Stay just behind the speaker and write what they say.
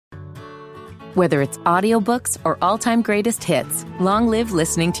Whether it's audiobooks or all-time greatest hits, long live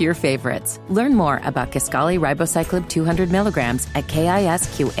listening to your favorites. Learn more about Kisqali Ribociclib 200 milligrams at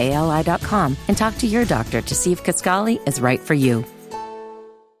KISQALI.com and talk to your doctor to see if Kisqali is right for you.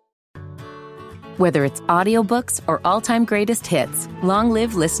 Whether it's audiobooks or all-time greatest hits, long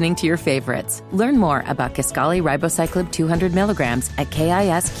live listening to your favorites. Learn more about Kisqali Ribociclib 200 milligrams at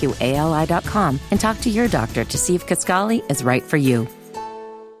KISQALI.com and talk to your doctor to see if Kisqali is right for you.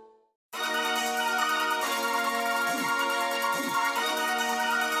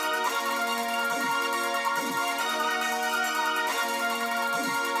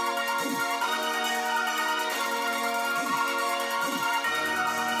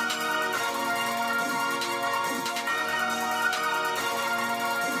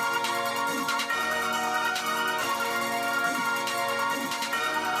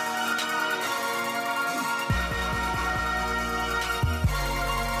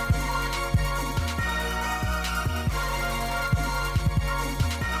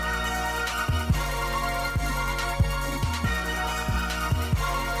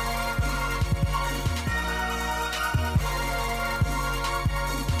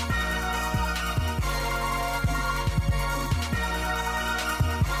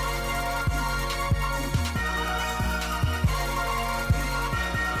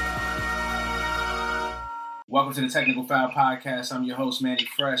 Welcome to the Technical Foul Podcast. I'm your host, Manny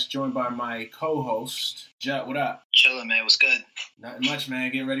Fresh, joined by my co-host, Jut. What up? Chilling, man. What's good? Nothing much, man.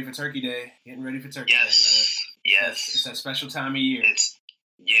 Getting ready for Turkey Day. Day, man. Yes. It's that special time of year. That's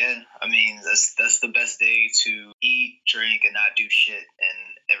the best day to eat, drink, and not do shit,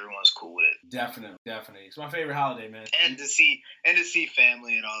 and everyone's cool with it. Definitely. It's my favorite holiday, man. And to see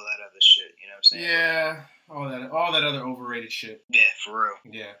family and all that other shit. You know what I'm saying? Yeah, all that other overrated shit. Yeah, for real.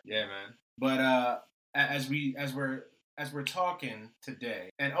 Yeah, man. But as we're talking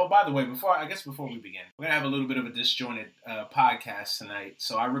today, and by the way, before we begin, we're gonna have a little bit of a disjointed podcast tonight.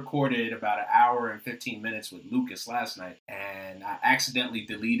 So I recorded about an hour and 15 minutes with Lucas last night, and I accidentally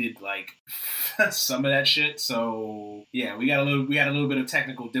deleted like some of that shit. So yeah, we had a little bit of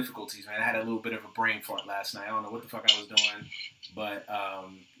technical difficulties, man. I had a little bit of a brain fart last night. I don't know what the fuck I was doing, but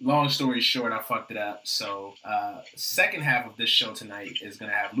long story short, I fucked it up. So second half of this show tonight is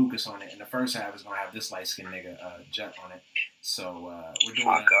gonna have Lucas on it, and the first half is gonna have this light skinned nigga Jut on it. So we're doing.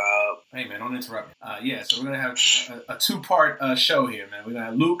 Fuck up. Hey man, don't interrupt me. So we're gonna have a 2-part show here, man. We're gonna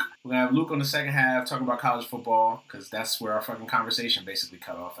have Luke. We're gonna have Luke on the second half talking about college football because that's where our fucking conversation basically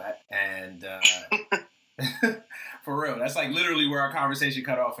cut off at. And for real, that's like literally where our conversation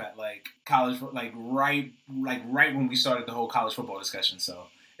cut off at, like college, like right when we started the whole college football discussion. So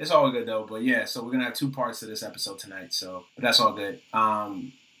it's all good though. But yeah, so we're gonna have 2 parts to this episode tonight. So that's all good.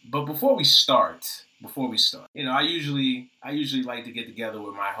 But before we start, you know, I usually like to get together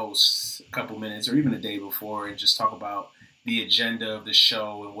with my hosts a couple minutes or even a day before and just talk about the agenda of the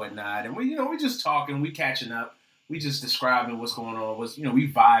show and whatnot. And we just talking, we catching up, we just describing what's going on,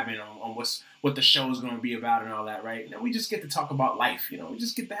 we vibing on what the show is going to be about and all that, right? And then we just get to talk about life, we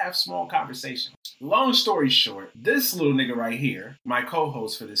just get to have small conversations. Long story short, this little nigga right here, my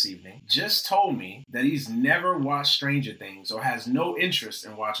co-host for this evening, just told me that he's never watched Stranger Things or has no interest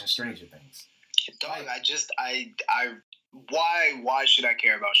in watching Stranger Things. Dog, why should I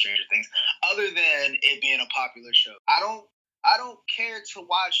care about Stranger Things other than it being a popular show? I don't care to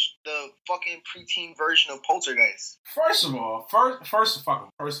watch the fucking preteen version of Poltergeist. First of all,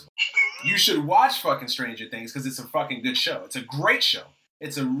 you should watch fucking Stranger Things because it's a fucking good show. It's a great show.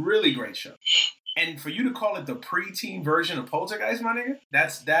 It's a really great show. And for you to call it the preteen version of Poltergeist, my nigga,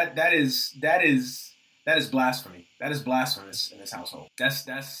 that is blasphemy. That is blasphemous in this household. That's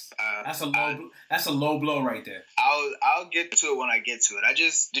a low blow right there. I'll get to it when I get to it.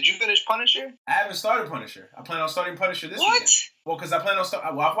 Did you finish Punisher? I haven't started Punisher. I plan on starting Punisher this weekend. Well, because I plan on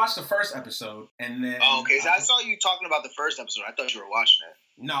I've watched the first episode and then. Oh, okay. So I saw you talking about the first episode. I thought you were watching it.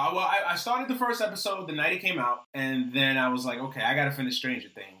 No, well, I started the first episode the night it came out, and then I was like, okay, I gotta finish Stranger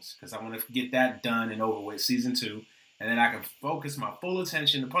Things because I want to get that done and over with, season 2, and then I can focus my full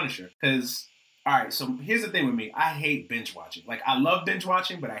attention to Punisher. Because, all right, so here's the thing with me, I hate binge watching. Like, I love binge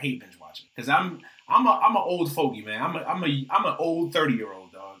watching, but I hate binge watching because I'm an old fogey, man. I'm an old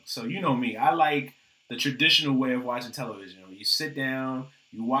 30-year-old dog. So you know me, I like the traditional way of watching television. You sit down,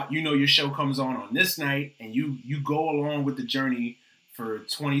 you watch, your show comes on this night, and you go along with the journey for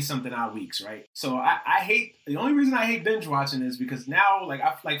 20-something odd weeks, right? So I hate, the only reason I hate binge watching is because now,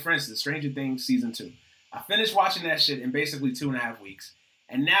 like for instance, Stranger Things season 2. I finished watching that shit in basically 2.5 weeks,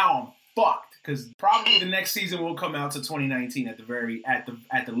 and now I'm fucked because probably the next season will come out to 2019 at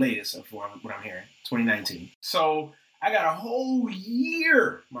the latest of what I'm hearing, 2019. So I got a whole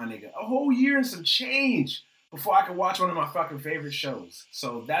year, my nigga. A whole year and some change before I can watch one of my fucking favorite shows.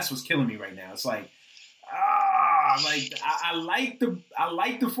 So that's what's killing me right now. It's like, I like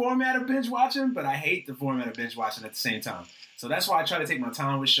the format of binge watching, but I hate the format of binge watching at the same time. So that's why I try to take my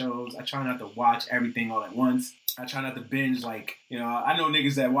time with shows. I try not to watch everything all at once. I try not to binge I know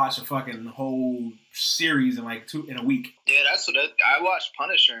niggas that watch a fucking whole series in in a week. Yeah, I watched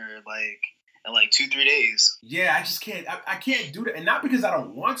Punisher in 2-3 days. Yeah, I just can't. I can't do that, and not because I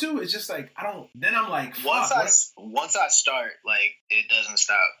don't want to. It's just like I don't. Then I'm like, fuck, once I start, it doesn't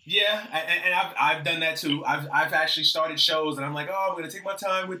stop. Yeah, and I've done that too. I've actually started shows, and I'm like, oh, I'm gonna take my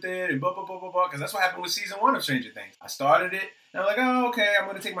time with it, and blah blah blah blah blah. Because that's what happened with season 1 of Stranger Things. I started it, and I'm like, oh, okay, I'm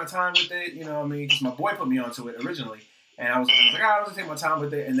gonna take my time with it. You know what I mean? Because my boy put me onto it originally, and I was like, I'm gonna take my time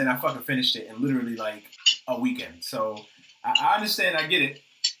with it, and then I fucking finished it in literally a weekend. So I understand, I get it.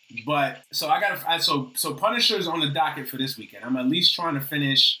 But so so Punisher's on the docket for this weekend. I'm at least trying to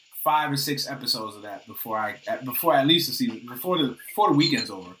finish 5 or 6 episodes of that before at least the season before the weekend's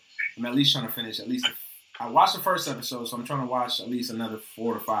over. I'm at least trying to finish I watched the first episode, so I'm trying to watch at least another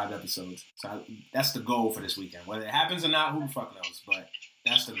 4 to 5 episodes. So that's the goal for this weekend. Whether it happens or not, who the fuck knows? But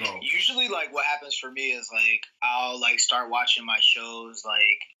that's the goal. Usually, what happens for me is, I'll, start watching my shows,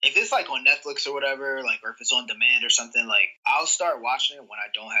 if it's, on Netflix or whatever, or if it's on demand or something, I'll start watching it when I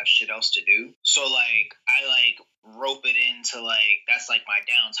don't have shit else to do. So, I, rope it into, that's, my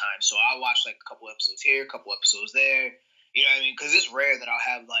downtime. So I'll watch, a couple episodes here, a couple episodes there. You know what I mean? Because it's rare that I'll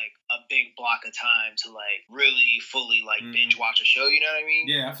have, a big block of time to, really fully, binge watch a show. You know what I mean?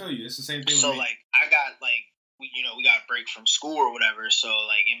 Yeah, I feel you. It's the same thing so, with me. I got, we got a break from school or whatever. So,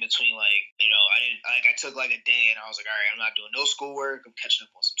 in between, I took, a day and I was like, all right, I'm not doing no schoolwork. I'm catching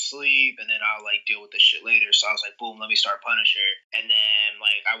up on some sleep. And then I'll, deal with this shit later. So I was like, boom, let me start Punisher. And then,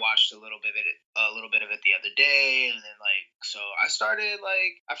 I watched a little bit of it the other day. And then, so I started,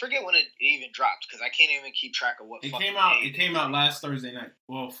 I forget when it even dropped because I can't even keep track of what it came out. It came out last Thursday night.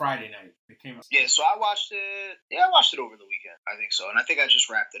 Well, Friday night. It came out. Yeah, so I watched it. Yeah, I watched it over the weekend. I think so. And I think I just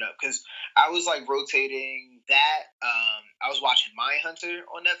wrapped it up because I was, rotating that. I was watching Mindhunter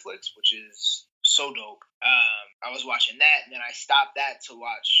on Netflix, which is so dope. I was watching that, and then I stopped that to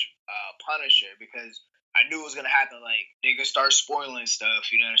watch Punisher because I knew it was gonna happen. They could start spoiling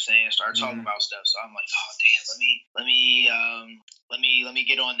stuff. You know what I'm saying? Start talking about stuff. So I'm like, oh damn, let me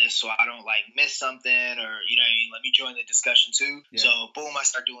get on this so I don't miss something, or you know what I mean. Let me join the discussion too. Yeah. So boom, I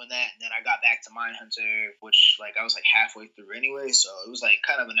start doing that, and then I got back to Mindhunter, which I was halfway through anyway. So it was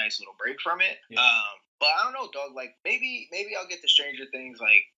kind of a nice little break from it. Yeah. But I don't know, dog. Maybe I'll get to Stranger Things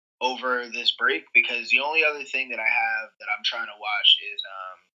over this break because the only other thing that I have that I'm trying to watch is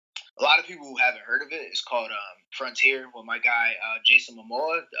a lot of people who haven't heard of it. It's called Frontier with my guy Jason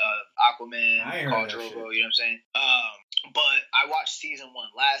Momoa, Aquaman, Khal Drogo. You know what I'm saying? But I watched season 1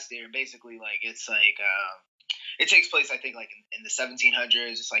 last year, and basically it takes place, I think, in the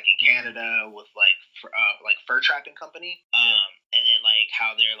 1700s. It's in Canada with fur trapping company, and then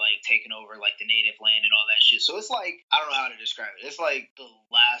how they're taking over the native land and all that shit. So it's I don't know how to describe it. It's the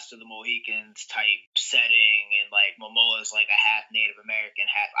Last of the Mohicans type setting, and Momoa's a half Native American,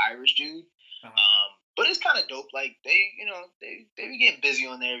 half Irish dude. But it's kind of dope. They be getting busy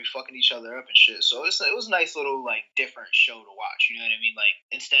on there, be fucking each other up and shit. So it was a nice little different show to watch. You know what I mean?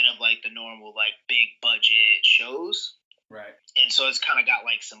 Instead of the normal big budget shows. Right. And so it's kind of got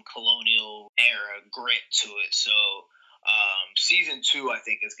some colonial era grit to it. So season 2 I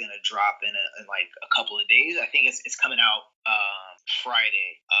think is gonna drop in a couple of days. I think it's coming out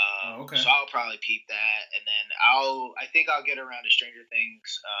Friday. Okay. So I'll probably peep that, and then I think I'll get around to Stranger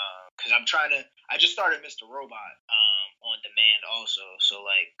Things because I just started Mr. Robot on demand also. So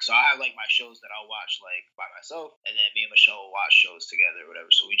I have my shows that I'll watch by myself, and then me and Michelle will watch shows together or whatever.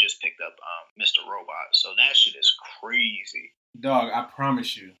 So we just picked up Mr. Robot. So that shit is crazy. Dog, I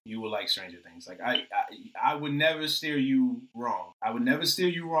promise you will like Stranger Things. I would never steer you wrong. I would never steer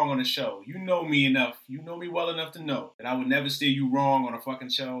you wrong on a show. You know me enough. You know me well enough to know that I would never steer you wrong on a fucking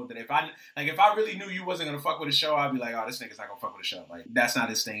show. That if I really knew you wasn't gonna fuck with a show, I'd be like, oh, this nigga's not gonna fuck with a show. That's not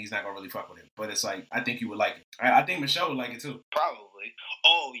his thing. He's not gonna really fuck with it. But it's I think you would like it. I think Michelle would like it too. Probably.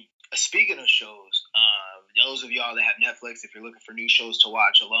 Oh, speaking of shows, those of y'all that have Netflix, if you're looking for new shows to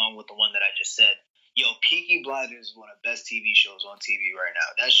watch along with the one that I just said, yo, Peaky Blinders is one of the best TV shows on TV right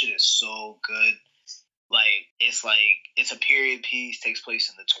now. That shit is so good. It's a period piece, takes place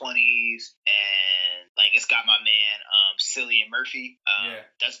in the 20s, and it's got my man Cillian Murphy.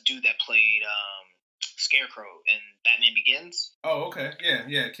 That's the dude that played Scarecrow in Batman Begins. Oh, okay.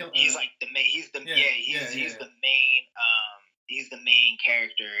 Yeah. He's the main. He's the main. he's the main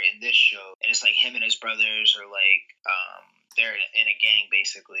character in this show, and it's like him and his brothers are like they're in a gang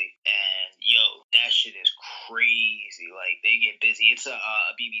basically, and yo, that shit is crazy. Like they get busy. It's a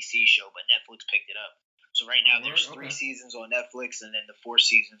BBC show, but Netflix picked it up. So right now there's 3 seasons on Netflix, and then the 4th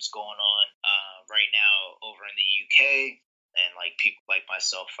season's going on right now over in the UK, and like people like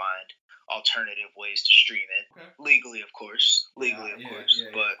myself find alternative ways to stream it legally, of course. But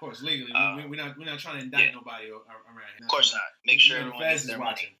of course, legally. We're not trying to indict nobody around here. Of course not. Make sure everyone gets their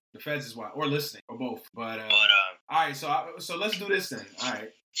watching. money. The feds is watching or listening or both. But all right, so let's do this then. All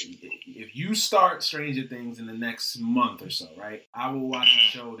right. If you start Stranger Things in the next month or so, right? I will watch a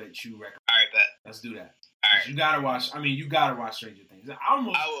show that you recommend. All right, bet. Let's do that. All right. You gotta watch. I mean, you gotta watch Stranger Things. I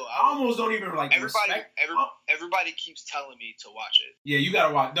almost don't even like respect. Everybody keeps telling me to watch it. Yeah, you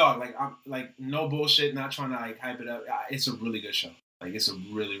gotta watch. Dog, like I'm like no bullshit. Not trying to like hype it up. It's a really good show. Like it's a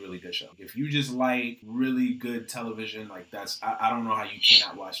really, really good show. If you just like really good television, like that's I don't know how you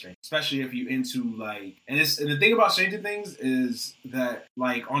cannot watch Stranger. Especially if you into like and the thing about Stranger Things is that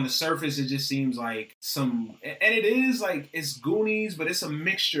like on the surface it just seems like and it is like it's Goonies, but it's a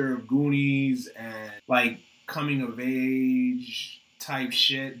mixture of Goonies and like coming of age type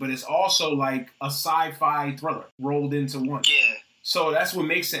shit. But it's also like a sci-fi thriller rolled into one. Yeah. So that's what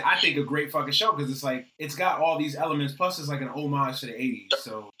makes it, I think, a great fucking show because it's like it's got all these elements. Plus, it's like an homage to the '80s.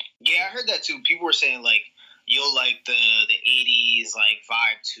 So yeah, I heard that too. People were saying like you'll like the '80s like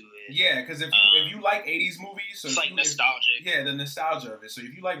vibe to it. Yeah, because if you like '80s movies, so it's like nostalgic. Yeah, the nostalgia of it. So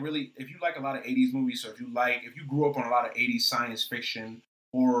if you like a lot of '80s movies, so if you grew up on a lot of '80s science fiction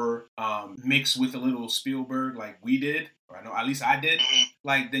or mixed with a little Spielberg like we did, or I know at least I did,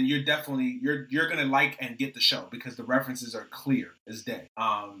 like then you're definitely you're gonna like and get the show because the references are clear as day.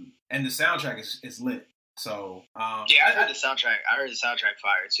 And the soundtrack is lit. So yeah, I heard the soundtrack. I heard the soundtrack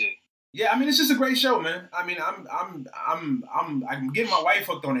fire too. Yeah, I mean it's just a great show, man. I mean I'm getting my wife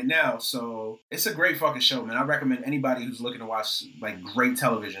hooked on it now, so it's a great fucking show, man. I recommend anybody who's looking to watch like great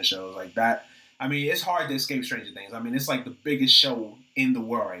television shows like that. I mean, it's hard to escape Stranger Things. I mean, it's like the biggest show in the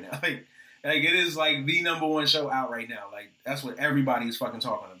world right now. Like it is like the number one show out right now. Like that's what everybody is fucking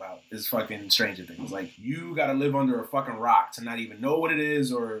talking about is fucking Stranger Things. Like you gotta live under a fucking rock to not even know what it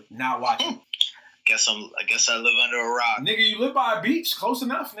is or not watch it. I guess I live under a rock. Nigga, you live by a beach? Close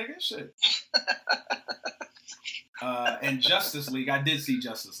enough, nigga. Shit. And Justice League, I did see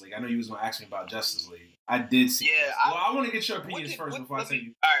Justice League. I know you was gonna ask me about Justice League. I did see. Yeah. I want to get your opinions first before I tell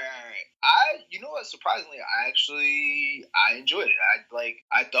you. All right. You know what? Surprisingly, I enjoyed it.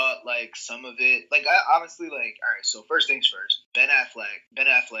 I thought like some of it, like I honestly like. All right. So first things first, Ben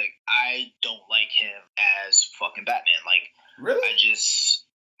Affleck. I don't like him as fucking Batman. Like really?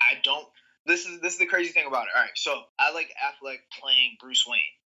 I don't. This is the crazy thing about it. All right. So I like Affleck playing Bruce Wayne.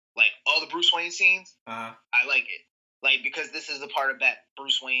 Like all the Bruce Wayne scenes, I like it. Like, because this is the part of that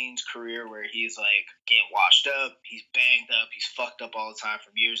Bruce Wayne's career where he's, like, getting washed up, he's banged up, he's fucked up all the time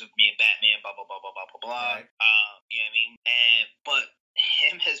from years of being Batman, blah, blah, blah, blah, blah, blah, blah. Right. You know what I mean? But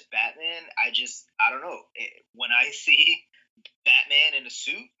him as Batman, I don't know. When I see Batman in a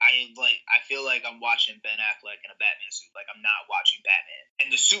suit, I feel like I'm watching Ben Affleck in a Batman suit. Like, I'm not watching Batman. And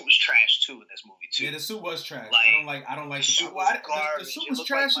the suit was trash, too, in this movie, too. Yeah, the suit was trash. Like, I don't like the suit. The suit was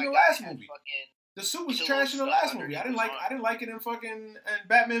trash in the last movie. The suit was trash in the last movie. I didn't like it in fucking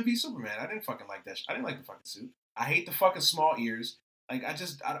Batman v Superman. I didn't fucking like that. I didn't like the fucking suit. I hate the fucking small ears. Like I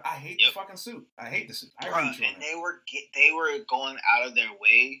hate the fucking suit. I hate the suit. I agree with you on that. They were going out of their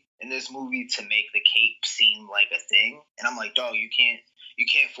way in this movie to make the cape seem like a thing, and I'm like, dog, you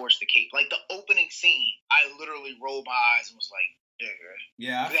can't force the cape. Like the opening scene, I literally rolled my eyes and was like, nigga.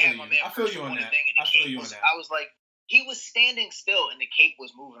 Yeah, I feel you on that. I was like. He was standing still and the cape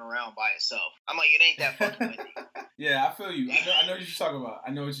was moving around by itself. I'm like, it ain't that fucking windy. Yeah, I feel you. I know what you're talking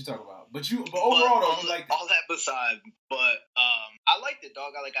about. But overall, though, you liked it. All that beside, but I liked it,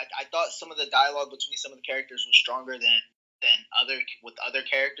 dog. I thought some of the dialogue between some of the characters was stronger than other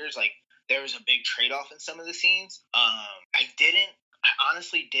characters. Like there was a big trade off in some of the scenes. I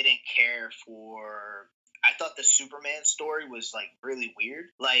honestly didn't care for. I thought the Superman story was, like, really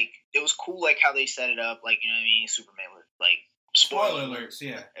weird. Like, it was cool, like, how they set it up. Like, you know what I mean? Superman was, like, spoiler alerts,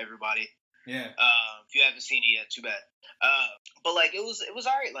 yeah. Everybody. Yeah. If you haven't seen it yet, too bad. But, like, it was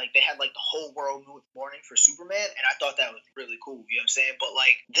all right. Like, they had, like, the whole world mourning for Superman, and I thought that was really cool. You know what I'm saying? But,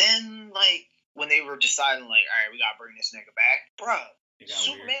 like, then, like, when they were deciding, like, all right, we gotta bring this nigga back. Bruh,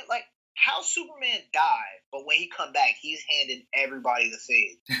 Superman, weird. Like, how Superman died, but when he come back, he's handing everybody the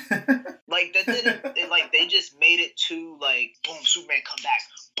fade. Like that didn't. Like they just made it too like boom. Superman come back,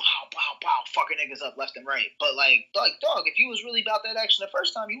 bow, bow, bow, fucking niggas up left and right. But like dog, if he was really about that action the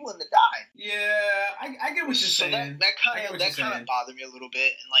first time, he wouldn't have died. Yeah, I get what you're saying. That kind of bothered me a little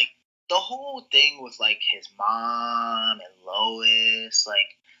bit, and like the whole thing with like his mom and Lois,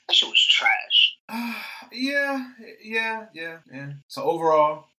 like that shit was trash. Yeah. So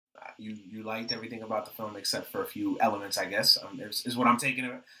overall, you liked everything about the film except for a few elements, I guess. Is what I'm taking.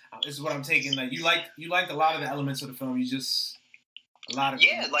 Like you liked a lot of the elements of the film. You just a lot of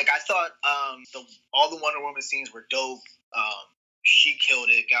like I thought all the Wonder Woman scenes were dope. She killed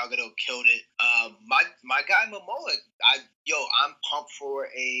it. Gal Gadot killed it. My guy Momoa, I'm pumped for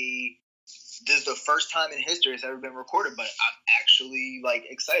this is the first time in history it's ever been recorded, but I'm actually like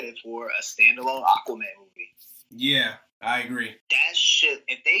excited for a standalone Aquaman movie. Yeah, I agree. That shit,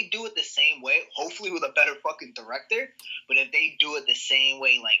 if they do it the same way, hopefully with a better fucking director, but if they do it the same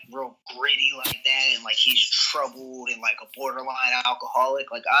way, like real gritty like that, and like he's troubled and like a borderline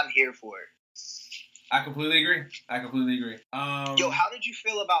alcoholic, like I'm here for it. I completely agree. How did you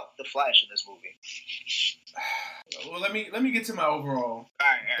feel about The Flash in this movie? Well, let me get to my overall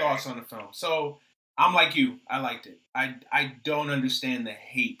thoughts on the film. So I'm like you. I liked it. I don't understand the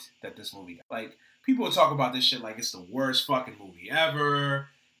hate that this movie got. Like, people will talk about this shit like it's the worst fucking movie ever.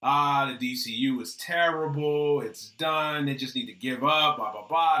 The DCU is terrible. It's done. They just need to give up. Blah blah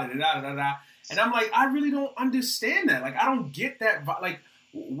blah. Da da da da. And I'm like, I really don't understand that. Like, I don't get that. Like,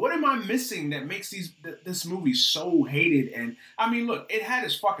 what am I missing that makes this movie so hated? And I mean, look, it had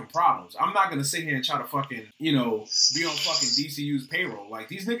its fucking problems. I'm not gonna sit here and try to fucking, be on fucking DCU's payroll. Like,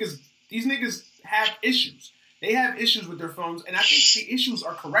 these niggas have issues. They have issues with their films, and I think the issues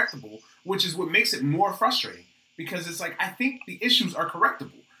are correctable, which is what makes it more frustrating. Because it's like, I think the issues are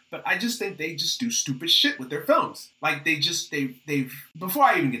correctable, but I just think they just do stupid shit with their films. Like, they've before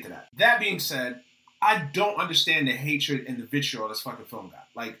I even get to that. That being said, I don't understand the hatred and the vitriol this fucking film got.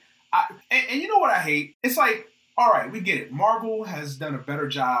 Like, and you know what I hate? It's like, all right, we get it. Marvel has done a better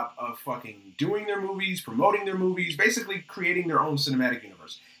job of fucking doing their movies, promoting their movies, basically creating their own cinematic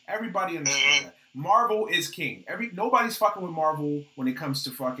universe. Everybody understands that. Marvel is king. Nobody's fucking with Marvel when it comes to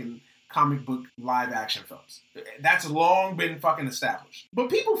fucking comic book live action films. That's long been fucking established. But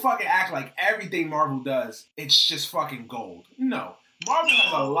people fucking act like everything Marvel does, it's just fucking gold. No. Marvel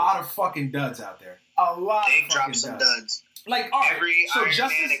has a lot of fucking duds out there. A lot of fucking duds. Like, all right, every Iron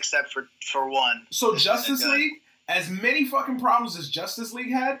Man except for one. So Justice League, as many fucking problems as Justice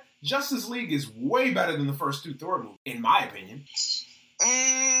League had, Justice League is way better than the first two Thor movies, in my opinion.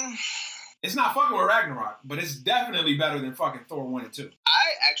 It's not fucking with Ragnarok, but it's definitely better than fucking Thor 1 and 2.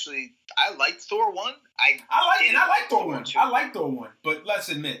 I liked Thor 1. I like Thor 1. I like Thor 1, but let's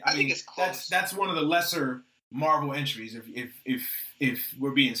admit, I mean, think it's close. That's one of the lesser Marvel entries, if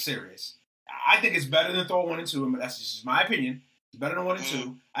we're being serious. I think it's better than Thor 1 and 2, and that's just my opinion. It's better than 1 and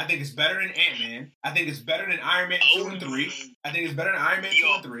 2. I think it's better than Ant-Man. I think it's better than Iron Man 2 and 3. I think it's better than Iron Man 2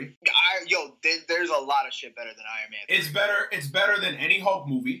 and 3. There's a lot of shit better than Iron Man 3. It's better than any Hulk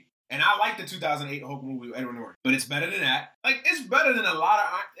movie. And I like the 2008 Hulk movie with Edward Norton, but it's better than that. Like, it's better than a lot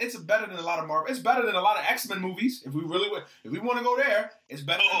of Marvel. It's better than a lot of X-Men movies. If we want to go there, it's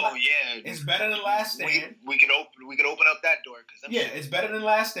better. It's better than Last Stand. We could open up that door it's better than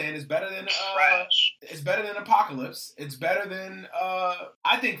Last Stand. It's better than It's better than Apocalypse. It's better than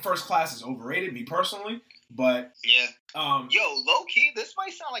I think First Class is overrated, me personally. But low key, this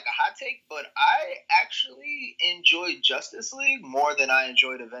might sound like a hot take, but I actually enjoyed Justice League more than I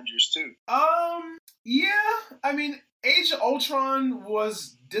enjoyed Avengers 2. I mean, Age of Ultron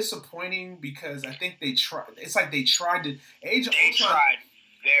was disappointing because I think they tried. It's like they tried to They tried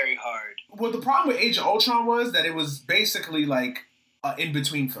very hard. Well, the problem with Age of Ultron was that it was basically like an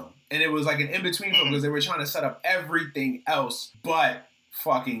in-between film, and it was like an in-between film because they were trying to set up everything else but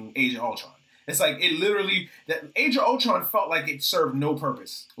fucking Age of Ultron. It's like, it literally, that Age of Ultron felt like it served no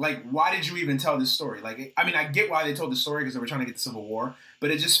purpose. Like, why did you even tell this story? Like, I mean, I get why they told the story because they were trying to get the Civil War,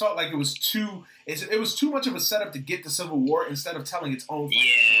 but it just felt like it was too much of a setup to get the Civil War instead of telling its own story.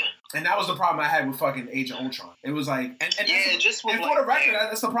 And that was the problem I had with fucking Age of Ultron. It was like, and for the record,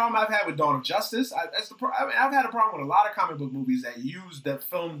 that's the problem I've had with Dawn of Justice. I've had a problem with a lot of comic book movies that use the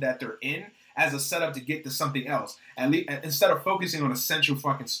film that they're in as a setup to get to something else, at least instead of focusing on a central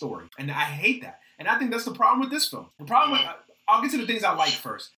fucking story. And I hate that. And I think that's the problem with this film. The problem with, I'll get to the things I like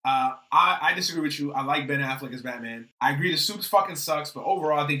first. I disagree with you. I like Ben Affleck as Batman. I agree the suit fucking sucks, but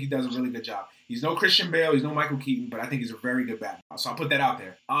overall I think he does a really good job. He's no Christian Bale, he's no Michael Keaton, but I think he's a very good Batman. So I'll put that out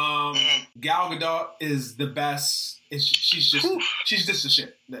there. Gal Gadot is the best. She's just the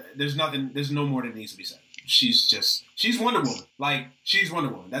shit. There's no more that needs to be said. She's Wonder Woman. Like, she's Wonder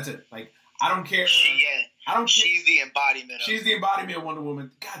Woman. That's it. Like, I don't care. I don't. She's the embodiment. She's the embodiment of Wonder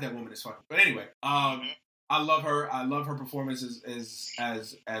Woman. God, that woman is fucking. But anyway, I love her. I love her performance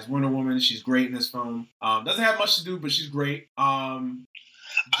as Wonder Woman. She's great in this film. Doesn't have much to do, but she's great. I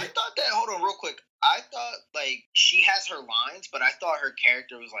thought that. Hold on, real quick. I thought like she has her lines, but I thought her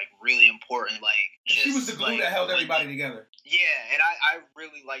character was like really important. Like she was the glue that held everybody together. Yeah, and I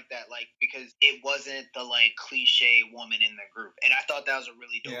really like that, like because it wasn't the like cliche woman in the group, and I thought that was a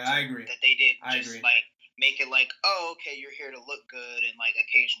really dope. Yeah, I agree. That they did I just agree. like make it like, oh, okay, you're here to look good and like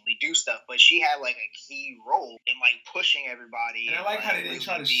occasionally do stuff, but she had like a key role in like pushing everybody. And I like how they didn't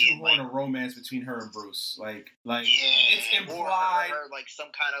try to shoehorn a romance between her and Bruce. Like it's implied. Or like some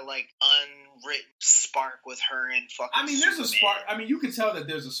kind of like unwritten spark with her and fucking. I mean, there's Superman. a spark. I mean, you can tell that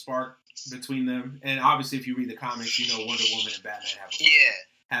there's a spark between them, and obviously, if you read the comics, you know Wonder Woman and Batman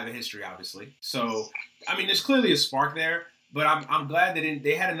have a history, obviously. So, I mean, there's clearly a spark there, but I'm glad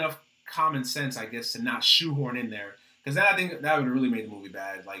they had enough common sense, I guess, to not shoehorn in there. Because then I think that would have really made the movie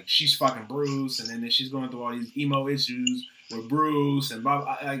bad. Like, she's fucking Bruce, and then she's going through all these emo issues with Bruce, and blah,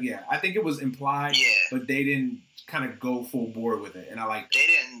 blah. Yeah, I think it was implied, but they didn't kind of go full board with it, and I like that. They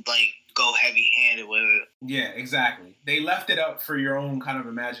didn't, like, go heavy-handed with it. Yeah, exactly. They left it up for your own kind of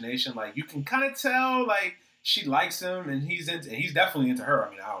imagination. Like, you can kind of tell, like, she likes him, and he's definitely into her. I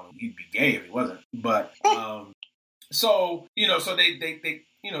mean, I don't know, he'd be gay if he wasn't. But, so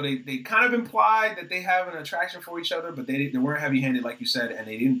they kind of implied that they have an attraction for each other, but they weren't heavy-handed, like you said, and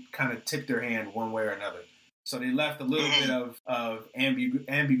they didn't kind of tip their hand one way or another. So they left a little bit of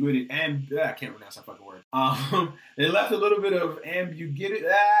ambiguity. I can't pronounce that fucking word. They left a little bit of ambiguity.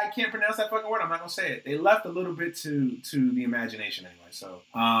 I can't pronounce that fucking word. I'm not gonna say it. They left a little bit to the imagination anyway. So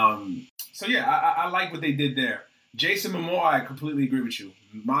yeah, I like what they did there. Jason Momoa, I completely agree with you.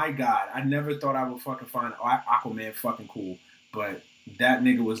 My God, I never thought I would fucking find Aquaman fucking cool, but that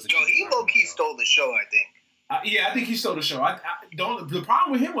nigga was the. Yo, he low-key stole the show, I think. Yeah, I think he stole the show. The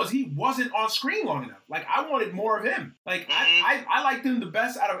problem with him was he wasn't on screen long enough. Like, I wanted more of him. Like, I liked him the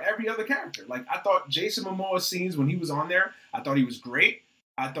best out of every other character. Like, I thought Jason Momoa's scenes when he was on there, I thought he was great.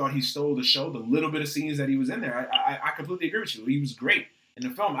 I thought he stole the show. The little bit of scenes that he was in there, I completely agree with you. He was great in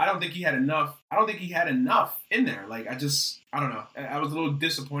the film. I don't think he had enough in there. Like, I don't know. I was a little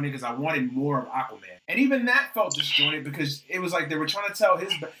disappointed because I wanted more of Aquaman. And even that felt disjointed because it was like they were trying to tell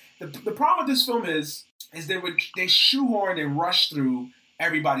his... The problem with this film is they shoehorned and rushed through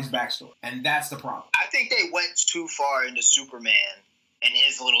everybody's backstory, and that's the problem. I think they went too far into Superman and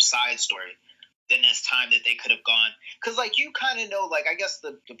his little side story than this time that they could have gone. Because, like, you kind of know, like, I guess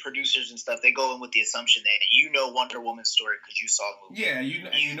the producers and stuff, they go in with the assumption that you know Wonder Woman's story because you saw the movie. Yeah,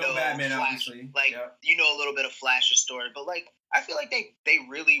 you know Batman, Flash, obviously. Like, you know a little bit of Flash's story, but, like, I feel like they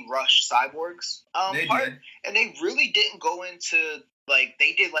really rushed Cyborg's part, and they really didn't go into... Like,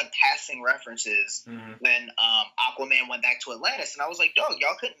 they did, like, passing references when Aquaman went back to Atlantis. And I was like, dog,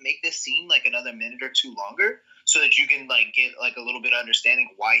 y'all couldn't make this scene, like, another minute or two longer so that you can, like, get, like, a little bit of understanding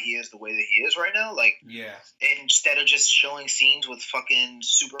of why he is the way that he is right now? Like, yeah. Instead of just showing scenes with fucking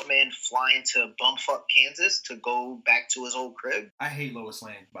Superman flying to bumfuck Kansas to go back to his old crib. I hate Lois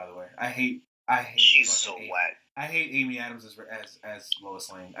Lane, by the way. I hate. She's so whack. I hate Amy Adams as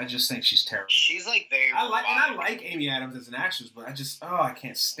Lois Lane. I just think she's terrible. She's like very. I like Amy Adams as an actress, but I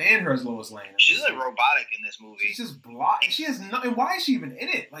can't stand her as Lois Lane. She's like robotic in this movie. She's just blah. She has nothing. Why is she even in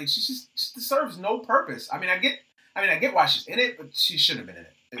it? Like she serves no purpose. I mean, I get why she's in it, but she shouldn't have been in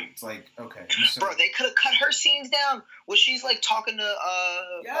it. It's like, okay, bro, they could have cut her scenes down where she's like talking to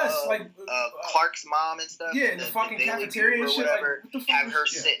Clark's mom and stuff. Yeah, in the fucking cafeteria and shit. Whatever. Like, have her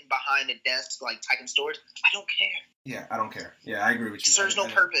sitting behind a desk like typing stories. I don't care. Yeah, I don't care. Yeah, I agree with you. It serves no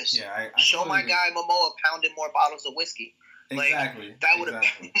purpose. Yeah, I show my guy Momoa pounding more bottles of whiskey. Exactly. Like, that would have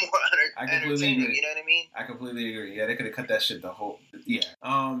been more entertaining. Agree. You know what I mean? I completely agree. Yeah, they could have cut that shit the whole. Yeah.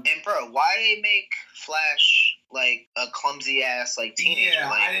 And bro, why they make Flash like a clumsy ass like teenager? Yeah,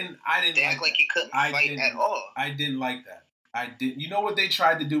 like, I didn't. They act like he couldn't fight at all. I didn't like that. I did. You know what they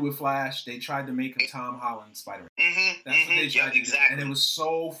tried to do with Flash? They tried to make him Tom Holland Spider-Man. That's what they tried to do, and it was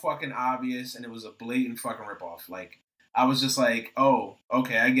so fucking obvious, and it was a blatant fucking ripoff. Like, I was just like, oh,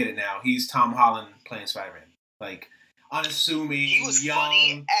 okay, I get it now. He's Tom Holland playing Spider-Man. Like, unassuming, he was young.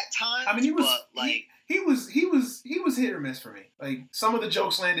 funny at times. I mean, he was but, like he was hit or miss for me. Like, some of the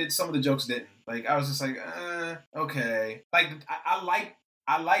jokes landed, some of the jokes didn't. Like, I was just like, okay. Like, I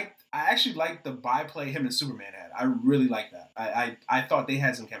actually liked the byplay him and Superman had. I really liked that. I thought they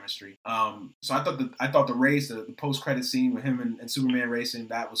had some chemistry. So I thought the race, the post credit scene with him and Superman racing,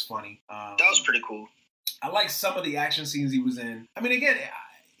 that was funny. That was pretty cool. I liked some of the action scenes he was in. I mean, again,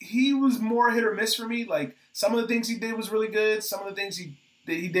 he was more hit or miss for me. Like, some of the things he did was really good. Some of the things he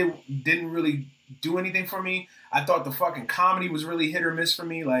did didn't really do anything for me. I thought the fucking comedy was really hit or miss for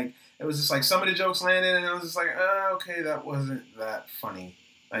me. Like, it was just like some of the jokes landed, and I was just like, okay, that wasn't that funny.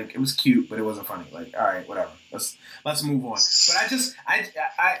 Like, it was cute, but it wasn't funny. Like, all right, whatever. Let's move on.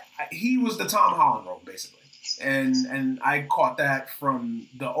 But he was the Tom Holland role, basically. And I caught that from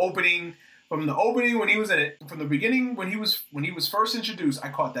the opening when he was in it, from the beginning when he was first introduced. I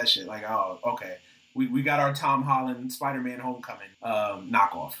caught that shit. Like, oh, okay, we got our Tom Holland Spider-Man Homecoming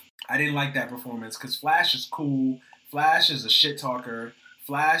knockoff. I didn't like that performance because Flash is cool. Flash is a shit talker.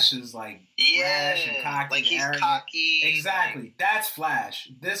 Flash is like brash and cocky, like he's arrogant. cocky. Exactly, that's Flash.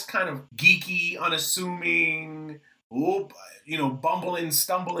 This kind of geeky, unassuming, bumbling,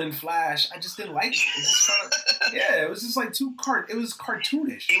 stumbling Flash. I just didn't like it. It just kind of, it was just like it was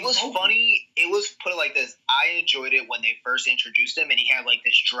cartoonish. It was funny. It was put like this. I enjoyed it when they first introduced him, and he had like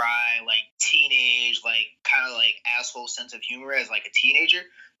this dry, like teenage, like kind of like asshole sense of humor as like a teenager.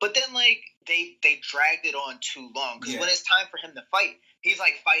 But then like they dragged it on too long because when it's time for him to fight, he's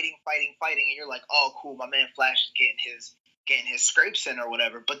like fighting, and you're like, oh cool, my man Flash is getting his scrapes in or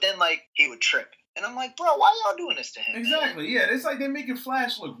whatever. But then like he would trip. And I'm like, bro, why y'all doing this to him? Exactly, man? Yeah. It's like they're making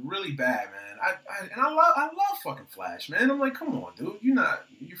Flash look really bad, man. I love fucking Flash, man. I'm like, come on, dude,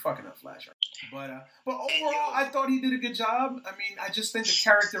 you fucking up Flash, right? But overall, I thought he did a good job. I mean, I just think the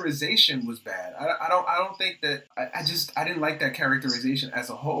characterization was bad. I don't think that I didn't like that characterization as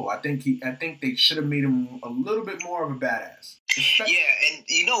a whole. I think they should have made him a little bit more of a badass. Yeah, and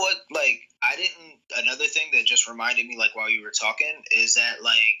you know what? Like, another thing that just reminded me, like, while you were talking, is that,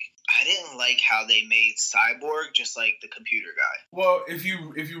 like, I didn't like how they made Cyborg just like the computer guy. Well, if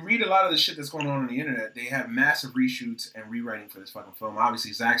you read a lot of the shit that's going on the internet, they have massive reshoots and rewriting for this fucking film.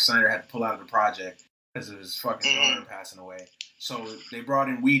 Obviously, Zack Snyder had to pull out of the project because of his fucking daughter passing away. So they brought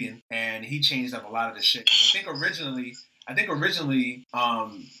in Whedon, and he changed up a lot of the shit. 'Cause I think originally,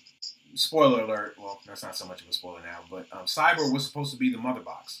 spoiler alert. Well, that's not so much of a spoiler now, but Cyborg was supposed to be the mother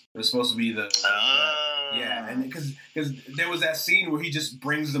box. It was supposed to be and because there was that scene where he just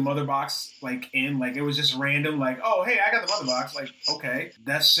brings the mother box like in, like it was just random, like, oh hey, I got the mother box. Like, okay,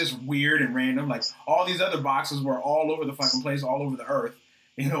 that's just weird and random. Like all these other boxes were all over the fucking place, all over the earth.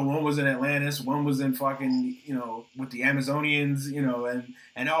 One was in Atlantis, one was in fucking, with the Amazonians,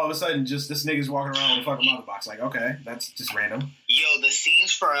 and all of a sudden, just this nigga's walking around with a fucking mother box. Like, okay, that's just random. Yo, the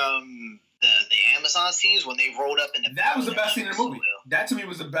scenes from the Amazon scenes when they rolled up in the... That was the best scene in the movie. That, to me,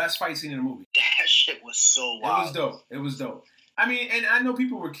 was the best fight scene in the movie. That shit was so wild. It was dope. I mean, and I know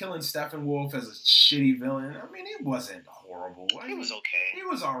people were killing Steppenwolf as a shitty villain. I mean, it wasn't horrible. He was okay. He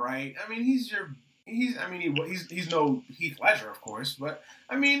was all right. I mean, he's no Heath Ledger, of course, but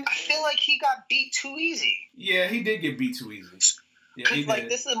I mean, I feel like he got beat too easy. Yeah, he did get beat too easy. Yeah, like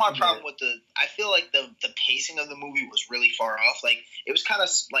this is my problem with I feel like the pacing of the movie was really far off. Like it was kind of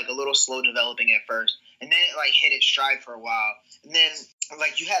like a little slow developing at first, and then it like hit its stride for a while, and then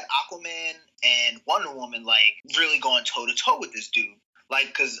like you had Aquaman and Wonder Woman like really going toe to toe with this dude. Like,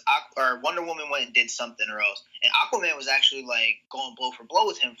 because Wonder Woman went and did something or else. And Aquaman was actually, like, going blow for blow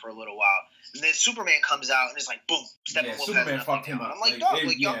with him for a little while. And then Superman comes out and it's like, boom. Superman fucked him up. I'm like, dog,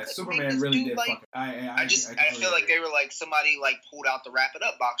 y'all Superman really did like, fuck him. I feel like they were like, somebody, like, pulled out the Wrap It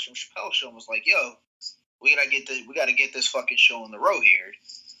Up box from Chappelle's show and was like, yo, we gotta get this fucking show on the road here.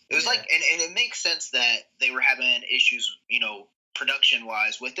 It was like, and it makes sense that they were having issues,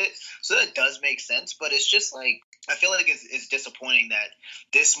 production-wise with it. So that does make sense, but it's just like, I feel like it's disappointing that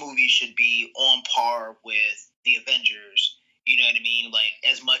this movie should be on par with the Avengers, you know what I mean?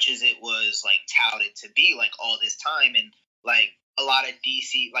 Like, as much as it was, like, touted to be, like, all this time, and, like, a lot of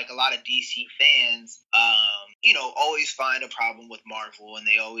DC fans, always find a problem with Marvel, and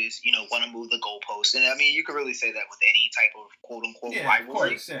they always, want to move the goalposts. And, I mean, you could really say that with any type of quote-unquote rivalry. Of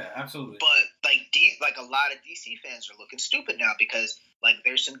course, yeah, absolutely. But, like, a lot of DC fans are looking stupid now because, like,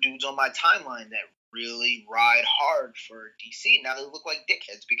 there's some dudes on my timeline that really ride hard for DC. Now they look like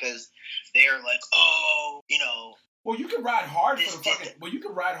dickheads because they're like, Well, you can ride hard for the fucking... Well, you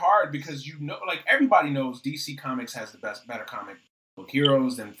can ride hard because like, everybody knows DC Comics has the better comic book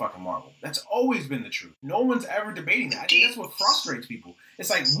heroes than fucking Marvel. That's always been the truth. No one's ever debating that. I think that's what frustrates people. It's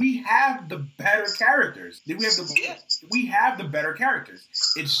like, we have the better characters. We have the better characters.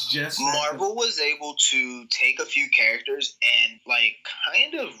 It's just... Marvel was able to take a few characters and, like,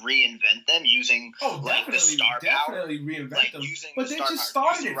 kind of reinvent them using, like, the star power. Definitely reinvent like, them. Using but the they star just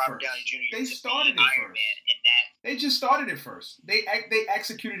power, started it Robert first. Downey Jr. They started it Iron first. Man, and that... They just started it first. They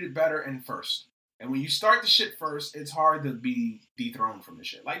executed it better and first. And when you start the shit first, it's hard to be dethroned from the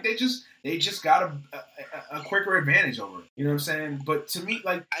shit. Like, they just got a quicker advantage over it. You know what I'm saying? But to me,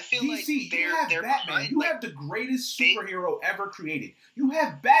 like, I feel DC, like you have they're Batman. behind, you have the greatest superhero ever created. You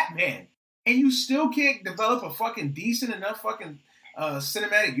have Batman. and you still can't develop a fucking decent enough fucking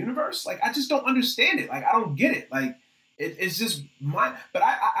cinematic universe. Like, I just don't understand it. Like, I don't get it. Like, it's just but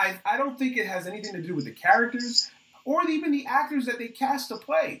I don't think it has anything to do with the characters or even the actors that they cast to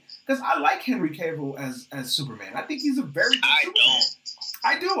play. Because I like Henry Cavill as Superman. I think he's a very good Superman.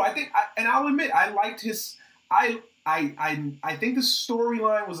 I do. I think, and I'll admit, I liked his. I think the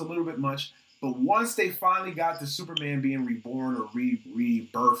storyline was a little bit much, but once they finally got the Superman being reborn or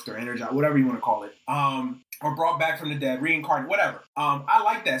rebirthed or energized, whatever you want to call it, or brought back from the dead, reincarnated, whatever. I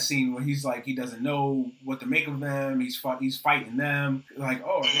like that scene where he's like, he doesn't know what to make of them. He's fighting them. Like,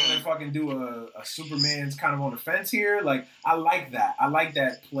 oh, are they gonna fucking do a Superman's kind of on the fence here? Like, I like that. I like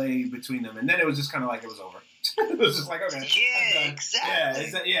that play between them. And then it was just kind of like it was over. It was just like, okay. Yeah,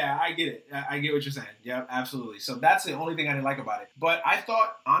 exactly. Yeah, I get it. I get what you're saying. Yeah, absolutely. So that's the only thing I didn't like about it. But I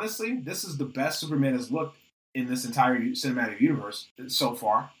thought, honestly, this is the best Superman has looked in this entire cinematic universe so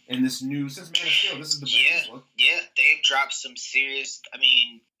far. In this new, since Man of Steel, this is the best he's looked. Yeah, they've dropped some serious. I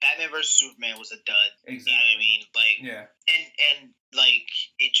mean, Batman vs Superman was a dud. Exactly. You know what I mean? Like, yeah. And like,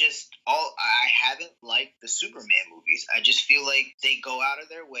 it just I haven't liked the Superman movies. I just feel like they go out of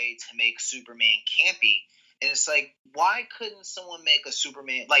their way to make Superman campy. And it's like, why couldn't someone make a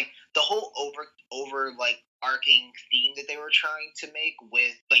Superman, like, the whole over like arcing theme that they were trying to make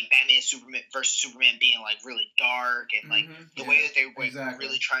with like Batman Superman versus Superman being like really dark and like the way that they were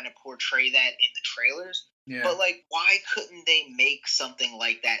really trying to portray that in the trailers. Yeah. But like, why couldn't they make something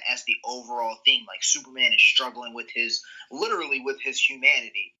like that as the overall theme? Like, Superman is struggling with his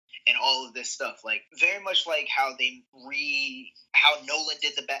humanity and all of this stuff. Like, very much like how Nolan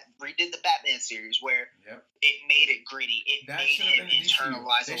redid the Batman series, where it made it gritty. It made him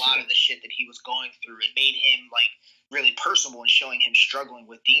internalize a lot of the shit that he was going through. It made him like really personable and showing him struggling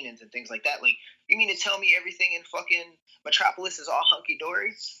with demons and things like that. Like, you mean to tell me everything in fucking Metropolis is all hunky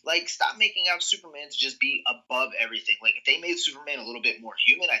dory? Like, stop making out Superman to just be above everything. Like, if they made Superman a little bit more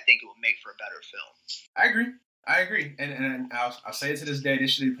human, I think it would make for a better film. I agree. And I'll say it to this day, they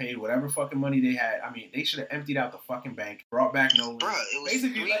should have paid whatever fucking money they had. I mean, they should have emptied out the fucking bank, brought back Nolan. Bro, it was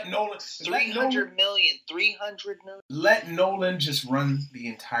basically let Nolan... $300 million. Let Nolan just run the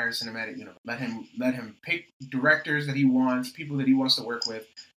entire cinematic universe. Let him pick directors that he wants, people that he wants to work with.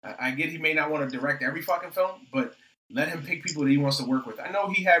 I get he may not want to direct every fucking film, but let him pick people that he wants to work with. I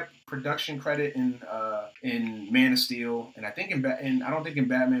know he had production credit in Man of Steel, and I think I don't think in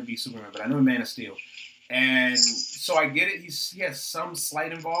Batman v Superman, but I know in Man of Steel. And so I get it. He has some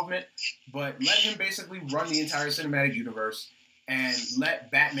slight involvement, but let him basically run the entire cinematic universe and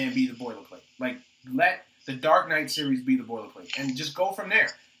let Batman be the boilerplate. Like, let the Dark Knight series be the boilerplate, and just go from there.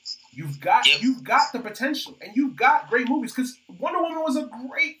 You've got the potential, and you've got great movies, because Wonder Woman was a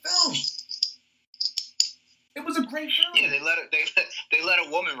great film. It was a great film. Yeah, they let a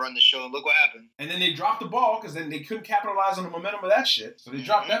woman run the show, and look what happened. And then they dropped the ball because then they couldn't capitalize on the momentum of that shit, so they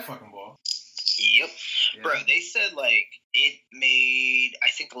dropped that fucking ball. Yep. Yeah. Bro, they said, like, it made, I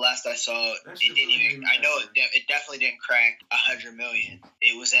think the last I saw, it didn't even, I know it definitely didn't crack 100 million.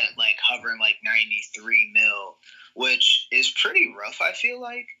 It was at, like, hovering, like, 93 mil, which is pretty rough, I feel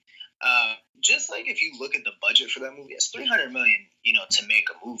like. Just, like, if you look at the budget for that movie, it's $300 million, to make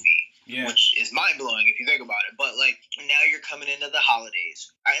a movie. Yeah. Which is mind-blowing if you think about it. But, like, now you're coming into the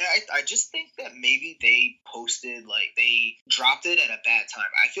holidays. I just think that maybe they dropped it at a bad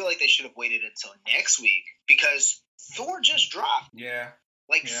time. I feel like they should have waited until next week, because Thor just dropped. Yeah.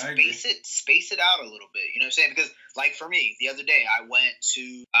 Like, space it out a little bit. You know what I'm saying? Because, like, for me, the other day, I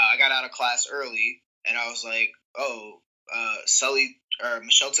got out of class early, and I was like,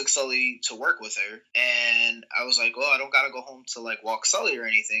 Michelle took Sully to work with her, and I was like, well, I don't gotta go home to like walk Sully or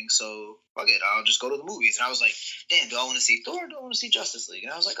anything, so fuck it, I'll just go to the movies. And I was like, damn, do I want to see Thor or do I want to see Justice League?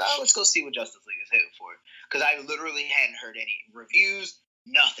 And I was like, oh, let's go see what Justice League is hitting for, because I literally hadn't heard any reviews,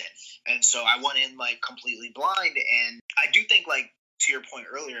 nothing. And so I went in like completely blind, and I do think, like, to your point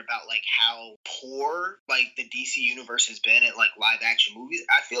earlier about like how poor like the DC universe has been at like live action movies,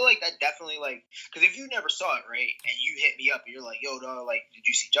 I feel like that definitely, like, because if you never saw it, right, and you hit me up and you're like, yo, dog, like, did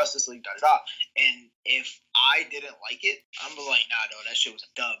you see Justice League, and if I didn't like it, I'm like, nah, dog, that shit was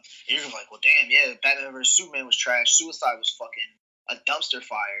a dub. And you're like, well, damn, yeah, Batman vs Superman was trash, Suicide was fucking a dumpster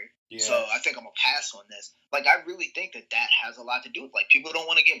fire. Yeah. So I think I'm gonna pass on this. Like, I really think that has a lot to do with, like, people don't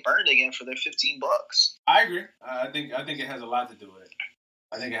want to get burned again for their $15. I agree. I think it has a lot to do with it.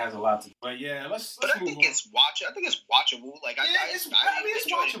 I think it has a lot to do. But yeah, let's I think it's watchable. Like, it's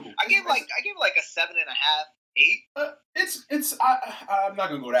watchable. I gave it like a 7.5, 8. I'm not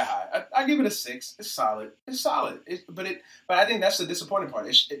gonna go that high. I give it a 6. It's solid. But I think that's the disappointing part.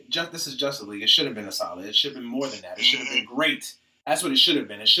 This is Justice League. It should have been a solid. It should have been more than that. It should have been great. That's what it should have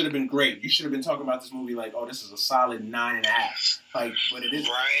been. It should have been great. You should have been talking about this movie like, oh, this is a solid 9.5. Like, but it isn't.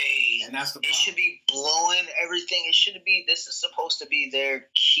 Right. And that's the problem. It should be blowing everything. It should be, this is supposed to be their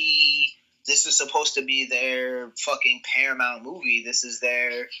key. This is supposed to be their fucking Paramount movie. This is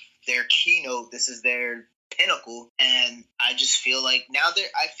their keynote. This is their pinnacle. And I just feel like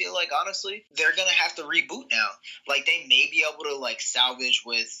I feel like honestly, they're going to have to reboot now. Like, they may be able to like salvage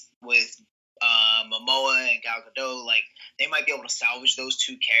with Momoa and Gal Gadot. Like, they might be able to salvage those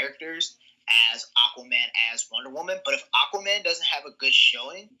two characters as Aquaman, as Wonder Woman. But if Aquaman doesn't have a good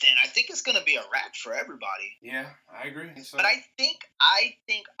showing, then I think it's going to be a wrap for everybody. Yeah, I agree. So. But I think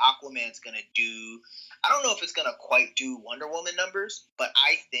Aquaman's going to do, I don't know if it's going to quite do Wonder Woman numbers, but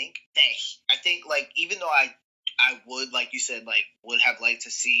I think like, even though I would, like you said, like, would have liked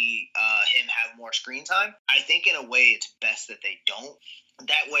to see him have more screen time, I think in a way it's best that they don't.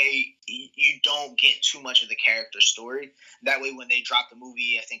 That way, you don't get too much of the character story. That way, when they drop the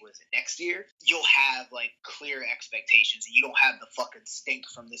movie, I think, was it next year, you'll have, like, clear expectations. And you don't have the fucking stink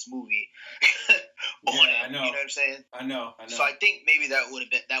from this movie on it. I know. You know what I'm saying? I know. So I think maybe that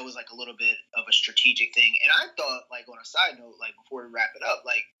was, like, a little bit of a strategic thing. And I thought, like, on a side note, like, before we wrap it up,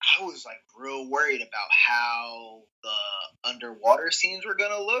 like, I was, like, real worried about how the underwater scenes were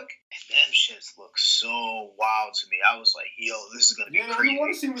going to look. And them shits look so wild to me. I was like, yo, this is going to be crazy. The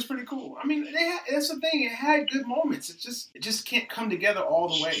water scene was pretty cool. I mean, that's the thing. It had good moments. It just can't come together all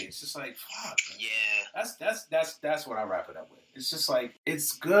the way. It's just like, fuck. Man. Yeah. That's what I wrap it up with. It's just like,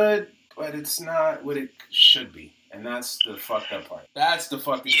 it's good, but it's not what it should be. And that's the fucked up part. That's the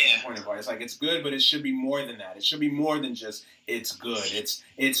fucking disappointing part. It's like, it's good, but it should be more than that. It should be more than just, it's good.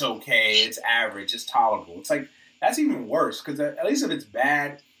 It's okay. It's average. It's tolerable. It's like, that's even worse. Because at least if it's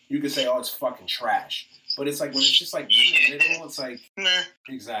bad, you could say, oh, it's fucking trash. But it's like when it's just like in the middle, it's like nah.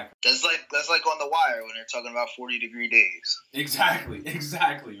 Exactly. That's like on The Wire when they're talking about 40-degree days. Exactly,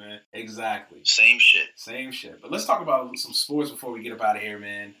 man. Exactly. Same shit. But let's talk about some sports before we get up out of here,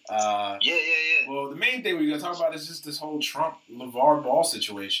 man. Yeah. Well, the main thing we're gonna talk about is just this whole Trump LeVar Ball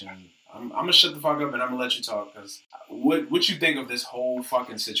situation. I'm gonna shut the fuck up and I'm gonna let you talk because what you think of this whole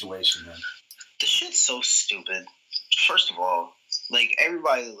fucking situation, man? This shit's so stupid. First of all, like,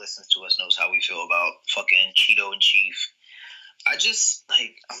 everybody that listens to us knows how we feel about fucking Cheeto and Chief. I just,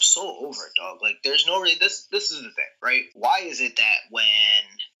 like, I'm so over it, dog. Like, there's no really, this is the thing, right? Why is it that when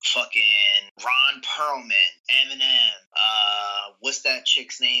fucking Ron Perlman, Eminem, what's that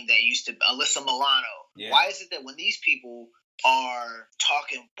chick's name that used to, Alyssa Milano, why is it that when these people are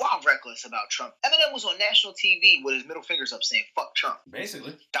talking wild reckless about Trump, Eminem was on national TV with his middle fingers up saying, fuck Trump.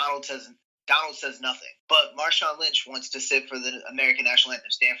 Basically. Donald says nothing. But Marshawn Lynch wants to sit for the American national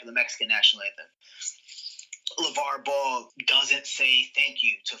anthem, stand for the Mexican national anthem. LeVar Ball doesn't say thank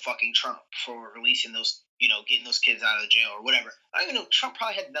you to fucking Trump for releasing those, getting those kids out of jail or whatever. I don't even know. Trump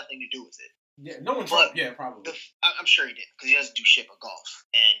probably had nothing to do with it. Yeah, no one Trump. Yeah, probably. I'm sure he did because he doesn't do shit but golf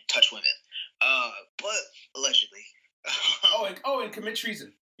and touch women. But allegedly. And commit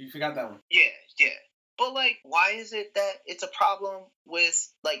treason. You forgot that one. Yeah. But, like, why is it that it's a problem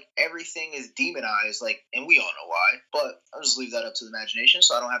with, like, everything is demonized, like, and we all know why, but I'll just leave that up to the imagination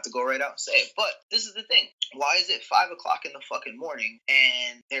so I don't have to go right out and say it. But this is the thing. Why is it 5 o'clock in the fucking morning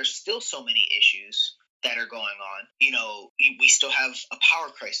and there's still so many issues that are going on? We still have a power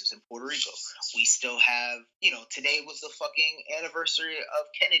crisis in Puerto Rico. We still have, today was the fucking anniversary of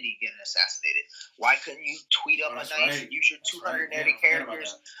Kennedy getting assassinated. Why couldn't you tweet up use your 280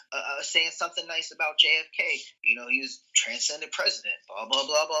 characters saying something nice about JFK? He was transcendent president, blah, blah,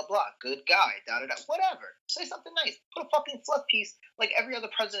 blah, blah, blah. Good guy, da-da-da, whatever. Say something nice. Put a fucking fluff piece like every other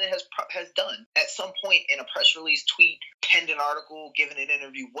president has done at some point in a press release, tweet, penned an article, given an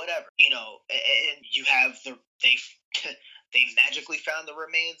interview, whatever. And you have they magically found the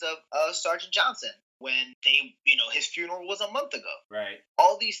remains of Sergeant Johnson when his funeral was a month ago. Right.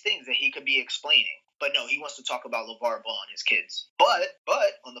 All these things that he could be explaining. But no, he wants to talk about LeVar Ball and his kids. But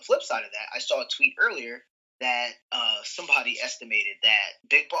on the flip side of that, I saw a tweet earlier that somebody estimated that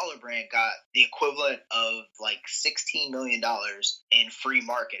Big Baller Brand got the equivalent of like $16 million in free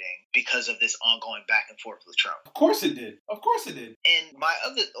marketing because of this ongoing back and forth with Trump. Of course it did. And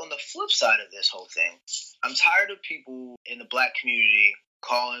on the flip side of this whole thing, I'm tired of people in the black community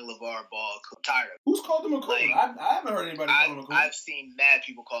calling LeVar Ball. I'm tired of it. Who's called him a coon? I haven't heard anybody call him a coon. I've seen mad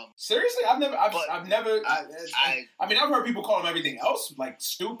people call him. Seriously? I've heard people call him everything else, like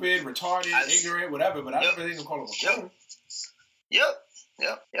stupid, retarded, ignorant, whatever, but I've never heard them call him a coon. Yep.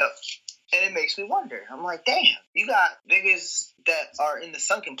 And it makes me wonder. I'm like, damn, you got niggas that are in the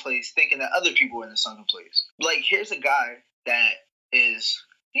sunken place thinking that other people are in the sunken place. Like, here's a guy that is,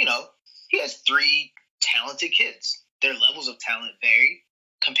 he has 3 talented kids. Their levels of talent vary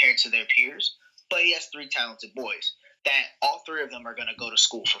compared to their peers, but he has 3 talented boys that all 3 of them are going to go to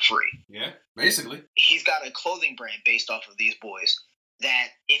school for free. Yeah, basically. He's got a clothing brand based off of these boys that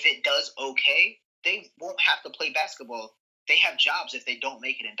if it does okay, they won't have to play basketball. They have jobs if they don't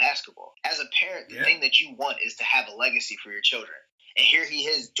make it in basketball. As a parent, the thing that you want is to have a legacy for your children. And here he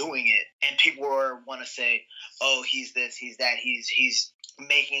is doing it, and people want to say, "Oh, he's this, he's that, he's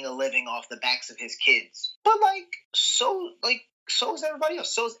making a living off the backs of his kids." But so is everybody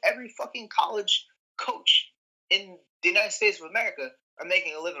else. So is every fucking college coach in the United States of America are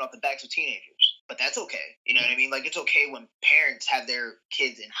making a living off the backs of teenagers. But that's okay. You know what I mean? Like, it's okay when parents have their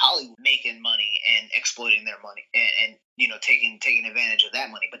kids in Hollywood making money and exploiting their money and taking advantage of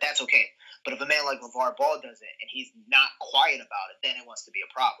that money. But that's okay. But if a man like LeVar Ball does it and he's not quiet about it, then it wants to be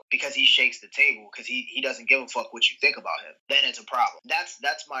a problem because he shakes the table because he doesn't give a fuck what you think about him. Then it's a problem.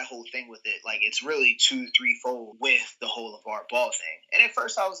 That's my whole thing with it. Like, it's really 2-3-fold with the whole LeVar Ball thing. And at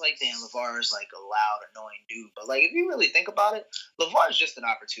first I was like, damn, LeVar is like a loud, annoying dude. But like, if you really think about it, LeVar is just an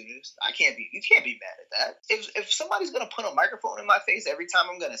opportunist. You can't be mad at that. If somebody's gonna put a microphone in my face every time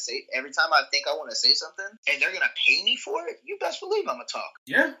I think I want to say something, and they're gonna pay me for it, you best believe I'm gonna talk.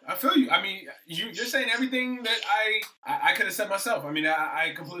 Yeah, I feel you. I mean, you're saying everything that I could have said myself. I mean,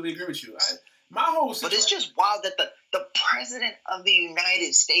 I completely agree with you. My whole situation, but it's just wild that the president of the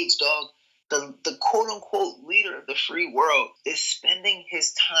United States, dog, the quote unquote leader of the free world, is spending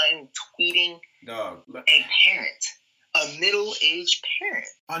his time tweeting a parent. A middle-aged parent.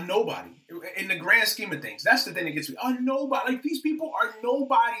 A nobody. In the grand scheme of things. That's the thing that gets me. A nobody. Like, these people are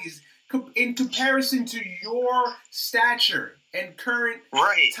nobodies in comparison to your stature and current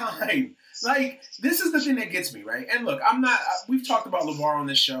time. Like, this is the thing that gets me, right? And look, we've talked about LeVar on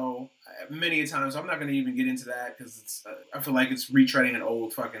this show many a times. I'm not going to even get into that because I feel like it's retreading an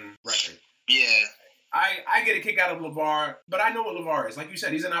old fucking record. Yeah. I get a kick out of LeVar, but I know what LeVar is. Like you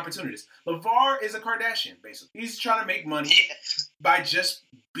said, he's an opportunist. LeVar is a Kardashian, basically. He's trying to make money by just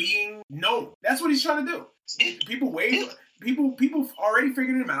being known. That's what he's trying to do. People already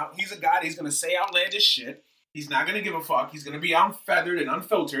figured him out. He's a guy that's going to say outlandish shit. He's not going to give a fuck. He's going to be unfeathered and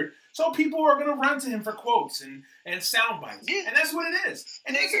unfiltered. So people are going to run to him for quotes and sound bites. Yeah. And that's what it is.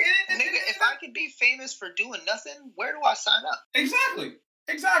 And nigga, if I could be famous for doing nothing, where do I sign up? Exactly.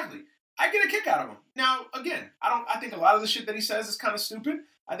 I get a kick out of him. Now, again, I think a lot of the shit that he says is kind of stupid.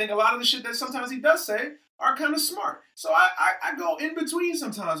 I think a lot of the shit that sometimes he does say are kind of smart. So I go in between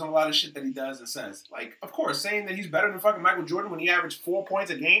sometimes on a lot of shit that he does and says. Like, of course, saying that he's better than fucking Michael Jordan when he averaged 4 points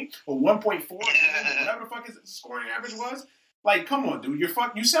a game or 1.4 a game or whatever the fuck his scoring average was. Like, come on, dude.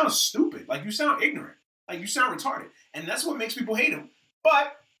 You sound stupid. Like, you sound ignorant. Like, you sound retarded. And that's what makes people hate him.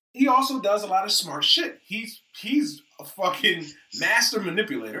 But he also does a lot of smart shit. He's a fucking master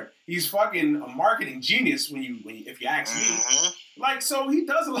manipulator. He's fucking a marketing genius if you ask me. Like, so he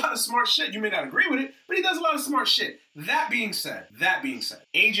does a lot of smart shit. You may not agree with it, but he does a lot of smart shit. That being said,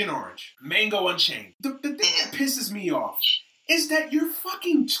 Agent Orange, Mango Unchained. The thing that pisses me off is that you're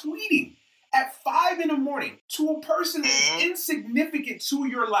fucking tweeting at 5 a.m. to a person that's insignificant to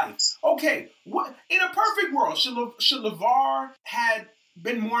your life. Okay, what in a perfect world should LeVar had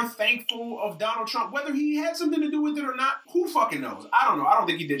been more thankful of Donald Trump, whether he had something to do with it or not? Who fucking knows? I don't know. I don't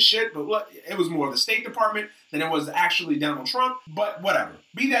think he did shit, but it was more the State Department than it was actually Donald Trump. But whatever.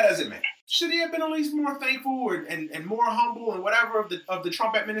 Be that as it may. Should he have been at least more thankful and more humble and whatever of the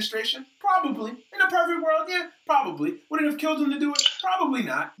Trump administration? Probably. In a perfect world, yeah, probably. Would it have killed him to do it? Probably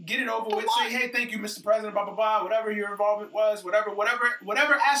not. Get it over with. Say, hey, thank you, Mr. President, blah, blah, blah, whatever your involvement was,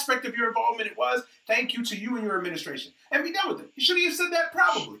 whatever aspect of your involvement it was, thank you to you and your administration. And be done with it. Should he have said that?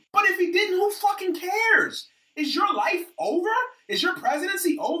 Probably. But if he didn't, who fucking cares? Is your life over? Is your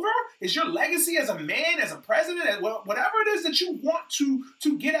presidency over? Is your legacy as a man, as a president, as whatever it is that you want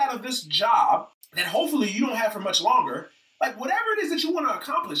to get out of this job that hopefully you don't have for much longer, like whatever it is that you want to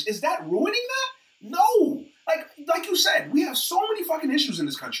accomplish, is that ruining that? No. Like you said, we have so many fucking issues in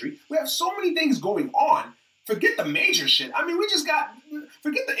this country. We have so many things going on. Forget the major shit. I mean,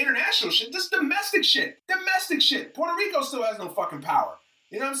 forget the international shit. Just domestic shit. Puerto Rico still has no fucking power.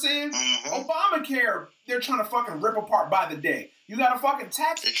 You know what I'm saying? Obamacare, they're trying to fucking rip apart by the day. You got a fucking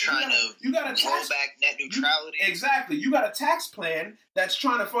tax. They're trying to roll back net neutrality. Exactly. You got a tax plan that's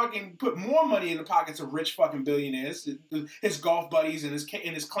trying to fucking put more money in the pockets of rich fucking billionaires, his golf buddies and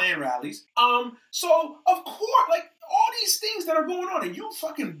his clan rallies. So of course, like all these things that are going on, and you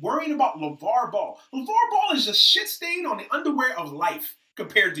fucking worrying about LeVar Ball. LeVar Ball is just shit stain on the underwear of life.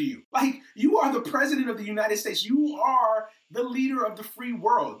 compared to you. Like, you are the president of the United States. You are the leader of the free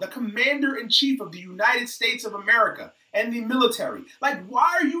world, the commander-in-chief of the United States of America and the military. Like,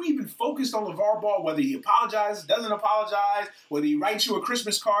 why are you even focused on LeVar Ball, whether he apologizes, doesn't apologize, whether he writes you a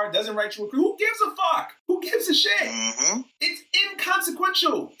Christmas card, doesn't write you a Who gives a fuck? Who gives a shit? Mm-hmm. It's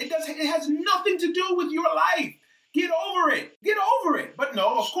inconsequential. It has nothing to do with your life. Get over it. Get over it. But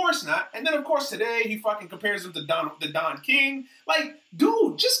no, of course not. And then, of course, today he fucking compares him to the Don King. Like,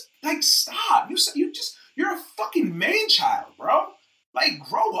 dude, just, like, stop. You're a fucking man-child, bro. Like,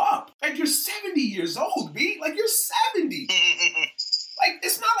 grow up. Like, you're 70 years old, B. Like, you're 70. Like,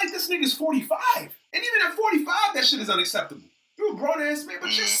 it's not like this nigga's 45. And even at 45, that shit is unacceptable. You're a grown-ass man,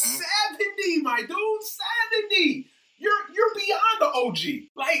 but you're 70, my dude. 70. You're beyond the OG.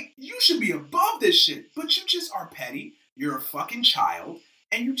 Like, you should be above this shit. But you just are petty. You're a fucking child.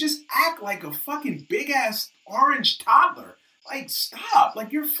 And you just act like a fucking big-ass orange toddler. Like, stop.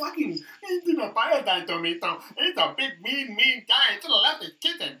 Like, you're fucking... He's a big, mean guy. To the left is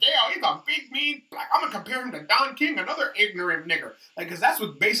Kit and Dale. He's a big, mean... Like, I'm going to compare him to Don King, another ignorant nigger. Like, because that's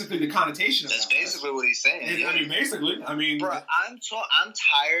what basically the connotation of that. That's basically what he's saying. I mean, basically. I mean... Bro, I'm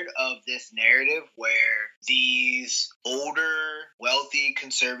tired of this narrative where these older, wealthy,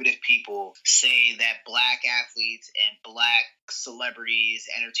 conservative people say that black athletes and black celebrities,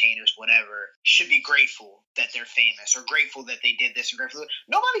 entertainers, whatever, should be grateful that they're famous or grateful that they did this and grateful.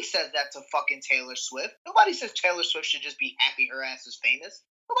 Nobody says that to fucking Taylor Swift. Nobody says Taylor Swift should just be happy her ass is famous.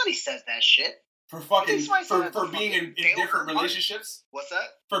 Nobody says that shit. For fucking for being in different relationships. What's that?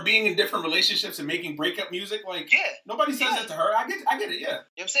 For being in different relationships and making breakup music, like, yeah, nobody says that to her. I get it, yeah. You know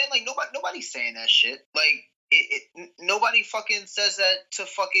what I'm saying? Like, nobody's saying that shit. Like, nobody fucking says that to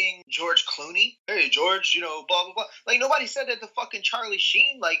fucking George Clooney. Hey, George, you know, blah, blah, blah. Like, nobody said that to fucking Charlie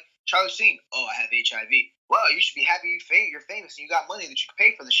Sheen. Like, Charlie Sheen, oh, I have HIV. Well, you should be happy you're famous and you got money that you can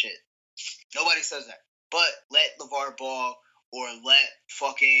pay for the shit. Nobody says that. But let LeVar Ball or let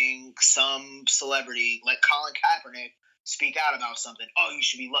fucking some celebrity, like Colin Kaepernick, speak out about something. Oh, you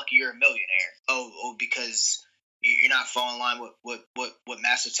should be lucky you're a millionaire. Oh, because you're not following in line with what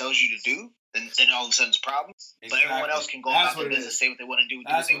Master tells you to do. Then all of a sudden it's a problem. Exactly. But everyone else can go about their business, say what they want to do,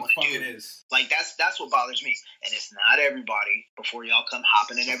 do what they want to do. It is. Like, that's what bothers me. And it's not everybody. Before y'all come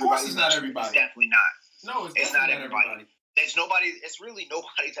hopping in everybody. It's not everybody. It's definitely not. No, it's not everybody. There's nobody. It's really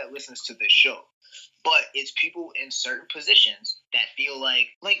nobody that listens to this show. But it's people in certain positions that feel like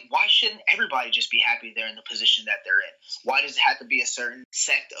why shouldn't everybody just be happy they're in the position that they're in? Why does it have to be a certain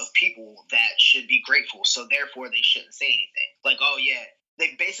sect of people that should be grateful? So therefore they shouldn't say anything. Like, oh yeah.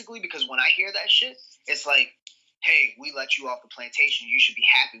 Like, basically, because when I hear that shit, it's like, hey, we let you off the plantation. You should be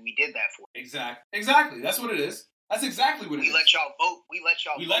happy we did that for you. Exactly. That's what it is. That's exactly what it is. We let y'all vote. We let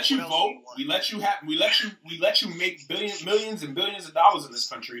you vote. We let you make millions and billions of dollars in this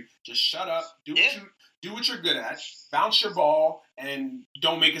country. Just shut up. Do what you're good at. Bounce your ball and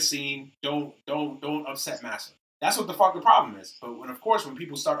don't make a scene. Don't upset Massa. That's what the fuck the problem is. But when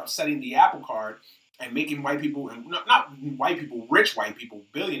people start upsetting the apple cart and making white people, and not white people, rich white people,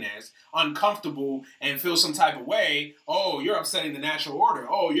 billionaires, uncomfortable and feel some type of way. Oh, you're upsetting the natural order.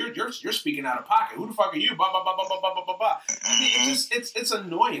 Oh, you're speaking out of pocket. Who the fuck are you? Blah blah blah blah blah blah blah blah. I mean, it's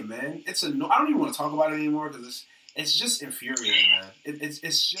annoying, man. I don't even want to talk about it anymore because it's just infuriating, man. It's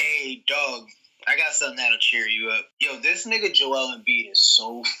just. Hey, dog. I got something that'll cheer you up. Yo, this nigga Joel Embiid is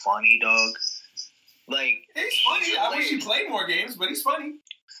so funny, dog. Like, he's funny. I wish he played more games, but he's funny.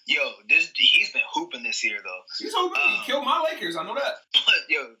 Yo, he's been hooping this year, though. He's hooping. He killed my Lakers. I know that. But,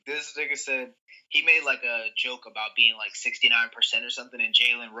 yo, this nigga said he made, like, a joke about being, like, 69% or something, and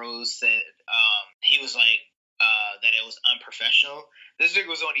Jalen Rose said he was, like, that it was unprofessional. This nigga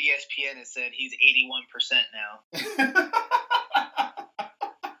was on ESPN and said he's 81% now.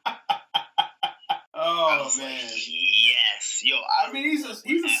 Oh, man. Like, yes. Yo, I mean, he's a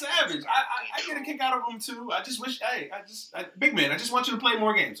savage. I get a kick out of him, too. I just wish, big man, I just want you to play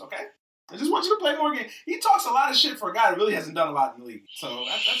more games, okay? I just want you to play more games. He talks a lot of shit for a guy that really hasn't done a lot in the league. So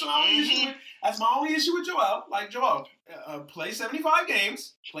that's my only issue with. That's my only issue with Joel. Like, Joel, play 75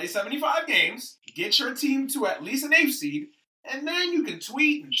 games. Play 75 games. Get your team to at least an 8th seed. And then you can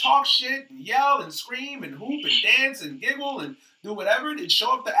tweet and talk shit and yell and scream and hoop and dance and giggle and do whatever. And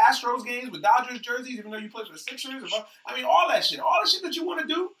show up to Astros games with Dodgers jerseys even though you play for the Sixers. I mean, all that shit. All the shit that you want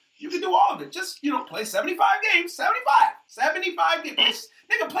to do, you can do all of it. Just, play 75 games. 75 games.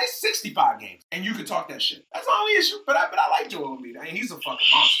 Nigga, play 65 games. And you can talk that shit. That's the only issue. But I like Joel Embiid. I mean, he's a fucking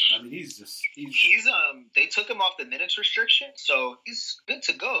monster. I mean, he's they took him off the minutes restriction, so he's good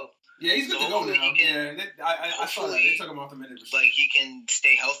to go. Yeah, he's good to go now. I saw that. They took him off the minute. Like, he can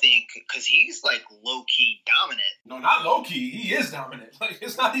stay healthy because he's, like, low-key dominant. No, not low-key. He is dominant. Like,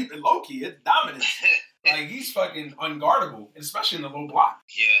 it's not even low-key. It's dominant. Like, he's fucking unguardable, especially in the low block.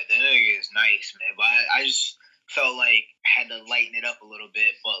 Yeah, that nigga is nice, man. But I just felt like had to lighten it up a little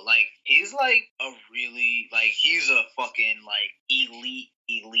bit. But, like, he's, like, a really, like, he's a fucking, like, elite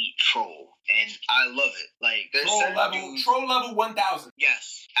troll. And I love it. Like, there's troll level 1000.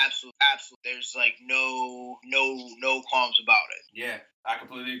 Yes, absolutely. There's, like, no qualms about it. Yeah, I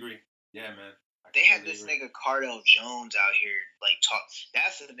completely agree. Yeah, man. They had this nigga Cardell Jones out here, like, talk.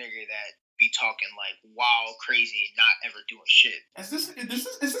 That's the nigga that be talking like wild, crazy, and not ever doing shit. Is this nigga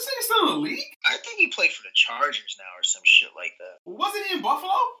still in the league? I think he played for the Chargers now or some shit like that. Wasn't he in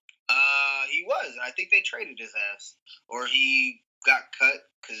Buffalo? He was, and I think they traded his ass, or he got cut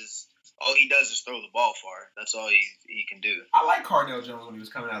because all he does is throw the ball far. That's all he can do. I like Cardell Jones when he was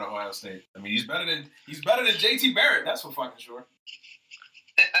coming out of Ohio State. I mean, he's better than JT Barrett. That's for fucking sure.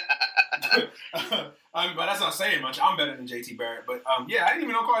 But that's not saying much. I'm better than JT Barrett. But yeah, I didn't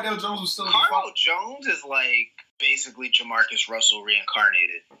even know Cardell Jones was still in the Cardell Jones is like basically Jamarcus Russell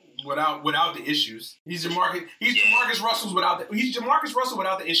reincarnated. Without the issues. He's Jamarcus Russell without the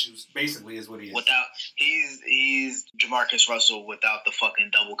issues, basically, is what he is. He's Jamarcus Russell without the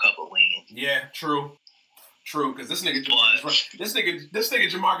fucking double cup of lean. Yeah, true, because this nigga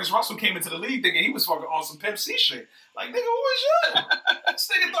Jamarcus Russell came into the league thinking he was fucking on some Pimp C shit. Like, nigga, who is you? This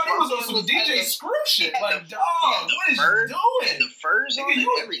nigga thought he was on some DJ Screw shit. Like, dog, what is you doing? The furs nigga, you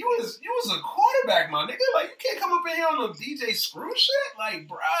was a quarterback, my nigga. Like, you can't come up in here on the DJ Screw shit. Like,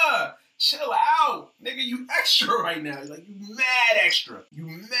 bruh, chill out, nigga. You extra right now. Like, you mad extra.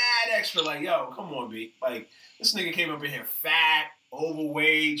 Like, yo, come on, B. Like, this nigga came up in here fat,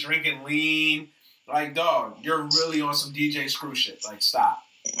 overweight, drinking lean. Like, dog, you're really on some DJ Screw shit. Like, stop.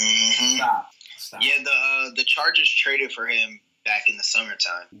 Mm-hmm. Stop. Yeah, the Chargers traded for him back in the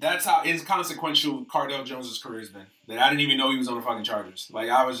summertime. That's how inconsequential Cardell Jones' career has been. That I didn't even know he was on the fucking Chargers. Like,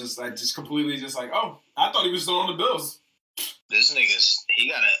 I was just completely like, oh, I thought he was still on the Bills. This nigga's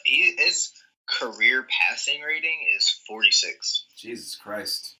his career passing rating is 46. Jesus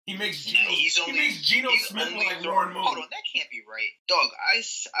Christ. He makes Geno Smith look like Warren Moon. Hold on, that can't be right. Dog,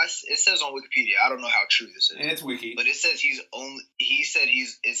 it says on Wikipedia, I don't know how true this is. And it's wiki. But it says he's only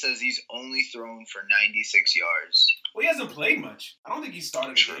thrown for 96 yards. Well, he hasn't played much. I don't think he's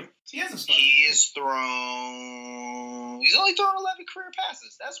started a game. He hasn't started. He's only thrown 11 career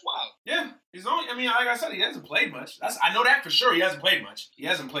passes. That's wild. Yeah. Like I said, he hasn't played much. I know that for sure. He hasn't played much.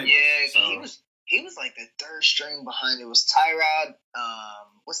 Yeah, he was like the third string behind it. Was Tyrod,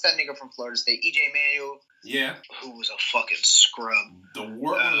 what's that nigga from Florida State? EJ Manuel. Yeah. Who was a fucking scrub.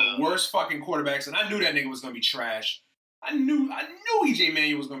 One of the worst fucking quarterbacks, and I knew that nigga was going to be trash. I knew EJ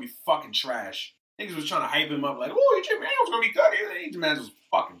Manuel was going to be fucking trash. Niggas was trying to hype him up like, oh, EJ Manuel's going to be good. EJ Manuel was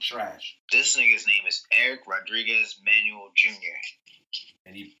fucking trash. This nigga's name is Eric Rodriguez Manuel Jr.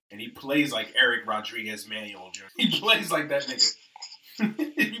 And he plays like Eric Rodriguez Manuel Jr. He plays like that nigga.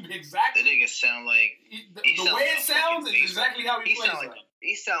 Exactly. The nigga sound like the way it sounds is exactly how he plays.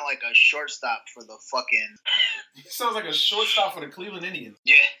 He sound like a shortstop for the fucking. He sounds like a shortstop for the Cleveland Indians.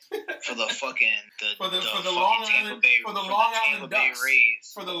 Yeah, for the fucking for the Long Island Ducks.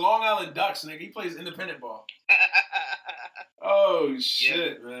 For the Long Island Ducks, nigga, he plays independent ball. Oh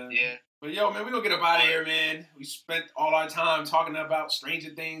shit, man. Yeah. But yo, man, we gonna get up out of here, man. We spent all our time talking about Stranger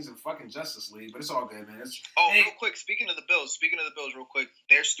Things and fucking Justice League, but it's all good, man. Real quick, speaking of the Bills, real quick,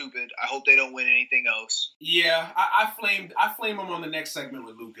 they're stupid. I hope they don't win anything else. Yeah, I flamed them on the next segment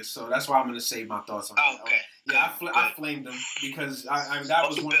with Lucas, so that's why I'm gonna save my thoughts on that. Okay. Yeah, I flamed them because that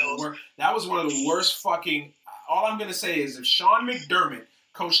was one of the worst fucking. All I'm gonna say is if Sean McDermott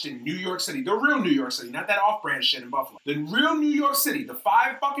coached in New York City, the real New York City, not that off-brand shit in Buffalo. The real New York City, the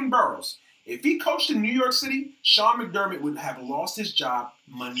 5 fucking boroughs. If he coached in New York City, Sean McDermott would have lost his job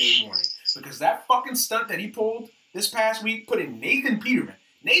Monday morning. Because that fucking stunt that he pulled this past week put in Nathan Peterman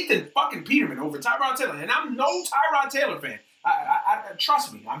over Tyrod Taylor. And I'm no Tyrod Taylor fan. I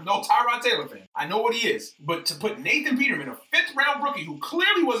trust me, I'm no Tyrod Taylor fan. I know what he is. But to put Nathan Peterman, a 5th-round rookie who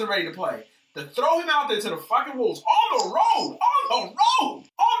clearly wasn't ready to play, to throw him out there to the fucking Wolves on the road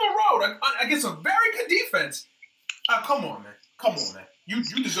against a very good defense. Come on, man. You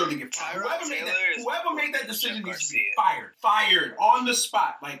deserve to get fired. Whoever made that decision needs to be fired. Fired on the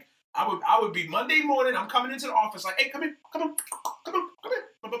spot. Like, I would be Monday morning, I'm coming into the office like, hey, come in.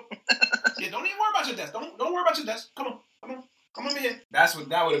 Yeah, don't even worry about your desk. Don't worry about your desk. Come on in here. That would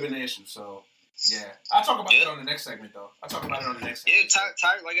have been the issue, so... Yeah, I'll talk about that on the next segment, though. Yeah,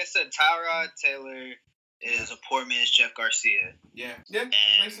 like I said, Tyrod Taylor is a poor man's Jeff Garcia. Yeah.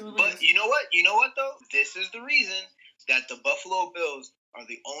 But you know what though? This is the reason that the Buffalo Bills are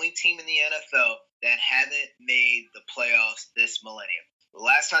the only team in the NFL that haven't made the playoffs this millennium. The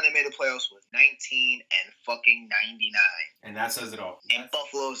last time they made the playoffs was 1999. And that says it all. And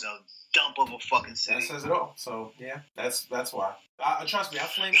Buffalo's a dump of a fucking city. That says it all. So yeah, that's why. Trust me, I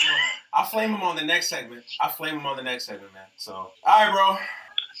flame him. I flame him on the next segment. Man. So all right, bro. All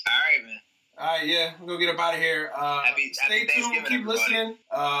right, man. All right, yeah, we're gonna get up out of here. Stay tuned, keep everybody. listening.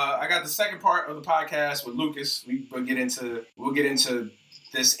 I got the second part of the podcast with Lucas. We'll get into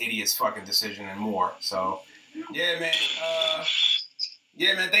this idiot's fucking decision and more. So, yeah, man.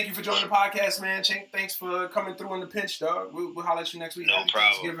 Thank you for joining the podcast, man. Thanks for coming through in the pinch, dog. We'll holler at you next week. No Happy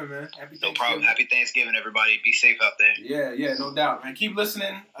problem. Thanksgiving, man. No problem. Happy Thanksgiving, everybody. Be safe out there. Yeah, no doubt, man. Keep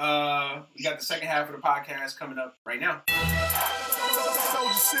listening. We got the second half of the podcast coming up right now.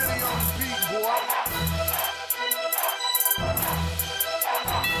 Soldier City on the beat, boy.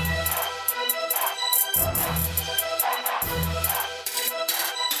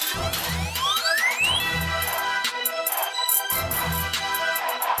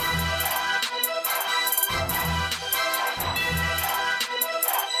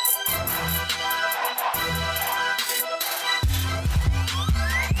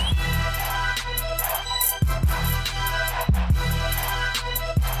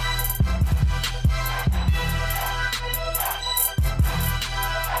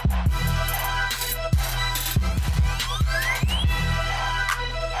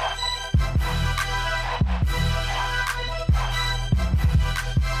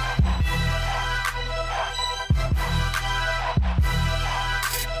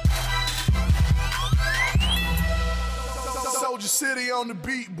 Soldier City on the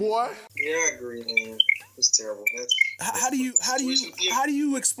beat, boy. Yeah, I agree, man. It's terrible. How do you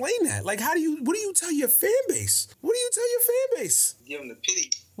explain that? Like, what do you tell your fan base? Give them the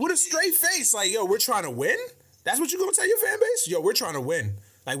pity. With a straight face, like, yo, we're trying to win? That's what you gonna tell your fan base? Yo, we're trying to win.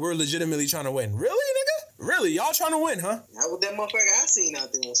 Like, we're legitimately trying to win. Really, nigga? Really? Y'all trying to win, huh? Not with that motherfucker I seen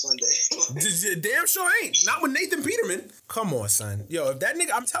out there on Sunday. Damn sure ain't. Not with Nathan Peterman. Come on, son. Yo, if that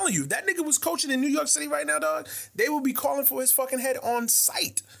nigga, I'm telling you, if that nigga was coaching in New York City right now, dog, they would be calling for his fucking head on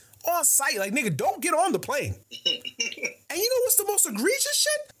site. On site. Like, nigga, don't get on the plane. And you know what's the most egregious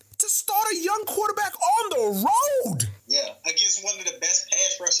shit? To start a young quarterback on the road. Yeah, against one of the best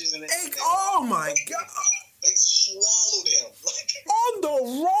pass rushers in the NFL. Oh, my God. They swallowed him. On the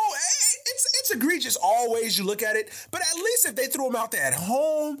road. It's egregious all ways you look at it. But at least if they threw him out there at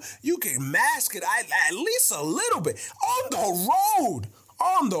home, you can mask it at least a little bit. On the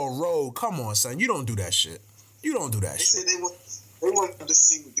road. Come on, son. You don't do that shit. They said they wanted to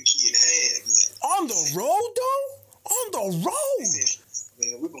see what the kid had, man. On the road, though? On the road. They said,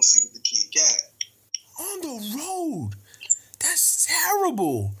 man, we're going to see what the kid got. On the road. That's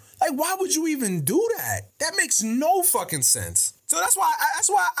terrible. Like, why would you even do that? That makes no fucking sense. So that's why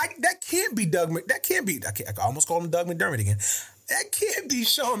that can't be I almost called him Doug McDermott again. That can't be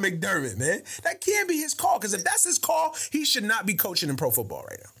Sean McDermott, man. That can't be his call. Because if that's his call, he should not be coaching in pro football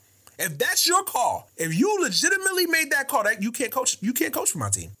right now. If that's your call, if you legitimately made that call, that you can't coach for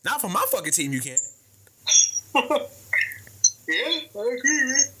my team. Not for my fucking team, you can't. Yeah, I agree,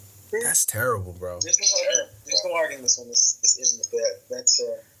 man. That's terrible, bro. There's no arguments on this issue. That's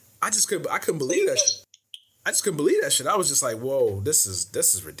I couldn't believe that shit. I just couldn't believe that shit. I was just like, whoa, this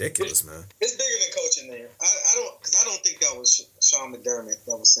is ridiculous, man. It's bigger than coaching there. I don't think that was Sean McDermott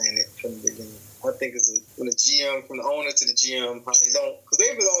that was saying it from the beginning. I think it's from the GM, from the owner to the GM, how they don't, because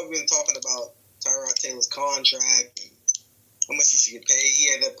they've always been talking about Tyrod Taylor's contract and how much he should get paid.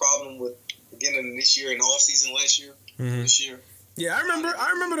 He had that problem with beginning of this year and off season last year. Mm-hmm. This year. Yeah, I remember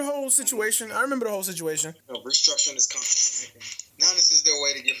the whole situation. Restructuring his contract. Now this is their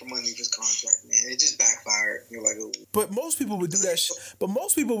way to get from underneath his contract, man. It just backfired. You're like, oh. But most people would do that. But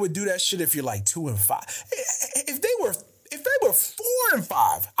most people would do that shit if you're like 2-5. If they were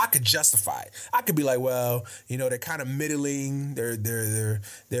 4-5, I could justify it. I could be like, well, you know, they're kind of middling. They're.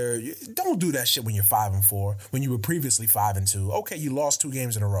 Don't do that shit when you're 5-4. When you were previously 5-2. Okay, you lost 2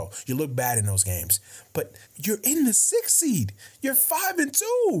 games in a row. You look bad in those games. But you're in the 6th seed. You're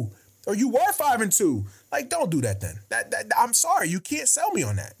 5-2. Or you were 5-2. Like, don't do that then. I'm sorry, you can't sell me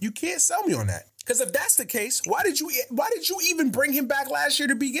on that. Because if that's the case, why did you even bring him back last year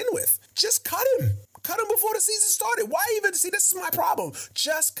to begin with? Just cut him. Cut him before the season started. Why even? See, this is my problem.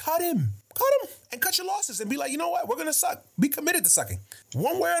 Just cut him. cut them and cut your losses and be like, you know what? We're going to suck. Be committed to sucking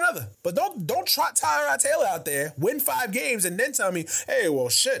one way or another. But don't trot Tyrod Taylor out there, win 5 games, and then tell me, hey, well,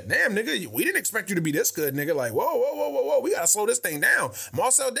 shit, damn, nigga, we didn't expect you to be this good, nigga. Like, whoa. We got to slow this thing down.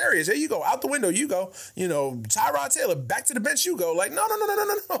 Marcel Darius, here you go. Out the window, you go. You know, Tyrod Taylor, back to the bench, you go. Like, no.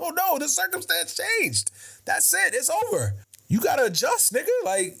 The circumstance changed. That's it. It's over. You got to adjust, nigga.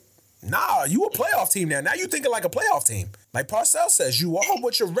 Like, nah, you a playoff team now. Now you thinking like a playoff team. Like Parcells says, you are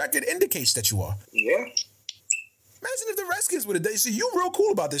what your record indicates that you are. Yeah. Imagine if the Redskins would have... See, you real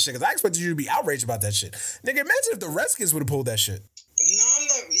cool about this shit, because I expected you to be outraged about that shit. Nigga, imagine if the Redskins would have pulled that shit. No, I'm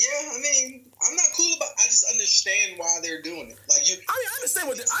not... Yeah, I mean, I'm not cool about... I just understand why they're doing it. Like, you... I mean,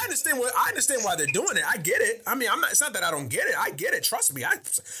 I understand why they're doing it. I get it. I mean, it's not that I don't get it. I get it. Trust me. I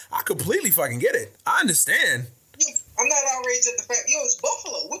completely fucking get it. I understand. I'm not outraged at the fact, it's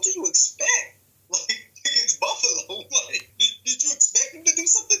Buffalo. What do you expect? Like, it's Buffalo. Like, did you expect them to do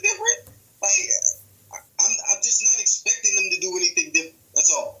something different? Like, I'm just not expecting them to do anything different. That's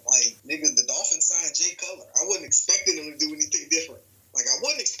all. Like, nigga, the Dolphins signed Jay Cutler. I wasn't expecting them to do anything different. Like, I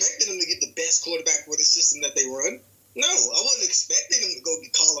wasn't expecting them to get the best quarterback for the system that they run. No, I wasn't expecting them to go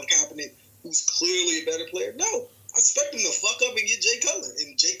get Colin Kaepernick, who's clearly a better player. No. I expect him to fuck up and get Jay Cutler.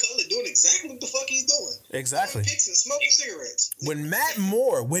 And Jay Cutler doing exactly what the fuck he's doing. Exactly. Picks and smoking cigarettes. When Matt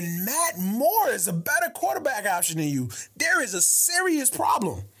Moore is a better quarterback option than you, there is a serious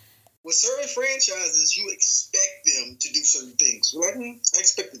problem. With certain franchises, you expect them to do certain things. You're like, I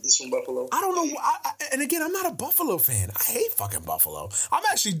expected this from Buffalo. I don't know. And again, I'm not a Buffalo fan. I hate fucking Buffalo. I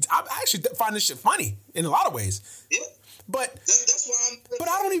actually find this shit funny in a lot of ways. Yeah. But that's why But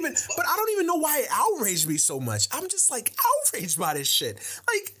I don't even know why it outraged me so much. I'm just like outraged by this shit.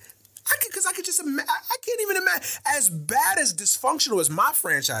 Like, I can't even imagine, as bad as dysfunctional as my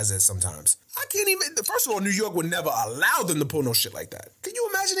franchise is sometimes. I can't even. First of all, New York would never allow them to pull no shit like that. Can you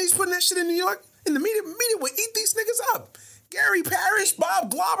imagine he's putting that shit in New York? And the media would eat these niggas up. Gary Parrish,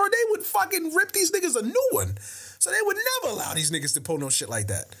 Bob Glauber, they would fucking rip these niggas a new one. So they would never allow these niggas to pull no shit like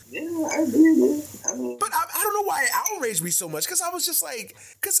that. Yeah, I agree, man. But I don't know why it outraged me so much, because I was just like,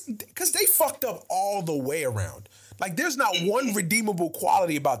 because they fucked up all the way around. Like, there's not one redeemable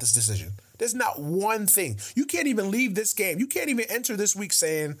quality about this decision. There's not one thing. You can't even leave this game. You can't even enter this week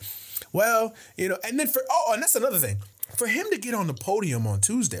saying, well, and then and that's another thing. For him to get on the podium on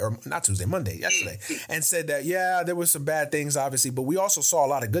Monday, yesterday, and said that, yeah, there were some bad things, obviously, but we also saw a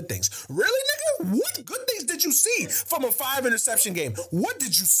lot of good things. Really, nigga? What good things did you see from a 5-interception game? What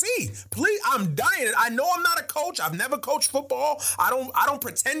did you see? Please, I'm dying. I know I'm not a coach. I've never coached football. I don't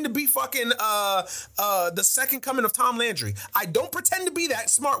pretend to be fucking the second coming of Tom Landry. I don't pretend to be that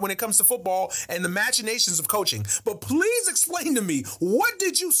smart when it comes to football and the machinations of coaching. But please explain to me, what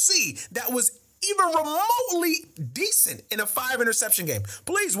did you see that was even remotely decent in a 5-interception game?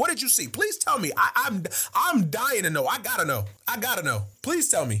 Please, what did you see? Please tell me. I'm dying to know. I gotta know. Please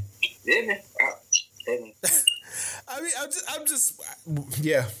tell me. Yeah. I mean,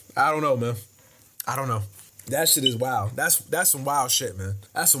 I don't know, man. I don't know. That shit is wild. That's some wild shit, man.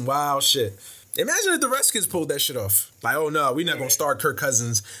 That's some wild shit. Imagine if the Redskins pulled that shit off. Like, oh no, we're not gonna start Kirk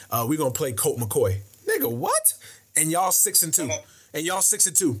Cousins. We're gonna play Colt McCoy. Nigga, what? And y'all 6-2. And y'all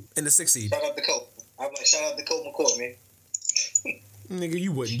 6-2 in the 6th seed. Shout out to Colt. I'm like, shout out to Colt McCoy, man. Nigga,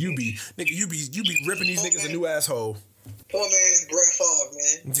 you wouldn't. You be ripping these niggas a new asshole. Poor man's Brett Favre,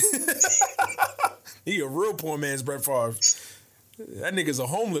 man. He a real poor man's Brett Favre. That nigga's a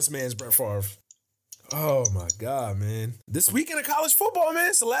homeless man's Brett Favre. Oh my God, man. This weekend of college football, man.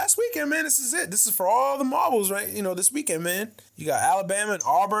 It's the last weekend, man. This is it. This is for all the marbles, right? This weekend, man. You got Alabama and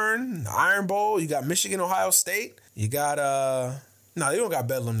Auburn, the Iron Bowl. You got Michigan, Ohio State. You got, no, they don't got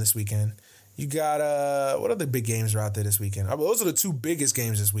Bedlam this weekend. You got, what other big games are out there this weekend? Those are the 2 biggest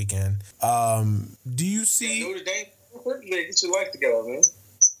games this weekend. Do you see... Notre Dame, get your life together, man.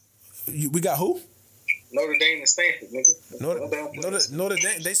 We got who? Notre Dame and Stanford, nigga. Notre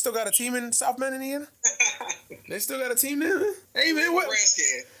Dame, they still got a team in South Bend, Indiana? They still got a team there? Hey, man, what?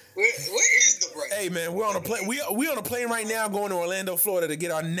 Where is Nebraska? Hey, man, we're on a plane. We on a plane right now going to Orlando, Florida to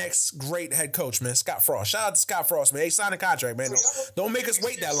get our next great head coach, man, Scott Frost. Shout out to Scott Frost, man. Hey, sign the contract, man. Don't make us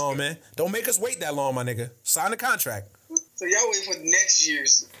wait that long, man. Don't make us wait that long, my nigga. Sign the contract. So y'all wait for next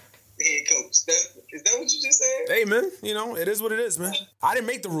year's head coach. Is that what you just said? Hey, man, it is what it is, man. I didn't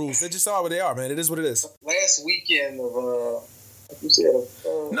make the rules. They just are what they are, man. It is what it is. Last weekend of like you said.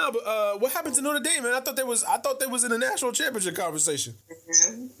 No, but what happened to Notre Dame, man? I thought they was in the national championship conversation.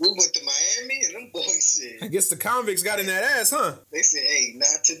 We went to Miami and them boys said. I guess the convicts got in that ass, huh? They said, "Hey,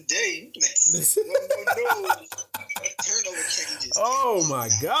 not today." No. Turnover changes. Oh my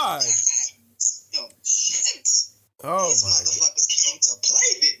God. Oh shit. Oh These my motherfuckers came to play,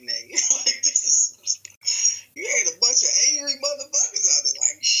 didn't they?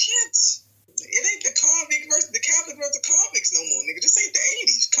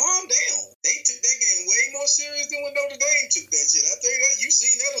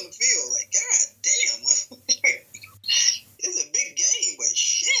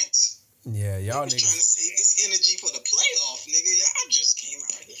 Yeah, y'all niggas trying to save this energy for the playoff, nigga. Y'all just came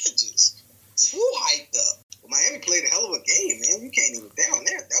out here just too hyped up. Miami played a hell of a game, man. You can't even down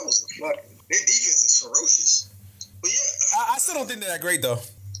there. That was a fucking. Their defense is ferocious. But yeah, I still don't think they're that great though.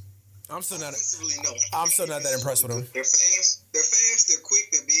 I'm still not. No. I'm still not that impressed with them. They're fast. They're quick.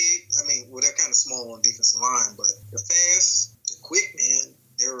 They're big. I mean, well, they're kind of small on defensive line, but they're fast. They're quick, man.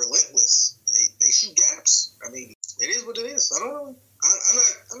 They're relentless. They shoot gaps. I mean, it is what it is. I don't know. I'm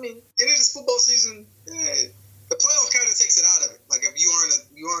not. I mean, it is football season. Yeah, the playoff kind of takes it out of it. Like if you aren't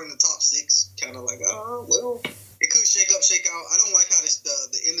in the top six, kind of like, oh well, it could shake up, shake out. I don't like how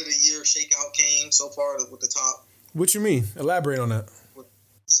the end of the year shakeout came so far with the top. What you mean? Elaborate on that.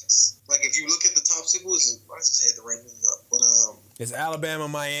 Like if you look at the top six, I just had the rankings up, but it's Alabama,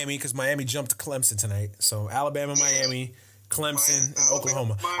 Miami, because Miami jumped to Clemson tonight. So Alabama, Miami, Clemson, and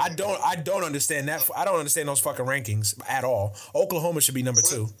Oklahoma. I don't understand that. I don't understand those fucking rankings at all. Oklahoma should be number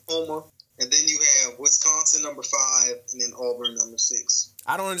 2. Oklahoma, and then you have Wisconsin number 5, and then Auburn number 6.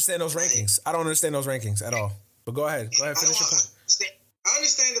 I don't understand those rankings. I don't understand those rankings at all. But go ahead. Go ahead. Finish your point. I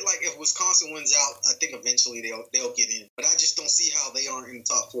understand that, like, if Wisconsin wins out, I think eventually they'll get in. But I just don't see how they aren't in the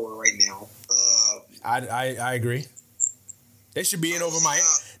top 4 right now. I agree. They should be in over Miami.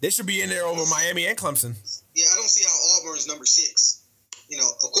 They should be in there over Miami and Clemson. Yeah, I don't see how Auburn's number 6. You know,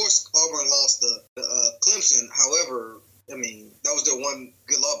 of course, Auburn lost the Clemson. However, I mean, that was their one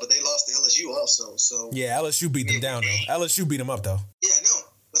good loss, but they lost to LSU also. So yeah, LSU beat them down though. LSU beat them up though. Yeah, no.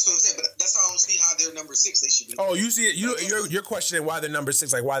 That's what I'm saying, but that's how I don't see how they're number 6. They should be. Oh, you see it? You're questioning why they're number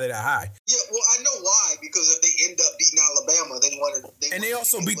 6. Like why they're that high? Yeah, well, I know why, because if they end up beating Alabama, they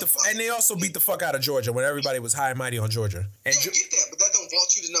also beat the fuck out of Georgia when everybody was high and mighty on Georgia. And yeah, I get that, but that don't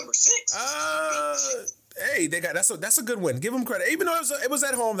vault you to number 6. Hey, they got that's a good win. Give them credit, even though it was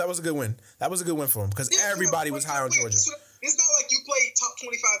at home. That was a good win. That was a good win for them because everybody was high on Georgia. It's not like you played top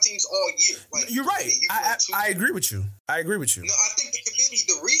 25 teams all year. Like, you're right. I agree with you. No, I think the committee,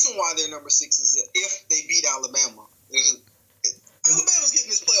 the reason why they're number 6 is that if they beat Alabama, Alabama's getting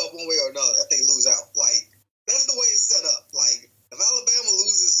this playoff one way or another if they lose out. Like, that's the way it's set up. Like, if Alabama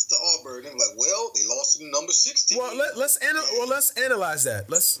loses to Auburn, they're like, well, they lost to the number 6 team. Well, let's analyze that.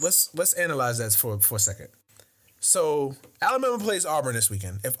 Let's analyze that for a second. So Alabama plays Auburn this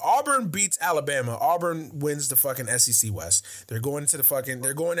weekend. If Auburn beats Alabama, Auburn wins the fucking SEC West. They're going to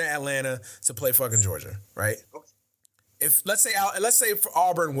Atlanta to play fucking Georgia, right? Okay. If let's say if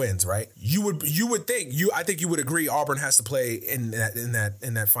Auburn wins, right? I think you would agree Auburn has to play in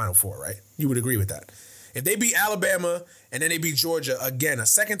that Final Four, right? You would agree with that. If they beat Alabama and then they beat Georgia again a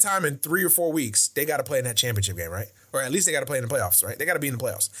second time in 3 or 4 weeks, they got to play in that championship game, right? Or at least they got to play in the playoffs, right? They got to be in the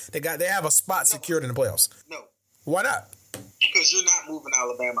playoffs. They have a spot secured in the playoffs. No. Why not? Because you're not moving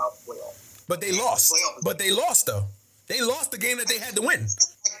Alabama out the playoff. But they lost. But they lost, though. They lost the game that they had to win.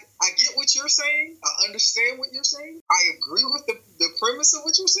 I get what you're saying. I understand what you're saying. I agree with the premise of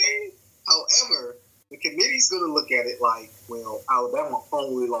what you're saying. However, the committee's going to look at it like, well, Alabama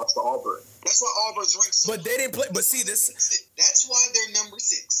only lost to Auburn. That's why Auburn's ranked so But they didn't play. But see this. That's why they're number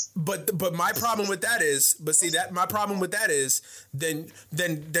 6. But my problem with that is.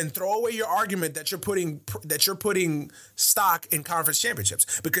 Then throw away your argument that you're putting stock in conference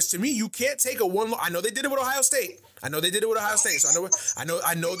championships, because to me you can't take a one. I know they did it with Ohio State. So I know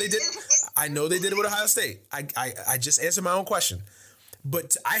they did. I know they did it with Ohio State. I just answered my own question.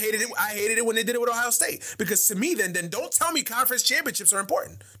 But I hated it when they did it with Ohio State, because to me, then don't tell me conference championships are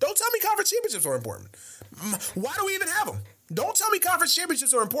important. Don't tell me conference championships are important. Why do we even have them? Don't tell me conference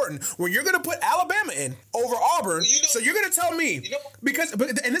championships are important when you're going to put Alabama in over Auburn. So you're going to tell me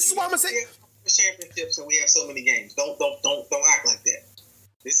and this is why I'm going to say championships and we have so many games. Don't act like that.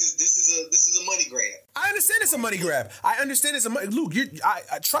 This is a money grab. I understand it's a money grab. Luke,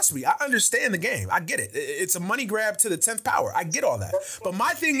 trust me. I understand the game. I get it. It's a money grab to the 10th power. I get all that. But my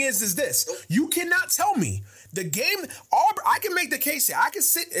thing is this: you cannot tell me the game. Auburn. I can make the case here. I can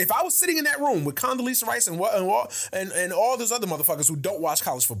sit if I was sitting in that room with Condoleezza Rice and all those other motherfuckers who don't watch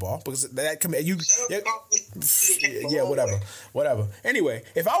college football, because whatever. Anyway,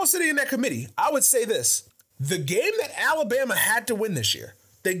 if I was sitting in that committee, I would say this: the game that Alabama had to win this year.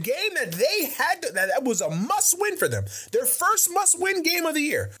 The game that they had that was a must-win for them. Their first must-win game of the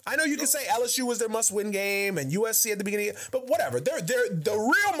year. I know you can say LSU was their must-win game and USC at the beginning, but whatever. The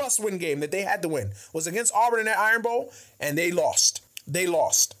real must-win game that they had to win was against Auburn in that Iron Bowl, and they lost.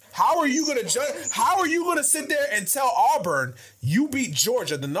 How are you going to sit there and tell Auburn you beat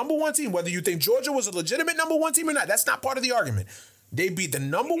Georgia, the number 1 team, whether you think Georgia was a legitimate number 1 team or not? That's not part of the argument. They beat the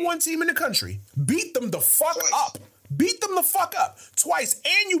number 1 team in the country. Beat them the fuck up. Beat them the fuck up twice,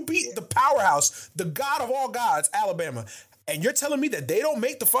 and you beat the powerhouse, the god of all gods, Alabama. And you're telling me that they don't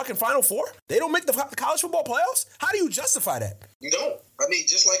make the fucking Final Four? They don't make the college football playoffs? How do you justify that? You don't. I mean,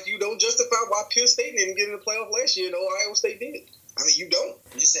 just like you don't justify why Penn State didn't get in the playoff last year and Ohio State did. I mean, you don't.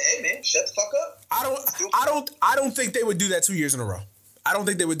 You just say, hey, man, shut the fuck up. I don't think they would do that 2 years in a row. I don't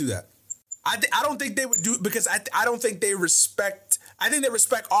think they would do that. I don't think they would do because I don't think they respect. I think they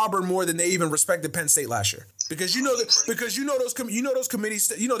respect Auburn more than they even respected Penn State last year. Because you know those committees,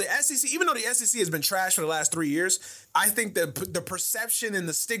 the SEC, even though the SEC has been trashed for the last 3 years, I think the perception and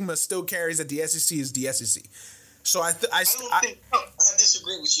the stigma still carries that the SEC is the SEC. So I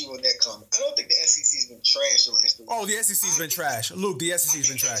disagree with you on that comment. I don't think the SEC's been trash the last 3 years. Oh, the SEC's been trash. Luke, the SEC's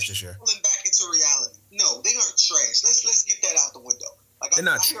been trash this year. Pulling back into reality. No, they aren't trash. Let's get that out the window. Like I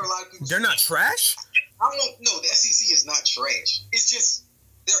hear a lot of people. They're not trash? No, the SEC is not trash. It's just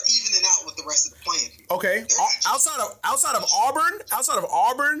they're evening out with the rest of the playing field. Okay. Outside of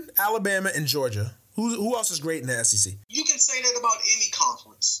Auburn, Alabama, and Georgia, who else is great in the SEC? You can say that about any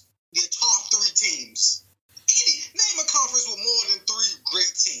conference. Your top 3 teams. Name a conference with more than 3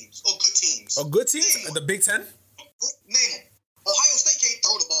 great teams or good teams. Oh, good teams? The Big Ten? Name them. Ohio State can't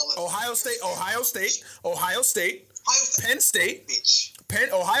throw the ball. Ohio State, Penn State, bitch.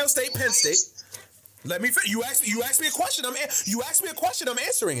 Ohio State, Penn State. Let me finish. You asked me a question. I'm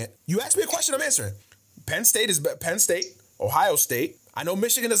answering it. Penn State, Ohio State. I know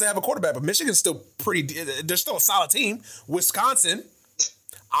Michigan doesn't have a quarterback, but Michigan's still they're still a solid team. Wisconsin,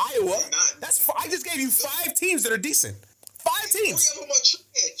 Iowa. I just gave you 5 teams that are decent. 5 teams. 3 of them are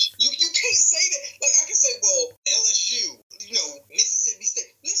trash. You can't say that. Like I can say, well, LSU, Mississippi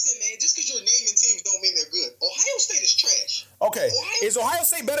State. Listen, man, just because you're naming teams don't mean they're good. Ohio State is trash. Okay. Is Ohio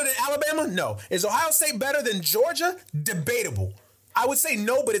State better than Alabama? No. Is Ohio State better than Georgia? Debatable. I would say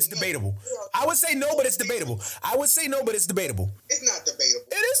no, but it's debatable. It's not debatable.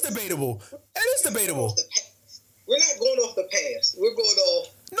 It's debatable. We're not going off the past. We're going off.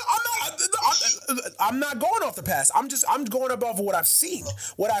 No, I'm not going off the past. I'm going off of what I've seen.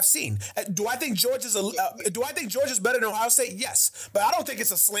 Do I think Georgia's better than Ohio State? Yes, but I don't think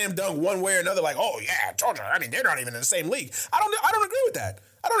it's a slam dunk one way or another. Like, oh yeah, Georgia. I mean, they're not even in the same league. I don't agree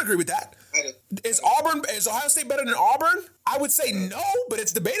with that. Is Ohio State better than Auburn? I would say no, but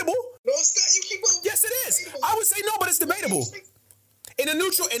it's debatable. No, it's not. You keep on. Yes, it is. I would say no, but it's debatable. In a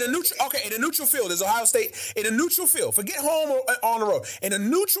neutral field, is Ohio State in a neutral field? Forget home or on the road. In a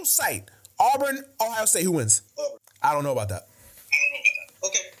neutral site, Auburn, Ohio State, who wins? Auburn. I don't know about that.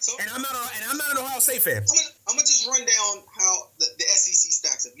 Okay, so and I'm not an Ohio State fan. I'm gonna just run down how the SEC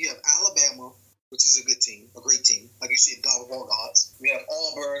stacks up. You have Alabama, which is a good team, a great team. Like you said, God of all gods. You have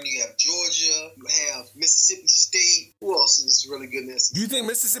Auburn, you have Georgia, you have Mississippi State. Who else is really good in the SEC? You think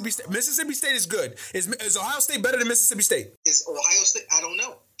Mississippi State is good? Is Ohio State better than Mississippi State? Is Ohio State? I don't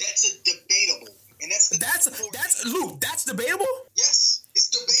know. That's a debatable. And that's Luke, that's debatable? Yes, it's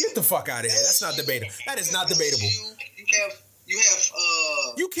debatable. Get the fuck out of here. That's not debatable. That is not debatable. You have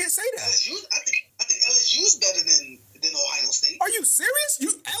You can't say that. LSU, I think LSU is better than Ohio State. Are you serious?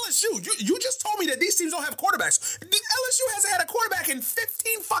 LSU, you just told me that these teams don't have quarterbacks. LSU hasn't had a quarterback in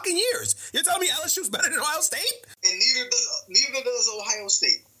 15 fucking years. You're telling me LSU's better than Ohio State? And neither does Ohio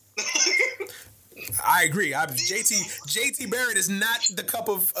State. I agree. JT Barrett is not the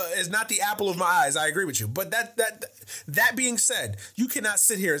apple of my eyes. I agree with you. But that being said, you cannot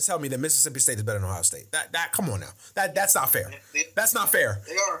sit here and tell me that Mississippi State is better than Ohio State. That come on now. That's not fair. That's not fair.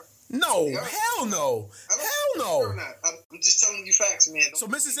 They are. No, hell no. Hell no. I'm just telling you facts, man. So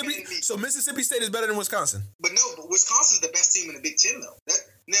Mississippi State is better than Wisconsin. But Wisconsin's the best team in the Big Ten, though.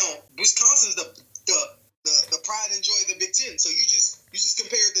 Wisconsin's the pride and joy of the Big Ten. So you just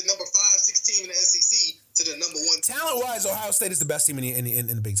compared the number 5, 6 team in the SEC to the number 1. Talent-wise, Ohio State is the best team in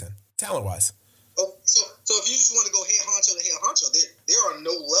the Big Ten. Talent-wise. Oh, so if you just want to go head honcho to head honcho, they're on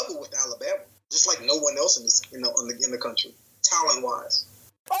no level with Alabama, just like no one else in the country, talent-wise.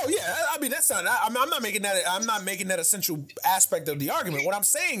 Oh yeah, I mean that's not. I'm not making that. I'm not making that a central aspect of the argument. What I'm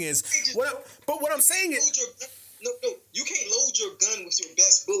saying is, No, you can't load your gun with your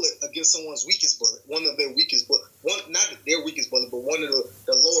best bullet against someone's weakest bullet. One of their weakest bullet. Not their weakest bullet, but one of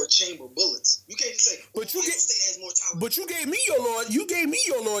the lower chamber bullets. You can't just say, Ohio State has more talent. But you gave me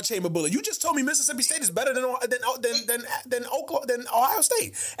your lower chamber bullet. You just told me Mississippi State is better than Ohio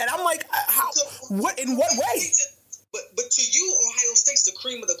State. And I'm like, how? What? In what way? But to you, Ohio State's the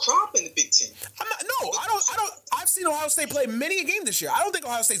cream of the crop in the Big Ten. I don't. I've seen Ohio State play many a game this year. I don't think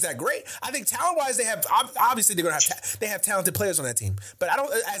Ohio State's that great. I think talent-wise, they have obviously they have talented players on that team. But I don't.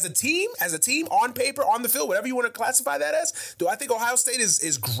 As a team, on paper, on the field, whatever you want to classify that as. Do I think Ohio State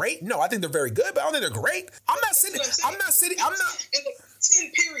is great? No, I think they're very good, but I don't think they're great. I'm not sitting. In the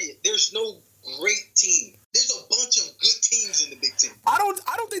 10 period, there's no great team. There's a bunch of good teams in the Big Ten. I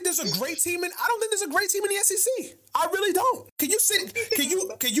don't think there's a great team in. I don't think there's a great team in the SEC. I really don't. Can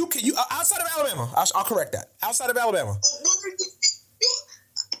you outside of Alabama? I'll correct that. Outside of Alabama.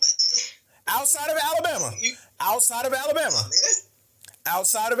 Outside of Alabama.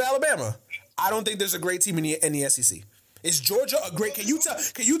 Outside of Alabama. I don't think there's a great team in the SEC. Is Georgia a great? Can you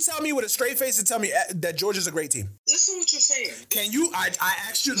tell me with a straight face and tell me that Georgia's a great team? Listen to what you're saying. Can you? I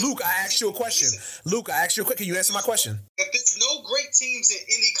asked you, Luke. I asked you a question. Luke, I asked you a question. Can you answer my question? If there's no great teams in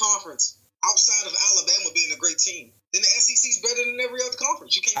any conference outside of Alabama being a great team, then the SEC's better than every other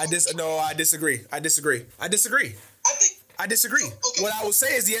conference. You can't. I disagree. I disagree. Okay. What I will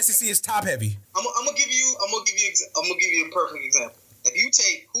say is the SEC is top heavy. I'm gonna give you a perfect example. If you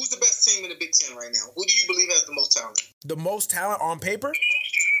take who's the best team in the Big Ten right now, who do you believe has the most talent? The most talent on paper?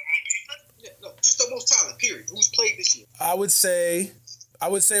 Yeah, no, just the most talent. Period. Who's played this year? I would say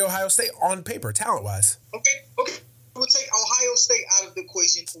Ohio State on paper, talent wise. Okay. We'll take Ohio State out of the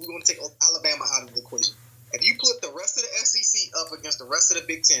equation. We're going to take Alabama out of the equation. If you put the rest of the SEC up against the rest of the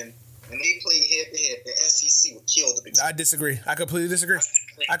Big Ten, and they play head to head, the SEC would kill the Big Ten. I disagree. I completely disagree.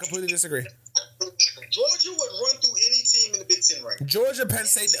 Georgia would run through any team in the Big Ten right now. Georgia, Penn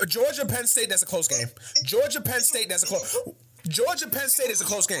State, that's a close game. Georgia, Penn State is a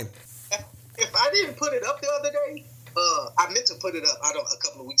close game. If I didn't put it up the other day, I meant to put it up a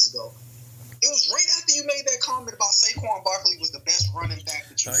couple of weeks ago. It was right after you made that comment about Saquon Barkley was the best running back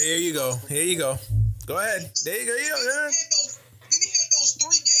that you Here you go. Go ahead. There you go. Then he had those 3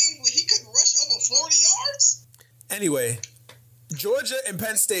 games where he couldn't rush over 40 yards. Anyway, Georgia and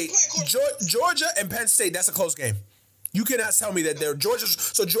Penn State, that's a close game. You cannot tell me that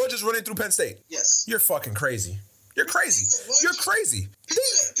Georgia's running through Penn State. Yes. You're fucking crazy. You're crazy.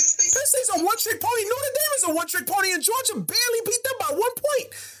 Penn State's a one-trick pony. Notre Dame is a one-trick pony, and Georgia barely beat them by 1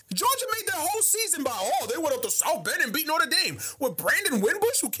 point. Georgia made their whole season by, they went up to South Bend and beat Notre Dame with Brandon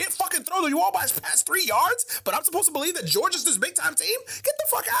Wimbush, who can't fucking throw the ball past 3 yards. But I'm supposed to believe that Georgia's this big-time team? Get the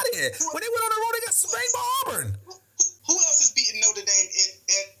fuck out of here. When they went on the road, they got spanked by Auburn. Who else is beating Notre Dame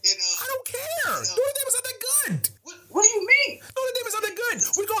in I don't care. Notre Dame is not that good. What do you mean? Notre Dame is not that good.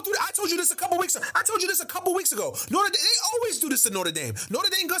 We go through. I told you this a couple weeks ago. Notre Dame, they always do this to Notre Dame. Notre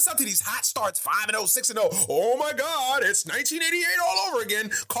Dame goes out to these hot starts, 5-0, 6-0. Oh my God, it's 1988 all over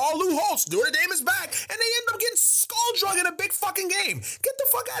again. Call Lou Holtz. Notre Dame is back, and they end up getting skull drug in a big fucking game. Get the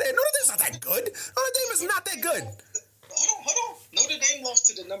fuck out of here. Notre Dame's not that good. Notre Dame is not that good. Hold on. Notre Dame lost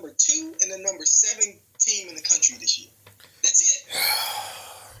to the number 2 and the number 7 team in the country this year. That's it.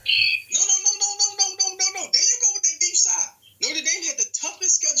 No. There you go with that deep side. Notre Dame had the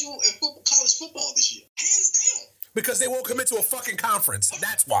toughest schedule in college football this year. Hands down. Because they won't commit to a fucking conference.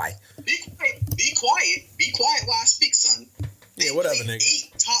 That's why. Be quiet while I speak, son. Yeah, whatever, nigga.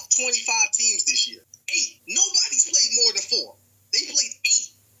 8 top 25 teams this year. 8. Nobody's played more than 4. They played 8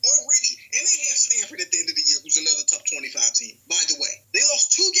 already. And they have Stanford at the end of the year, who's another top 25 team. By the way, they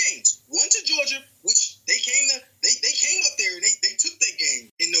lost 2 games. One to Georgia, which they came up there and they took that game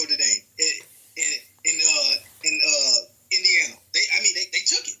in Notre Dame. In Indiana, they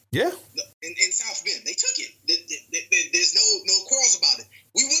took it. Yeah. In South Bend, they took it. There's no quarrels about it.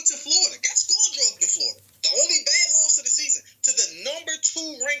 We went to Florida, got skull drugged in Florida. The only bad loss of the season to the number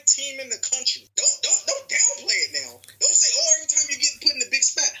 2 ranked team in the country. Don't downplay it now. Don't say, every time you get put in the big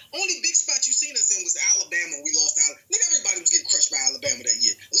spot. Only big spot you seen us in was Alabama. We lost out. Nigga, everybody was getting crushed by Alabama that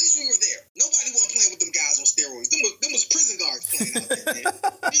year. At least we were there. Nobody wasn't playing with them guys on steroids. Them was prison guards playing out there, man.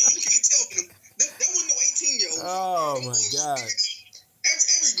 You can't tell me them. That wasn't no 18-year-old. Oh, my God.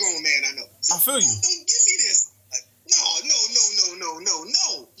 Every grown man I know. So I feel you. Don't give me this.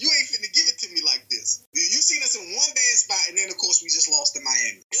 No. You ain't finna give it to me like this. You seen us in one bad spot, and then, of course, we just lost to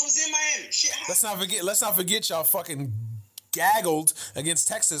Miami. It was in Miami. Shit happened. Let's not forget y'all fucking gaggled against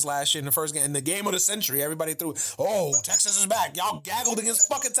Texas last year in the first game. In the game of the century, everybody threw, Texas is back. Y'all gaggled against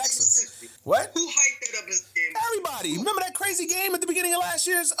fucking Texas. What? Who hyped that up as game? Everybody. Remember that crazy game at the beginning of last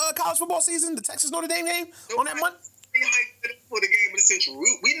year's college football season? The Texas-Notre Dame game on that month? They hyped it up for the game of the century.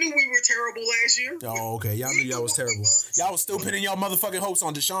 We knew we were terrible last year. Oh, okay. Y'all knew y'all was terrible. Y'all was still pinning y'all motherfucking hopes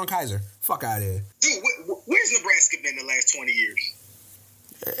on Deshaun Kaiser. Fuck out of here. Dude, where's Nebraska been the last 20 years?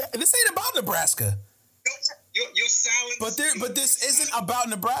 This ain't about Nebraska. You're silent. But this isn't about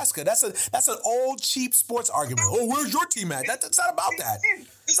Nebraska. That's an old cheap sports argument. Oh, where's your team at? That's not about that.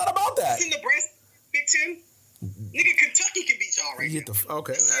 It's not about that. In Nebraska, Big Ten, nigga, Kentucky can beat y'all right now.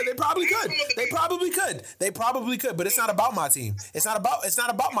 Okay, they probably could. They probably could. But it's not about my team. It's not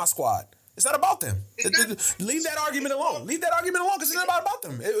about my squad. It's not about them. Leave that argument alone. Because it's not about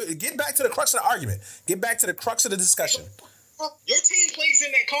them. Get back to the crux of the argument. Get back to the crux of the discussion. Your team plays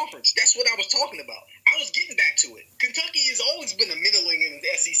in that conference. That's what I was talking about. I was getting back to it. Kentucky has always been a middling in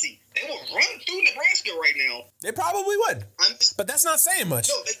the SEC. They will run through Nebraska right now. They probably would. But that's not saying much.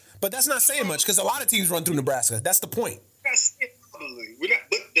 No, but that's not saying much because a lot of teams run through Nebraska. That's the point. That's probably. We're not,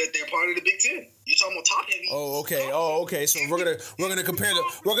 but they're part of the Big Ten. You're talking about top heavy. Oh, okay. So we're gonna compare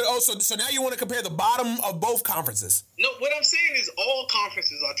so now you want to compare the bottom of both conferences. No, what I'm saying is all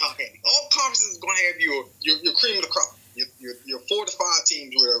conferences are top heavy. All conferences are gonna have your cream of the crop. Your 4 to 5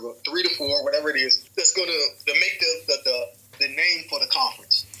 teams, whatever, 3 to 4, whatever it is, that's gonna make the name for the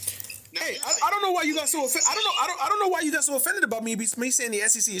conference. Now, hey, I don't know why you got so offended. I don't know why you got so offended about me saying the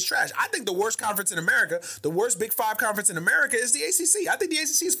SEC is trash. I think the worst conference in America, the worst Big 5 conference in America, is the ACC. I think the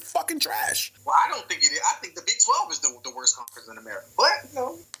ACC is fucking trash. Well, I don't think it is. I think the Big 12 is the worst conference in America. But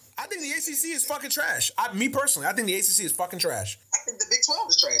I think the ACC is fucking trash. Me personally, I think the ACC is fucking trash. I think the Big 12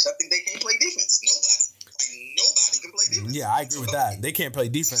 is trash. I think they can't play defense. Nobody can play defense. Yeah, I agree with that. They can't play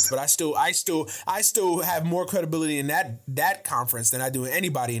defense, but I still have more credibility in that conference than I do in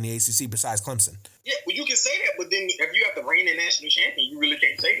anybody in the ACC besides Clemson. Yeah, well, you can say that, but then if you have the reigning national champion, you really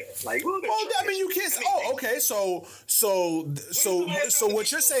can't say that. Like, well, I mean, you can't say. Oh, okay. So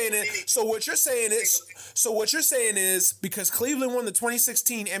what you're saying is because Cleveland won the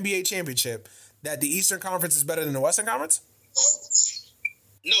 2016 NBA championship, that the Eastern Conference is better than the Western Conference?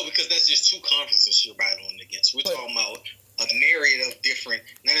 No, because that's just two conferences you're battling against. We're talking about a myriad of different.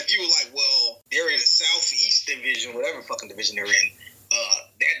 Now, if you were like, well, they're in the Southeast Division, whatever fucking division they're in,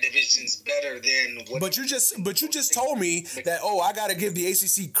 that division's better than what. But you just told me that I got to give the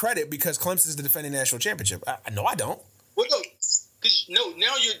ACC credit because Clemson's the defending national championship. No, I don't. Well, no, because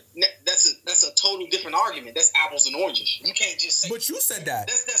now that's a total different argument. That's apples and oranges. You can't just say. But you said that.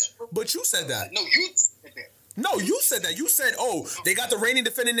 But you said that. No, you said that. No, you said that. You said, they got the reigning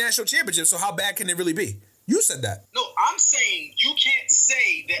defending national championship, so how bad can it really be? You said that. No, I'm saying you can't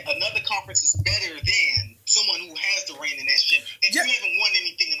say that another conference is better than someone who has the reigning national championship if you haven't won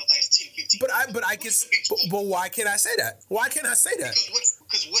anything in the last 10, 15 But why can't I say that? Why can't I say that?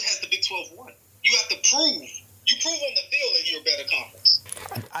 Because what has the Big 12 won? You have to prove. You prove on the field that you're a better conference.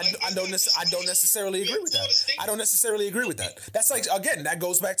 I don't necessarily agree with that. I don't necessarily agree with that. That's like, again, that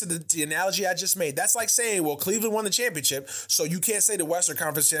goes back to the analogy I just made. That's like saying, well, Cleveland won the championship, so you can't say the Western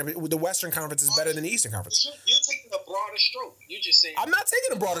Conference is better than the Eastern Conference. You're taking a broader stroke. You're just saying. I'm not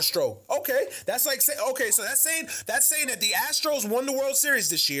taking a broader stroke. Okay, that's like saying. Okay, so that's saying that the Astros won the World Series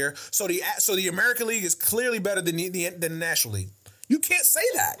this year, so the American League is clearly better than the National League. You can't say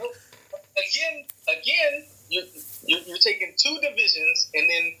that. Again. You're taking two divisions, and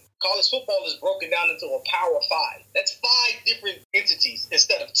then college football is broken down into a Power 5. That's 5 different entities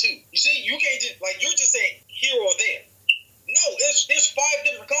instead of 2. You see, you can't just you're just saying here or there. No, there's 5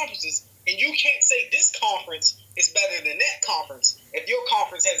 different conferences, and you can't say this conference is better than that conference if your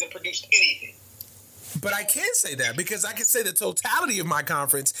conference hasn't produced anything. But I can say that because I can say the totality of my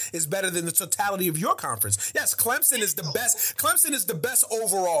conference is better than the totality of your conference. Yes, Clemson is the best. Clemson is the best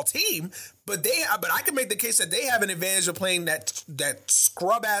overall team, but I can make the case that they have an advantage of playing that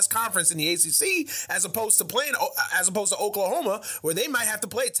scrub ass conference in the ACC as opposed to Oklahoma, where they might have to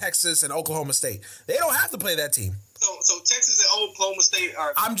play Texas and Oklahoma State. They don't have to play that team. So Texas and Oklahoma State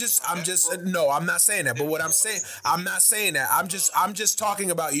are. No, I'm not saying that. But what I'm saying, I'm not saying that. I'm just talking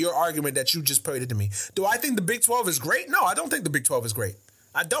about your argument that you just put it to me. Do I think the Big 12 is great? No, I don't think the Big 12 is great.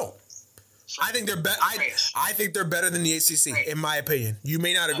 I don't. I think they're I think they're better than the ACC, in my opinion. You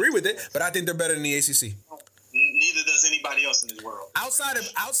may not agree with it, but I think they're better than the ACC. Neither does anybody else in this world. Outside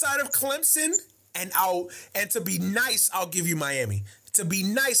of Clemson, and to be nice, I'll give you Miami. To be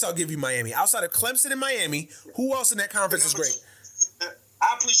nice, I'll give you Miami. Outside of Clemson and Miami, who else in that conference is great?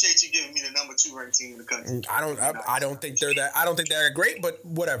 I appreciate you giving me the number 2 ranked team in the country. I don't think they're that. I don't think they're great, but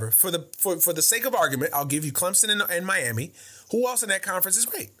whatever. For the sake of argument, I'll give you Clemson and Miami. Who else in that conference is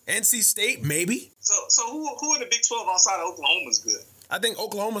great? NC State, maybe. So who in the Big 12 outside of Oklahoma is good? I think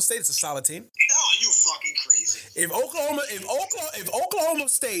Oklahoma State's a solid team. No, you fucking crazy. If Oklahoma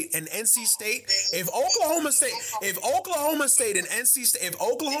State and NC State, if Oklahoma State and NC State, if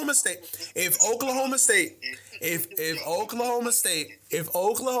Oklahoma State,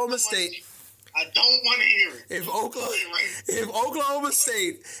 I don't want to hear it. If Oklahoma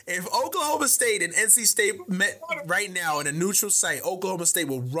State and NC State met right now in a neutral site, Oklahoma State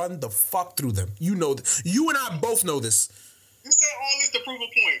will run the fuck through them. You know, you and I both know this. You said all this to prove a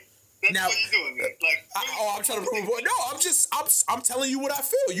point. That's what you're doing, man. I'm trying to prove a point. No, I'm telling you what I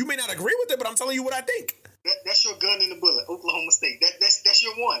feel. You may not agree with it, but I'm telling you what I think. That's your gun in the bullet, Oklahoma State. That's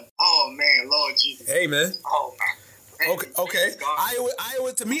your one. Oh man, Lord Jesus. Hey man. Oh man. Okay.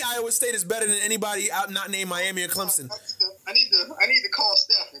 Iowa. To me, Iowa State is better than anybody out not named Miami or Clemson. I need to call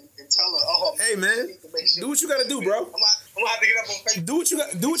Steph and tell her. Oh, hey man, do what you gotta do, bro. I'm gonna have to get up on Facebook.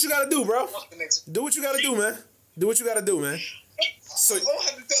 Do what you gotta do, bro. Do what you gotta do, man. Do what you gotta do, man. So I'm gonna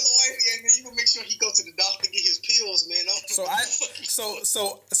have to tell the wife, yeah, man, you gonna make sure he go to the doctor to get his pills, man.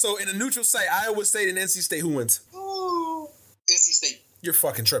 So in a neutral site, Iowa State and NC State, who wins? Ooh, NC State. You're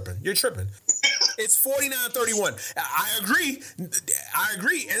fucking tripping. You're tripping. It's 49-31. I agree. And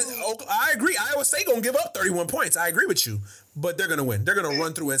I agree. Iowa State gonna give up 31 points. I agree with you. But they're gonna win. They're gonna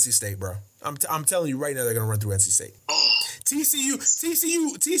run through NC State, bro. I'm telling you right now, they're gonna run through NC State. TCU and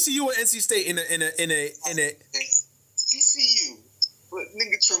NC State in a TCU. But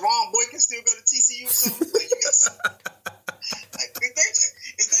nigga, Trevon Boykin still go to TCU or something? Like, you got like,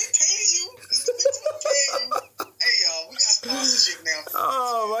 is they paying you? Is the Big 12 paying you? Hey, y'all, we got sponsorship now.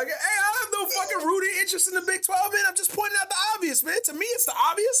 Oh, my God. Hey, I have no fucking rooting interest in the Big 12, man. I'm just pointing out the obvious, man. To me, it's the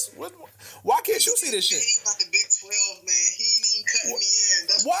obvious. Why can't you see this shit? He's not the Big 12, man. He ain't even cutting me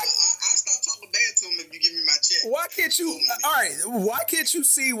in. That's why I stopped talking bad to him if you give me my check. Why can't you? All right, why can't you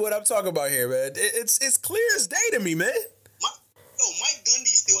see what I'm talking about here, man? It's clear as day to me, man. Mike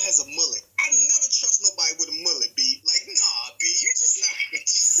Gundy still has a mullet. I never trust nobody with a mullet, B. Like, nah, B, you just not.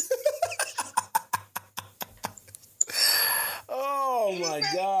 Oh my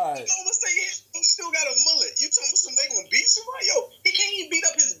God. You know what I'm saying? He still got a mullet. You told me something they gonna beat somebody? Yo, he can't even beat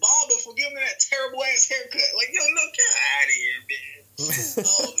up his barber for giving him that terrible ass haircut. Like, yo, no, get out of here, man.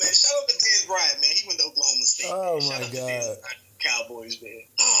 Oh man, shout out to Dez Bryant, man. He went to Oklahoma State. Oh man. my God. Cowboys, man.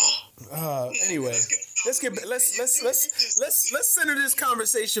 Anyway, let's center this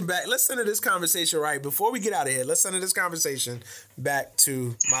conversation back. Let's center this conversation right before we get out of here. Let's center this conversation back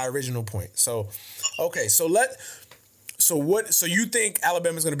to my original point. So, okay, so you think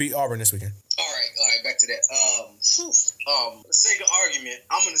Alabama's going to beat Auburn this weekend? All right, back to that. For the sake of argument,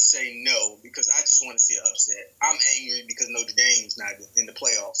 I'm going to say no because I just want to see an upset. I'm angry because Notre Dame's not in the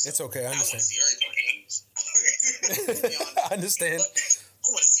playoffs. It's okay, I understand. I want to see everybody lose. I understand. I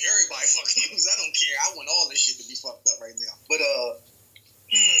want to see everybody fucking lose. I don't care. I want all this shit to be fucked up right now. But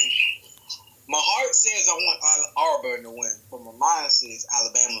my heart says I want Auburn to win, but my mind says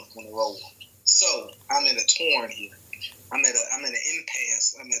Alabama's going to roll. So I'm in a torn here. I'm at an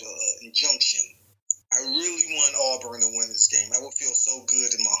impasse. I'm at an injunction. I really want Auburn to win this game. I would feel so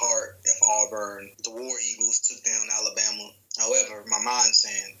good in my heart if Auburn, the War Eagles, took down Alabama. However, my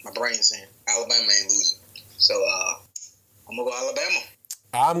brain saying, Alabama ain't losing. So I'm gonna go Alabama.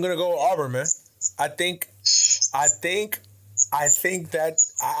 I'm gonna go Auburn, man. I think that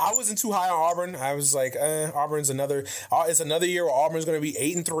I wasn't too high on Auburn. I was like, Auburn's it's another year where Auburn's going to be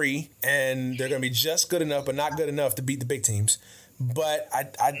 8-3, and they're going to be just good enough, but not good enough to beat the big teams. But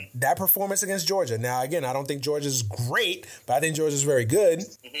that performance against Georgia. Now, again, I don't think Georgia's great, but I think Georgia's very good.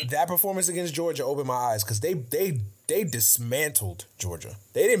 Mm-hmm. That performance against Georgia opened my eyes because they dismantled Georgia.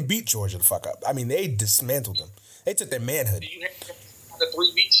 They didn't beat Georgia the fuck up. I mean, they dismantled them. They took their manhood. Do you have the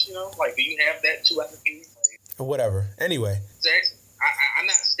 3 beats? You know, like, do you have that 2 out of 3? Whatever. Anyway, I'm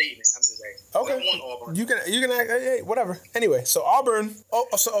not stating it. I'm just asking. Okay, I want Auburn. you can act, hey, whatever. Anyway, so Auburn.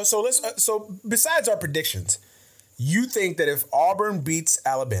 So besides our predictions, you think that if Auburn beats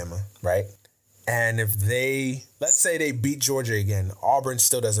Alabama, right, and if let's say they beat Georgia again, Auburn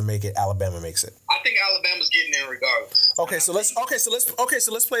still doesn't make it. Alabama makes it. I think Alabama's getting in regardless. Okay, so let's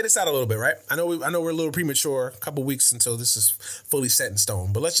play this out a little bit, right? I know we're a little premature. A couple weeks until this is fully set in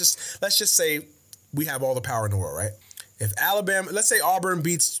stone, but let's just say we have all the power in the world, right? If Alabama, let's say Auburn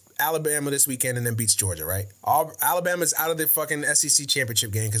beats Alabama this weekend and then beats Georgia, right? Alabama's out of the fucking SEC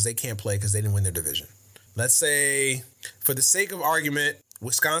championship game because they can't play because they didn't win their division. Let's say, for the sake of argument,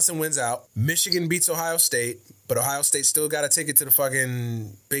 Wisconsin wins out. Michigan beats Ohio State, but Ohio State still got a ticket to the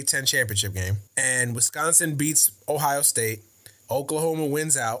fucking Big Ten championship game. And Wisconsin beats Ohio State. Oklahoma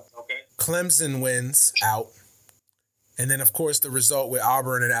wins out. Okay. Clemson wins out. And then, of course, the result with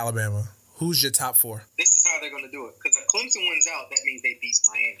Auburn and Alabama. Who's your top 4? This is how they're going to do it. Because if Clemson wins out, that means they beat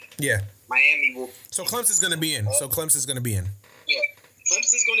Miami. Yeah. Miami will... So Clemson's going to be in. Yeah. Clemson's going to be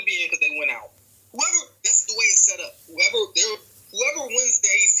in because they went out. That's the way it's set up. Whoever wins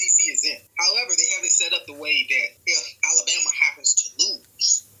the ACC is in. However, they have it set up the way that if Alabama happens to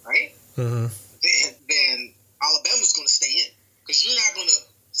lose, right? Mm-hmm. Then Alabama's going to stay in. Because you're not going to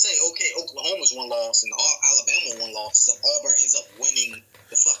say, okay, Oklahoma's one loss and Alabama one loss. So Auburn ends up winning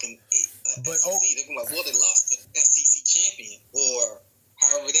the fucking SEC. They're going to be like, well, they lost the SEC champion, or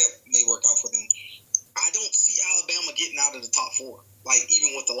however that may work out for them. I don't see Alabama getting out of the top 4, like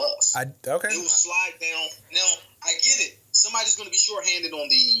even with the loss. Okay. They will slide down. Now, I get it. Somebody's going to be shorthanded on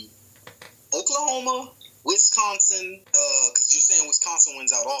the Oklahoma Wisconsin, because you're saying Wisconsin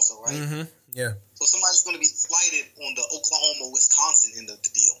wins out also, right? Mm-hmm. Yeah. So somebody's going to be slighted on the Oklahoma-Wisconsin end of the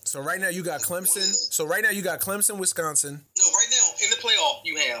deal. So right now you got Clemson. Wisconsin. No, right now in the playoff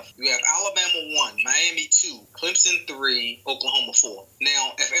you have Alabama 1, Miami 2, Clemson 3, Oklahoma 4.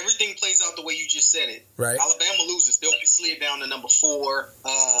 Now, if everything plays out the way you just said it, right? Alabama loses, they'll be slid down to number 4.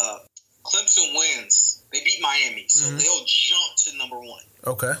 Clemson wins. They beat Miami, so they'll jump to number 1.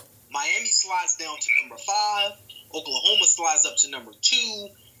 Okay. Miami slides down to number 5. Oklahoma slides up to number 2,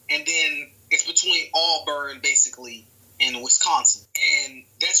 and then it's between Auburn, basically, and Wisconsin. And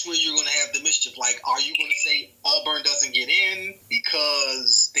that's where you're going to have the mischief. Like, are you going to say Auburn doesn't get in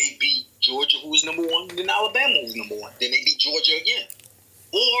because they beat Georgia, who was number 1, then Alabama was number 1. Then they beat Georgia again.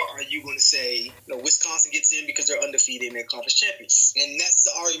 Or are you going to say, Wisconsin gets in because they're undefeated and they're conference champions? And that's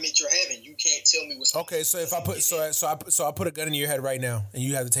the argument you're having. You can't tell me Wisconsin. Okay, so if I put I put a gun in your head right now, and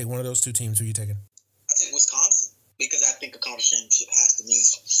you have to take one of those two teams, who are you taking? I take Wisconsin because I think a conference championship has to mean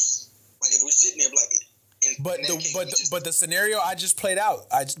something. Like if we're sitting there like, but the scenario I just played out,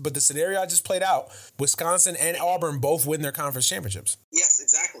 Wisconsin and Auburn both win their conference championships. Yes,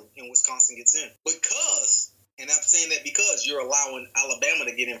 exactly, and Wisconsin gets in and I'm saying that because you're allowing Alabama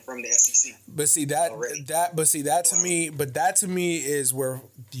to get in from the SEC. But see that to me is where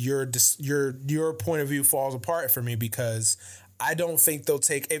your point of view falls apart for me, because I don't think they'll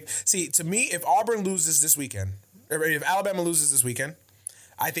take. If Auburn loses this weekend, or if Alabama loses this weekend,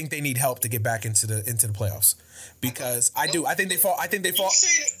 I think they need help to get back into the playoffs, because I think they fall.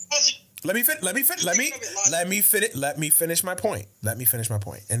 Let me finish my point.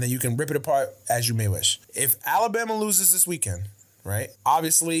 And then you can rip it apart as you may wish. If Alabama loses this weekend, right?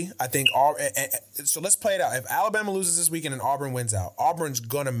 Obviously, I think so let's play it out. If Alabama loses this weekend and Auburn wins out, Auburn's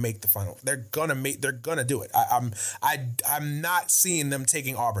gonna make the final. They're gonna do it. I'm not seeing them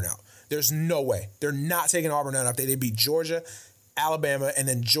taking Auburn out. There's no way. They're not taking Auburn out after they beat Georgia, Alabama, and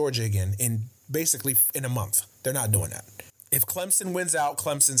then Georgia again in a month. They're not doing that. If Clemson wins out,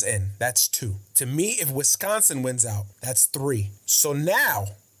 Clemson's in. That's 2. To me, if Wisconsin wins out, that's 3. So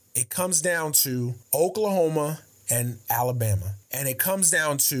now it comes down to Oklahoma and Alabama. And it comes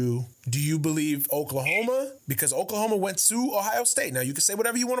down to, do you believe Oklahoma? Because Oklahoma went to Ohio State. Now, you can say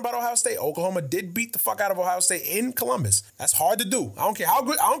whatever you want about Ohio State. Oklahoma did beat the fuck out of Ohio State in Columbus. That's hard to do. I don't care how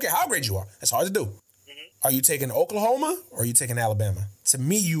great you are. That's hard to do. Are you taking Oklahoma or are you taking Alabama? To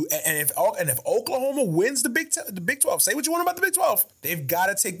me, if Oklahoma wins the Big 12, say what you want about the Big 12, they've got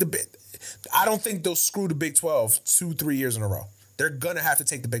to take the Big. I don't think they'll screw the Big 12 2-3 years in a row. They're gonna have to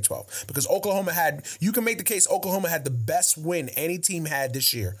take the Big 12 because you can make the case Oklahoma had the best win any team had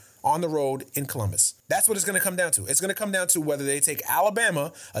this year on the road in Columbus. That's what it's gonna come down to. It's gonna come down to whether they take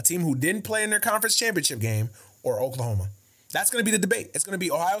Alabama, a team who didn't play in their conference championship game, or Oklahoma. That's going to be the debate. It's going to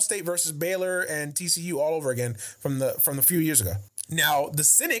be Ohio State versus Baylor and TCU all over again from the few years ago. Now, the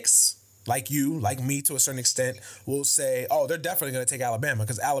cynics, like you, like me to a certain extent, will say, oh, they're definitely going to take Alabama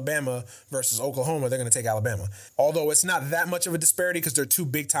because Alabama versus Oklahoma, they're going to take Alabama. Although it's not that much of a disparity because they're 2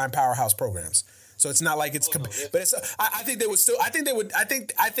 big-time powerhouse programs. So it's not like it's, but it's. I think they would still. I think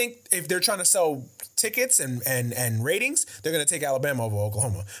if they're trying to sell tickets and ratings, they're going to take Alabama over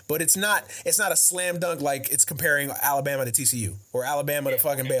Oklahoma. But it's not a slam dunk like it's comparing Alabama to TCU or Alabama to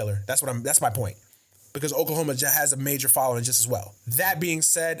fucking Baylor. That's my point. Because Oklahoma has a major following just as well. That being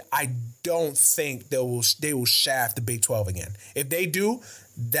said, I don't think they will shaft the Big 12 again. If they do,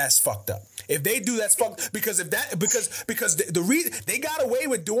 that's fucked up. If they do, that's fucked because they got away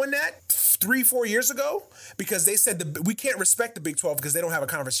with doing that 3-4 years ago because they said we can't respect the Big 12 because they don't have a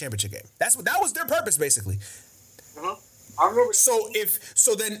conference championship game. That was their purpose basically. I remember. So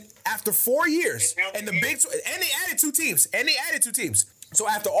then after 4 years and the Big 12, and they added two teams. So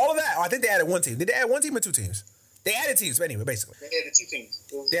after all of that, I think they added 1 team. Did they add 1 team or 2 teams? They added teams anyway, basically. They added 2 teams.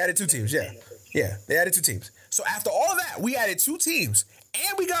 They added 2 teams, yeah. Yeah, they added 2 teams. So after all of that, we added 2 teams,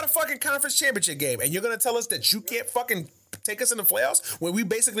 and we got a fucking conference championship game, and you're going to tell us that you can't fucking take us in the playoffs when we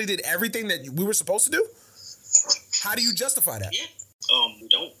basically did everything that we were supposed to do? How do you justify that? Yeah. We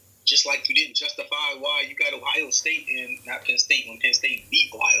don't. Just like you didn't justify why you got Ohio State and not Penn State when Penn State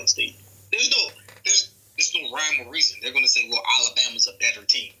beat Ohio State. There's no rhyme or reason. They're going to say, well, Alabama's a better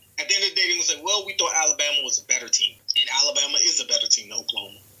team. At the end of the day, they're going to say, well, we thought Alabama was a better team. And Alabama is a better team than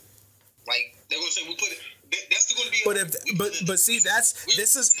Oklahoma. Like, they're going to say, we put it, that's going to be...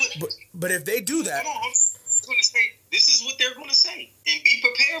 But if they do that... Hold on, I'm going to say, this is what they're going to say. And be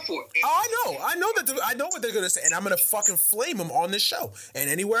prepared for it. Oh, I know what they're gonna say, and I'm gonna fucking flame them on this show and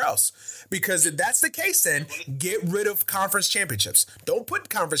anywhere else. Because if that's the case, then get rid of conference championships. Don't put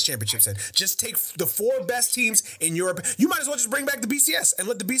conference championships in. Just take the 4 best teams in Europe. You might as well just bring back the BCS and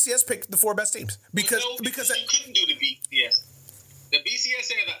let the BCS pick the 4 best teams. Because you couldn't do the BCS. The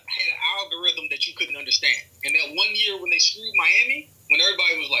BCS had an algorithm that you couldn't understand. And that one year when they screwed Miami, when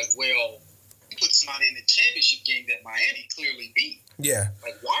everybody was like, well, you put somebody in the championship game that Miami clearly beat. Yeah.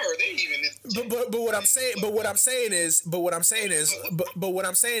 Like, why are they even in but what I'm saying is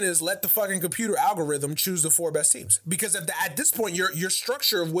let the fucking computer algorithm choose the 4 best teams. Because at this point your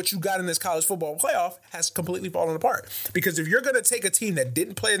structure of what you got in this college football playoff has completely fallen apart. Because if you're gonna take a team that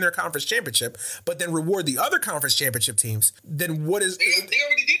didn't play in their conference championship, but then reward the other conference championship teams, then what is They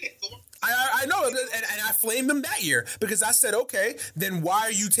already did it. I know, and I flamed them that year because I said, okay, then why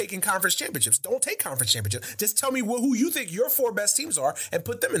are you taking conference championships? Don't take conference championships. Just tell me who you think your 4 best teams are and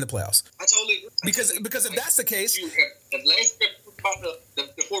put them in the playoffs. I totally agree. Because if that's the case, if last year about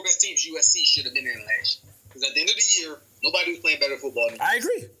the 4 best teams, USC should have been in last year. Because at the end of the year, nobody was playing better football than I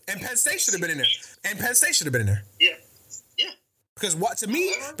agree. And Penn State should have been in there. Yeah. Because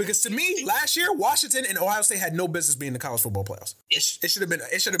to me, last year Washington and Ohio State had no business being in the college football playoffs. It should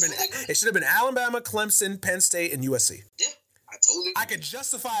have been Alabama, Clemson, Penn State, and USC. Yeah, I totally agree. I could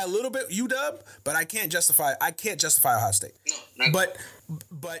justify a little bit UW, but I can't justify Ohio State. No,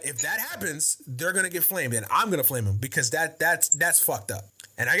 but if that happens, they're gonna get flamed, and I'm gonna flame them because that's fucked up.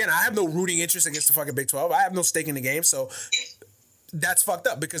 And again, I have no rooting interest against the fucking Big 12. I have no stake in the game, so that's fucked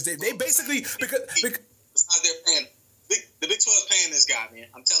up because they basically because it's not their fan. The Big 12 is paying this guy, man.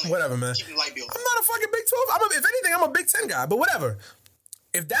 I'm telling you. Whatever, man. Keep the light bill. I'm not a fucking Big 12. If anything, I'm a Big 10 guy, but whatever.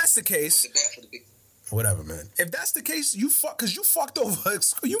 If that's the case, whatever, man. If that's the case, you fucked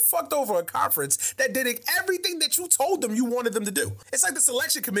over a conference that did everything that you told them you wanted them to do. It's like the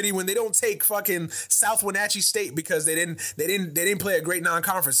selection committee when they don't take fucking South Wenatchee State because they didn't play a great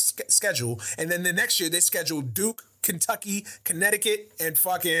non-conference schedule, and then the next year they scheduled Duke, Kentucky, Connecticut, and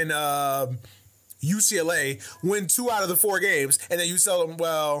fucking UCLA, win 2 out of the 4 games, and then you tell them,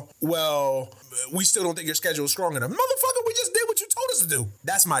 well, we still don't think your schedule is strong enough. Motherfucker, we just did what you told us to do.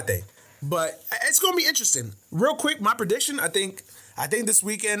 That's my thing. But it's going to be interesting. Real quick, my prediction, I think this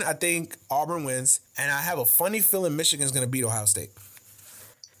weekend, Auburn wins, and I have a funny feeling Michigan's going to beat Ohio State.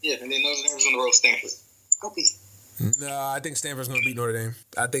 Yeah, and then Notre Dame's going to roll Stanford. Go beat. No, I think Stanford's going to beat Notre Dame.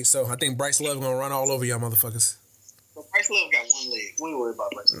 I think so. I think Bryce Love going to run all over y'all motherfuckers. Well, Bryce Love got 1 leg. We ain't worried about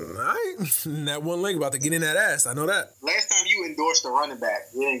Bryce Love. All right. That 1 leg about to get in that ass. I know that. Last time you endorsed a running back,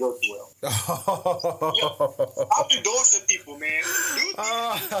 it didn't go too well. Yo, I'm endorsing people, man.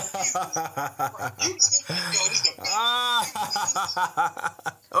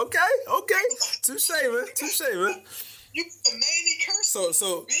 Okay. Touche, man. You Manny curse.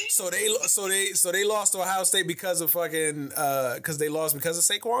 So they lost to Ohio State because of fucking because they lost because of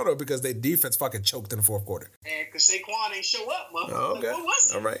Saquon or because their defense fucking choked in the 4th quarter. And because Saquon ain't show up, motherfucker. Oh, okay. What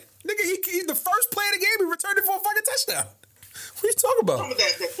was it? All right, nigga, he the first play of the game he returned it for a fucking touchdown. What are you talking about?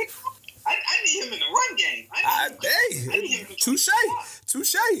 I need him in the run game.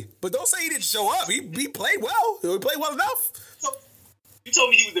 Touche. But don't say he didn't show up. He played well. He played well enough. So, you told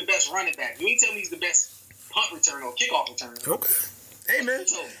me he was the best running back. You ain't tell me he's the best punt return or kickoff return. Okay. Hey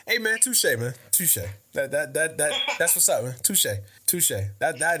man, touche, man. Touche. That's what's up, man. Touche.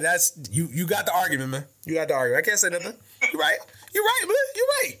 That's you got the argument, man. You got the argument. I can't say nothing. You're right, man. You're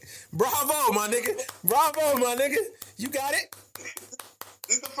right. Bravo, my nigga. You got it.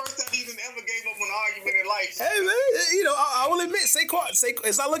 This is the first time he even ever gave up an argument in life. Hey man, I will admit Saquon,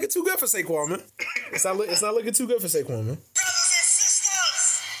 it's not looking too good for Saquon, man. It's not looking too good for Saquon, man.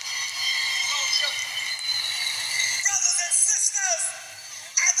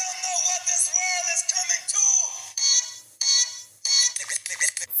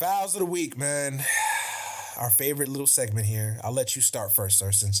 Fouls of the week, man. Our favorite little segment here. I'll let you start first,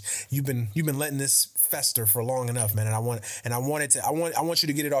 sir, since you've been letting this fester for long enough, man. And I want you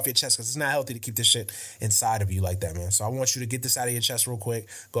to get it off your chest because it's not healthy to keep this shit inside of you like that, man. So I want you to get this out of your chest real quick.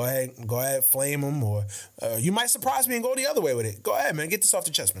 Go ahead, flame them, or you might surprise me and go the other way with it. Go ahead, man. Get this off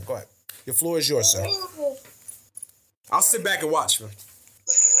your chest, man. Go ahead. Your floor is yours, sir. I'll sit back and watch, man.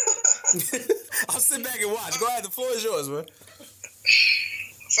 I'll sit back and watch. Go ahead. The floor is yours, man.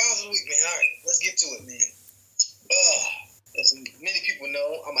 Fouls of the week, man. All right, let's get to it, man. As many people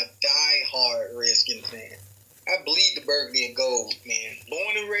know, I'm a die-hard Redskins fan. I bleed the burgundy and gold, man.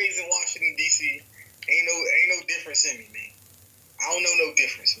 Born and raised in Washington, D.C. Ain't no difference in me, man. I don't know no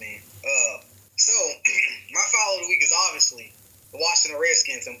difference, man. So, my foul of the week is obviously the Washington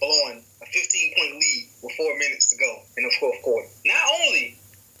Redskins and blowing a 15-point lead with 4 minutes to go in the 4th quarter. Not only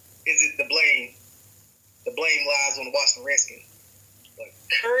the Washington Redskins. But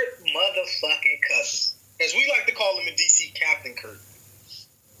Kirk motherfucking Cousins, as we like to call him in DC, Captain Kirk.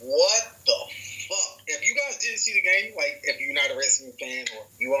 What the fuck? If you guys didn't see the game, like if you're not a Redskins fan or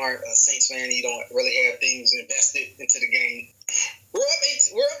you aren't a Saints fan, you don't really have things invested into the game. We're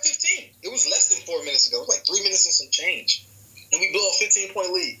up 15. It was less than 4 minutes ago. It was like 3 minutes and some change, and we blow a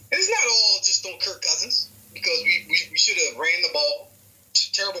 15-point lead. And it's not all just on Kirk Cousins because we should have ran the ball.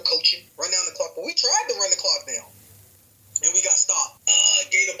 Terrible coaching, run down the clock, but we tried to run the clock down. And we got stopped.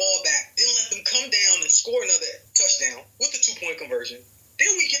 Gave the ball back. Didn't let them come down and score another touchdown with the 2-point conversion.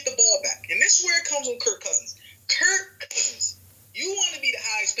 Then we get the ball back. And this is where it comes on Kirk Cousins. Kirk Cousins, you want to be the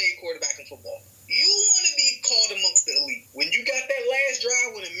highest paid quarterback in football. You want to be called amongst the elite. When you got that last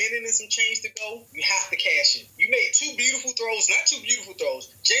drive with a minute and some change to go, you have to cash in. You made 2 beautiful throws. Not 2 beautiful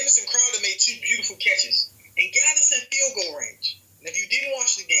throws. Jamison Crowder made 2 beautiful catches and got us in field goal range. And if you didn't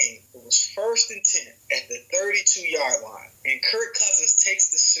watch the game, it was 1st and 10 at the 32-yard line. And Kirk Cousins takes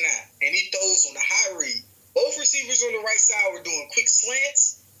the snap, and he throws on a high read. Both receivers on the right side were doing quick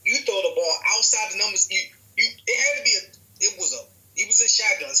slants. You throw the ball outside the numbers. It had to be he was in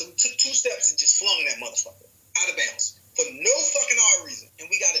shotgun, so we took 2 steps and just flung that motherfucker out of bounds for no fucking odd reason. And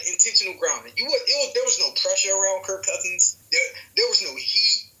we got an intentional grounding. There was no pressure around Kirk Cousins. There was no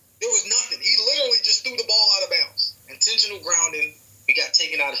heat. There was nothing. He literally just threw the ball out of bounds. Intentional grounding. We got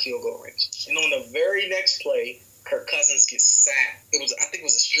taken out of field goal range. And on the very next play, Kirk Cousins gets sacked. I think it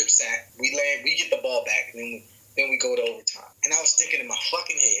was a strip sack. We get the ball back, and then we go to overtime. And I was thinking in my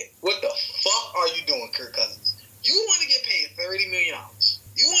fucking head, what the fuck are you doing, Kirk Cousins? You want to get paid $30 million. I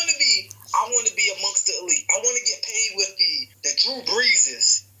want to be amongst the elite. I want to get paid with the Drew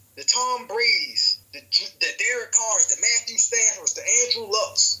Breeses, the Tom Brady's, the Derek Carrs, the Matthew Staffords, the Andrew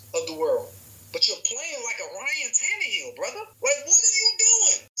Lucks of the world. But you're playing like a Ryan Tannehill, brother. Like, what are you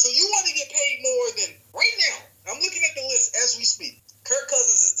doing? So you want to get paid more than right now. I'm looking at the list as we speak. Kirk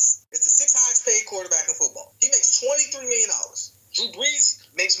Cousins is the 6th highest paid quarterback in football. He makes $23 million. Drew Brees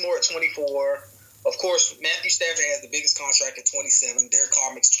makes more at 24. Of course, Matthew Stafford has the biggest contract at 27. Derek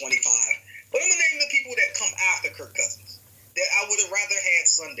Carr makes 25. But I'm going to name the people that come after Kirk Cousins that I would have rather had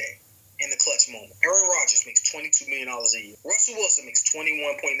Sunday in the clutch moment. Aaron Rodgers makes $22 million a year. Russell Wilson makes $21.9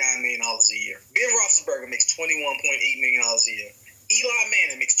 million a year. Ben Roethlisberger makes $21.8 million a year. Eli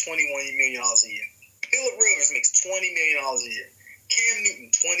Manning makes $21 million a year. Phillip Rivers makes $20 million a year. Cam Newton,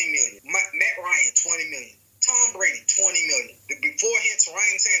 $20 million. Matt Ryan, $20 million. Tom Brady, $20 million. Before hits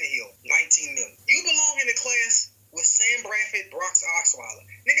Ryan Tannehill, $19 million. You belong in the class with Sam Bradford, Brock Osweiler.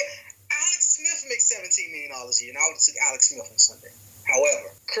 Nigga, Alex Smith makes $17 million a year, and I would have took Alex Smith on Sunday. However,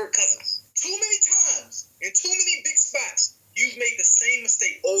 Kirk Cousins, too many times in too many big spots, you've made the same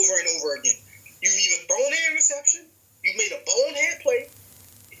mistake over and over again. You've either thrown an interception, you made a bonehead play,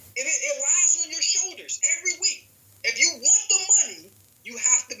 and it lies on your shoulders every week. If you want the money, you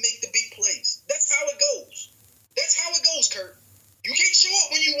have to make the big plays. That's how it goes. That's how it goes, Kirk. You can't show up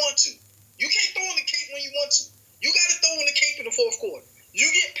when you want to. You can't throw in the cape when you want to. You got to throw in the cape in the 4th quarter. You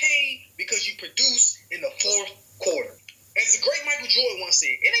get paid because you produce in the 4th quarter. As the great Michael Jordan once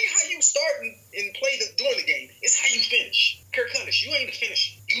said, it ain't how you start and play during the game. It's how you finish. Kirk Cousins, you ain't the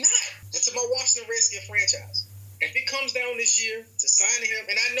finisher. You not. It's my Washington Redskins franchise. If it comes down this year to signing him,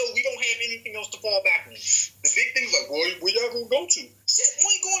 and I know we don't have anything else to fall back on. The big thing's like, well, where y'all gonna go to? Shit, we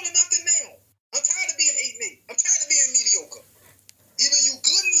ain't going to nothing now. I'm tired of being 8-8. I'm tired of being mediocre. Either you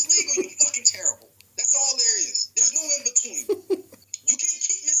good in this league or you fucking terrible. That's all there is. There's no in between. You can't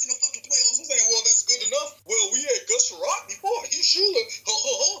keep missing the fucking playoffs and saying, well, that's good enough. Well, we had Gus Frerotte before. He's Shula.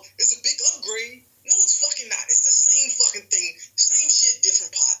 It's a big upgrade. No, it's fucking not. It's the same fucking thing. Same shit,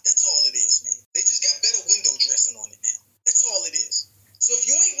 different pot. That's all it is, man. They just got better window dressing on it now. That's all it is. So if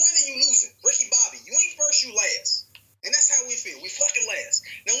you ain't winning, you losing. Ricky Bobby, you ain't first, you last. And that's how we feel. We fucking last.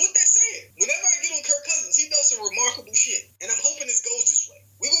 Now, with that said, whenever I get on Kirk Cousins, he does some remarkable shit. And I'm hoping this goes this way.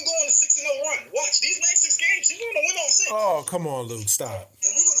 We're going to go on a 6-0 run. Watch, these last 6 games, he's going to win all 6. Oh, come on, Luke, stop. And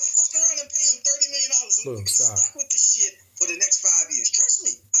we're going to fuck around and pay him $30 million. And we're going to be stuck with this shit for the next 5 years. Trust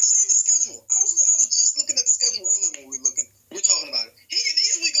me. I seen the schedule. I was just looking at the schedule earlier when we're talking about it. He can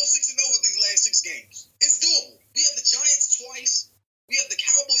easily go 6-0 with these last 6 games. It's doable. We have the Giants twice. We have the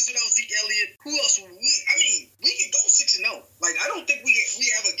Cowboys without Zeke Elliott. Who else? We can go 6-0. Like, I don't think we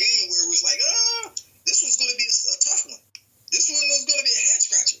have a game where it was like, this one's going to be a tough one. This one is going to be a head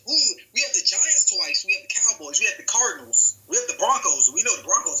scratcher. We have the Giants twice. We have the Cowboys. We have the Cardinals. We have the Broncos. We know the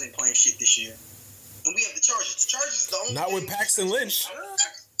Broncos ain't playing shit this year. And we have the Chargers. The Chargers is the only. Not with Paxton Lynch.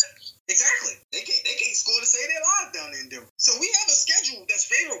 Exactly. They can't score to save their lives down there in Denver. So we have a schedule that's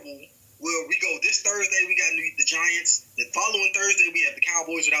favorable. Where we go this Thursday, we got the Giants. The following following Thursday, we have the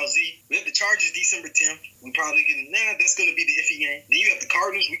Cowboys without Zeke. We have the Chargers December 10th. We probably can, that's going to be the iffy game. Then you have the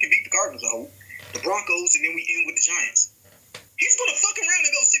Cardinals. We can beat the Cardinals, I hope. The Broncos, and then we end with the Giants. He's going to fuck around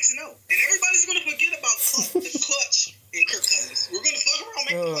and go 6-0. And everybody's going to forget about the clutch and Kirk Cousins. We're going to fuck around,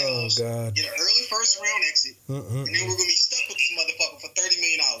 make the playoffs, get an early first-round exit, and then we're going to be stuck with this motherfucker for $30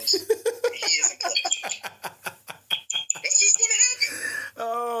 million. And he isn't clutch. That's just going to happen.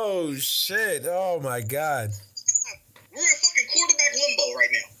 Oh, shit. Oh, my God. We're in fucking quarterback limbo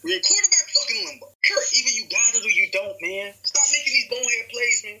right now. We're in quarterback fucking limbo. Kurt, either you got it or you don't, man. Stop making these bonehead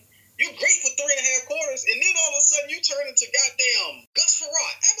plays, man. You're great for 3.5 quarters, and then all of a sudden you turn into goddamn Gus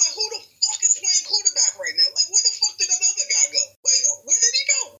Farrat. I'm like, who the fuck is playing quarterback right now? Like, where the fuck did that other guy go? Like, where did he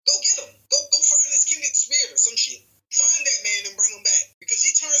go? Go get him. Go find this Kenneth Spears or some shit. Find that man and bring him back. Because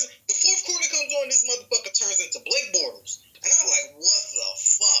the fourth quarter comes on, this motherfucker turns into Blake Bortles. And I'm like, what the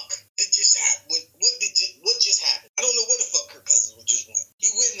fuck did just happen? What just happened? I don't know where the fuck Kirk Cousins just went.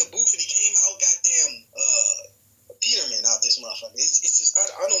 He went in the booth and he came out goddamn Peterman out this motherfucker. It's just,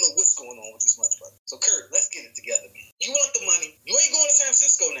 I don't know what's going on with this motherfucker. So, Kurt, let's get it together, man. You want the money. You ain't going to San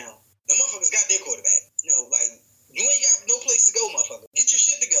Francisco now. The motherfuckers got their quarterback. You know, like, you ain't got no place to go, motherfucker. Get your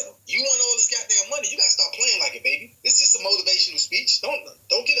shit together. You want all this goddamn money. You got to stop playing like it, baby. It's just a motivational speech.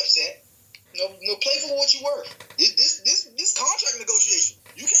 Don't get upset. No, play for what you worth. This contract negotiation.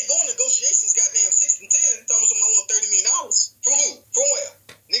 You can't go in negotiations goddamn 6 and 10. Tell me I want $30 million. From who? From where?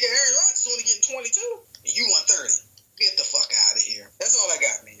 Nigga, Aaron Rodgers only getting 22. And you want 30. Get the fuck out of here. That's all I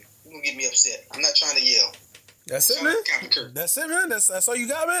got, man. You're going to get me upset. I'm not trying to yell. That's it, man. That's it, man. That's all you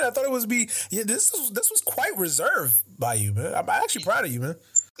got, man. I thought it was this was quite reserved by you, man. I'm actually proud of you, man.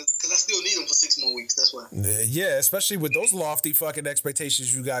 Because I still need them for 6 more weeks. That's why. Yeah, especially with those lofty fucking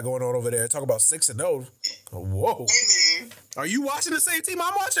expectations you got going on over there. Talk about 6-0. Whoa. Hey, man. Are you watching the same team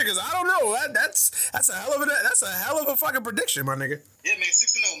I'm watching? Because I don't know. That's a hell of a fucking prediction, my nigga. Yeah, man.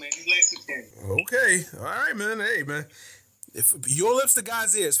 6-0, man. These last 6 games. Okay. All right, man. Hey, man. If your lips to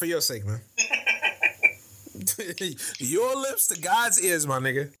God's ears, for your sake, man. Your lips to God's ears, my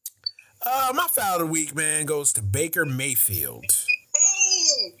nigga. My foul of the week, man, goes to Baker Mayfield.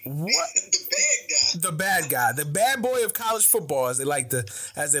 What? The bad guy. The bad boy of college football, as they like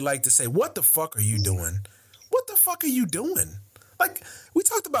to say. What the fuck are you doing? What the fuck are you doing? Like, we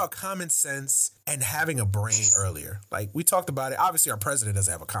talked about common sense and having a brain earlier. Like, we talked about it. Obviously, our president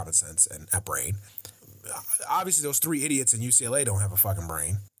doesn't have a common sense and a brain. Obviously, those 3 idiots in UCLA don't have a fucking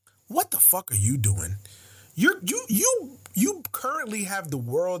brain. What the fuck are you doing? You currently have the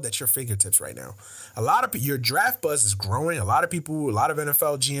world at your fingertips right now. A lot of your draft buzz is growing. A lot of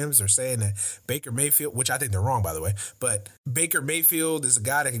NFL GMs are saying that Baker Mayfield, which I think they're wrong, by the way, but Baker Mayfield is a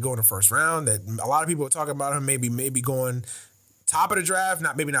guy that could go in the first round. That a lot of people are talking about him maybe going top of the draft,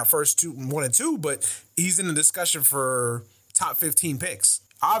 not first 1 and 2, but he's in the discussion for top 15 picks.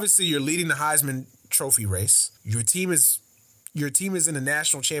 Obviously, you're leading the Heisman Trophy race. Your team is in the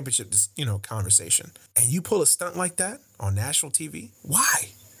national championship, conversation, and you pull a stunt like that on national TV.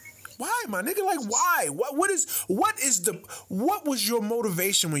 Why? Why, my nigga? Like, why? What was your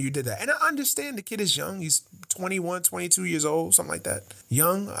motivation when you did that? And I understand the kid is young. He's 21, 22 years old, something like that.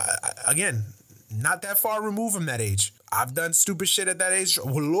 Young. Again, not that far removed from that age. I've done stupid shit at that age.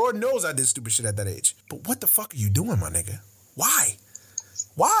 Well, Lord knows I did stupid shit at that age. But what the fuck are you doing, my nigga? Why?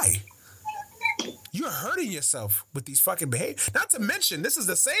 You're hurting yourself with these fucking behavior. Not to mention, this is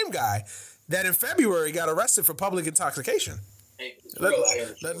the same guy that in February got arrested for public intoxication.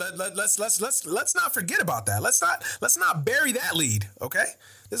 Let's not forget about that. Let's not bury that lead, okay?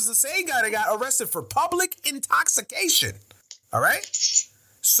 This is the same guy that got arrested for public intoxication. All right?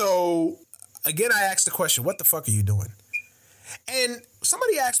 So, again, I asked the question, what the fuck are you doing? And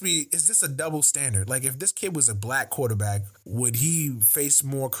somebody asked me, is this a double standard? Like, if this kid was a black quarterback, would he face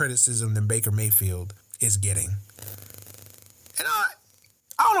more criticism than Baker Mayfield is getting? And I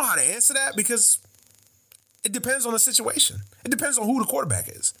don't know how to answer that because it depends on the situation. It depends on who the quarterback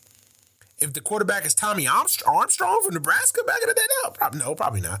is. If the quarterback is Tommy Armstrong from Nebraska back in the day, no,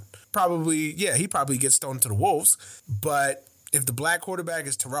 probably not. Probably, yeah, he probably gets thrown to the wolves. But if the black quarterback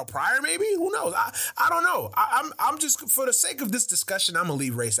is Terrell Pryor, maybe, who knows? I don't know. I'm just, for the sake of this discussion, I'm gonna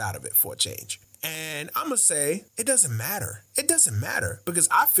leave race out of it for a change. And I'm gonna say it doesn't matter. It doesn't matter because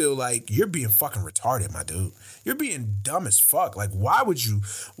I feel like you're being fucking retarded, my dude. You're being dumb as fuck. Like, why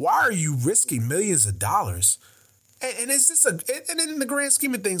are you risking millions of dollars? And is this and in the grand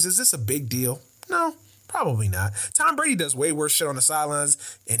scheme of things, is this a big deal? No, probably not. Tom Brady does way worse shit on the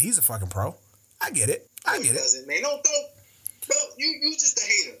sidelines, and he's a fucking pro. I get it. Man, don't You just a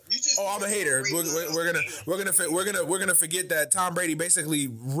hater. You just. Oh, I'm a hater. We're gonna forget that Tom Brady basically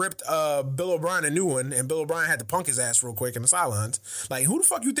ripped Bill O'Brien a new one, and Bill O'Brien had to punk his ass real quick in the sidelines. Like, who the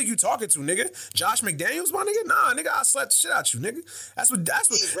fuck you think you talking to, nigga? Josh McDaniels, my nigga? Nah, nigga, I slapped the shit out you, nigga. That's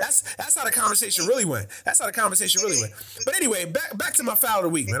how the conversation really went. But anyway, back to my foul of the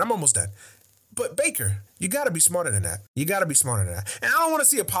week, man. I'm almost done. But Baker, you got to be smarter than that. And I don't want to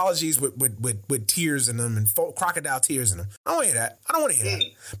see apologies with tears in them and crocodile tears in them. I don't want to hear that.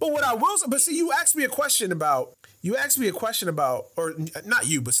 But what I will say, but see, you asked me a question about, or not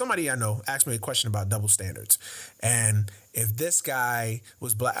you, but somebody I know asked me a question about double standards. And if this guy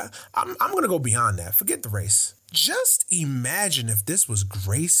was black, I'm going to go beyond that. Forget the race. Just imagine if this was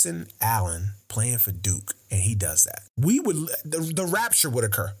Grayson Allen playing for Duke and he does that. The rapture would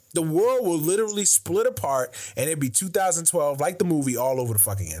occur. The world will literally split apart and it'd be 2012, like the movie, all over the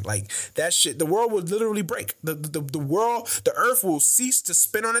fucking end. Like that shit, the world would literally break. The earth will cease to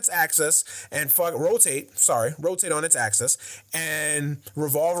spin on its axis and rotate on its axis and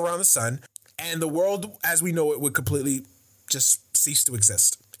revolve around the sun. And the world as we know it would completely just cease to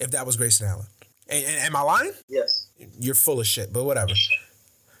exist if that was Grayson Allen. And am I lying? Yes. You're full of shit, but whatever.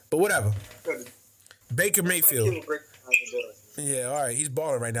 Baker Mayfield. Yeah, all right. He's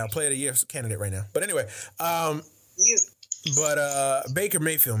balling right now. Player of the Year candidate right now. But anyway, Baker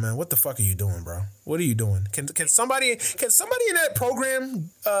Mayfield, man, what the fuck are you doing, bro? What are you doing? Can somebody in that program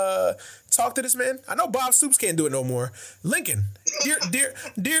talk to this man? I know Bob Stoops can't do it no more. Lincoln,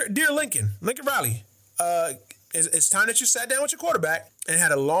 dear Lincoln Riley, it's time that you sat down with your quarterback and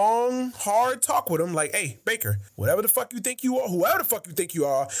had a long, hard talk with him. Like, hey, Baker, whatever the fuck you think you are, whoever the fuck you think you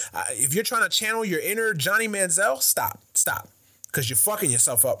are, if you're trying to channel your inner Johnny Manziel, stop. Because you're fucking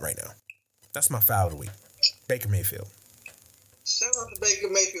yourself up right now. That's my foul of the week. Baker Mayfield. Shout out to Baker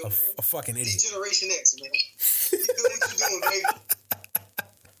Mayfield. A fucking idiot. Generation X, man. You doing what you doing, baby.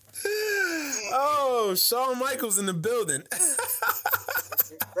 Oh, Shawn Michaels in the building.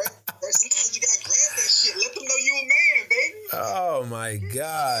 Sometimes you gotta grab that shit. Let them know you a man, baby. Oh my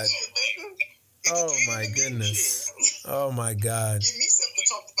God. Oh my goodness. Oh my God. Give me something to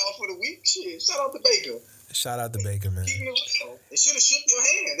talk about for the week. Shit. Shout out to Baker. Shout out to Baker, man. Keeping it real. They should have shook your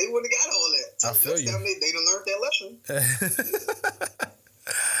hand. They wouldn't have got all that. I feel you. They done learned that lesson.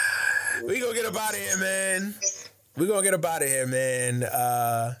 We gonna get up out of here, man.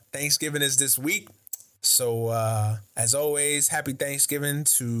 Thanksgiving is this week. So, as always, happy Thanksgiving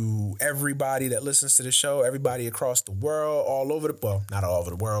to everybody that listens to the show, everybody across the world, not all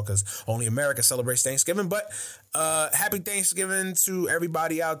over the world because only America celebrates Thanksgiving, but happy Thanksgiving to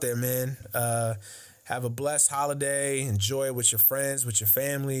everybody out there, man. Have a blessed holiday. Enjoy it with your friends, with your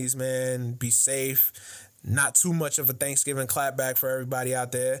families, man. Be safe. Not too much of a Thanksgiving clapback for everybody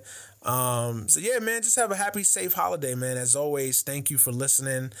out there. So yeah, man, just have a happy, safe holiday, man. As always, thank you for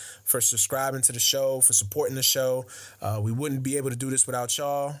listening, for subscribing to the show, for supporting the show. We wouldn't be able to do this without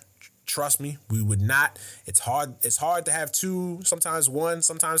y'all. Trust me, we would not. It's hard to have two, sometimes one,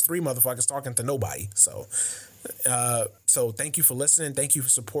 sometimes three motherfuckers talking to nobody. So thank you for listening. Thank you for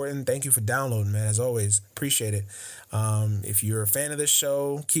supporting. Thank you for downloading, man. As always, appreciate it. If you're a fan of this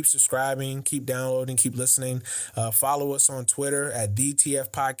show, keep subscribing, keep downloading, keep listening. Follow us on Twitter at DTF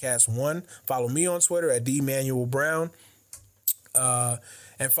Podcast 1. Follow me on Twitter at DManuelBrown.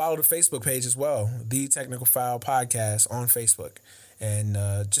 And follow the Facebook page as well, The Technical File Podcast on Facebook. And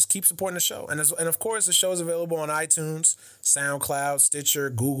just keep supporting the show. And of course, the show is available on iTunes, SoundCloud, Stitcher,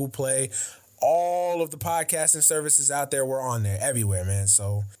 Google Play. All of the podcasting services out there, we're on there, everywhere, man.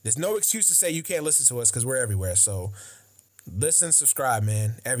 So there's no excuse to say you can't listen to us because we're everywhere. So listen, subscribe,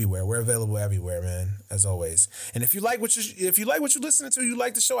 man. Everywhere, we're available everywhere, man. As always. And if you like what you're listening to, you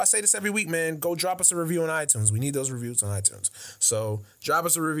like the show, I say this every week, man. Go drop us a review on iTunes. We need those reviews on iTunes. So drop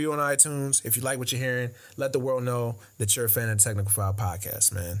us a review on iTunes. If you like what you're hearing, let the world know that you're a fan of the Technical File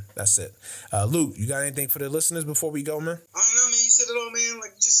Podcast, man. That's it. Luke, you got anything for the listeners before we go, man? I don't know, man. You said it all, man.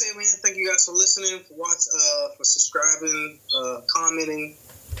 Like you just said, man. Thank you guys for listening, for subscribing, commenting.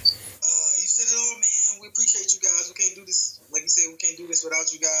 You said it all, man. We appreciate you guys. We can't do this, like you said, we can't do this without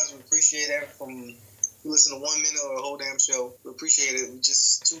you guys. We appreciate it from you listen to 1 minute or a whole damn show. We appreciate it. We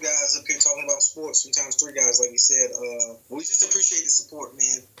just two guys up here talking about sports, sometimes three guys, like you said. We just appreciate the support,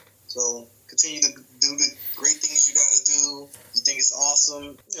 man. So continue to do the great things you guys do. You think it's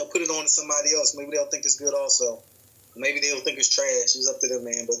awesome, put it on to somebody else. Maybe they'll think it's good also. Maybe they'll think it's trash. It's up to them,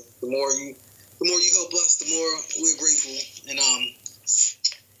 man. But the more you help us, the more we're grateful. And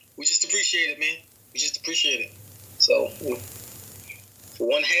we just appreciate it, man. We just appreciate it. So, for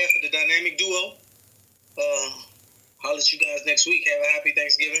one half of the Dynamic Duo, holler at you guys next week. Have a happy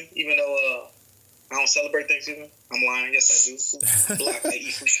Thanksgiving. Even though I don't celebrate Thanksgiving. I'm lying. Yes, I do. I'm black. I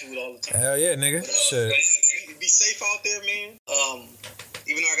eat free food all the time. Hell yeah, nigga. Shit. Be safe out there, man.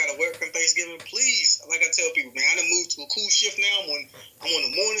 Even though I gotta work on Thanksgiving, please, like I tell people, man, I done moved to a cool shift now. I'm on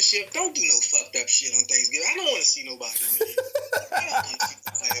the morning shift. Don't do no fucked up shit on Thanksgiving. I don't want to see nobody, man.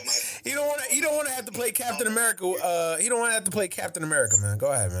 You don't want to have to play Captain America. You don't want to have to play Captain America, man.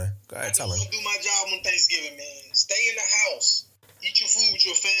 Go ahead, man. Go ahead, tell him. I just want to do my job on Thanksgiving, man. Stay in the house. Eat your food with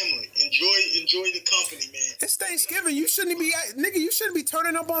your family. Enjoy the company, man. It's Thanksgiving. You shouldn't be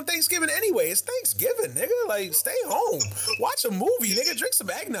turning up on Thanksgiving anyway. It's Thanksgiving, nigga. Like, stay home. Watch a movie, nigga. Drink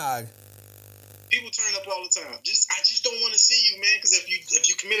some eggnog. People turn up all the time. I just don't want to see you, man. Because if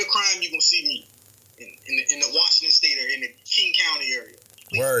you commit a crime, you're gonna see me in the Washington State or in the King County area.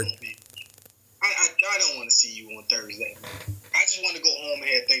 Please Word. I don't want to see you on Thursday, man. I just want to go home and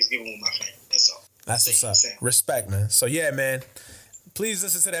have Thanksgiving with my family. That's all. That's what's up. Respect, man. So yeah, man. Please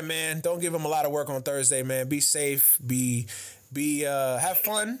listen to that, man. Don't give him a lot of work on Thursday, man. Be safe. Have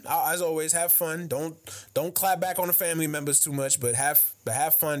fun. As always, have fun. Don't clap back on the family members too much, but have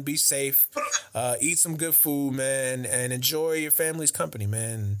fun. Be safe. Eat some good food, man, and enjoy your family's company,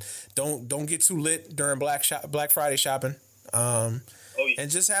 man. Don't get too lit during Black Friday shopping.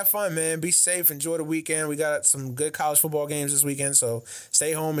 And just have fun, man. Be safe. Enjoy the weekend. We got some good college football games this weekend, so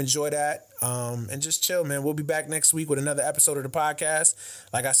stay home, enjoy that, and just chill, man. We'll be back next week with another episode of the podcast.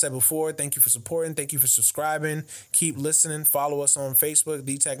 Like I said before, thank you for supporting. Thank you for subscribing. Keep listening. Follow us on Facebook,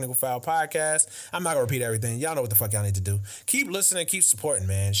 The Technical Foul Podcast. I'm not going to repeat everything. Y'all know what the fuck y'all need to do. Keep listening. Keep supporting,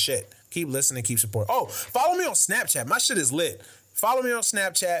 man. Shit. Keep listening. Keep supporting. Oh, follow me on Snapchat. My shit is lit. Follow me on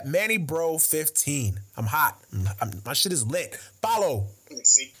Snapchat, MannyBro15. I'm hot. My shit is lit. Follow.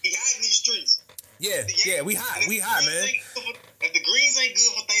 See, he hot in these streets. Yeah, we hot. We hot, man. If the greens ain't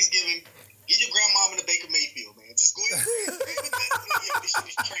good for Thanksgiving, get your grandmama to Baker Mayfield, man. Just go ahead and this shit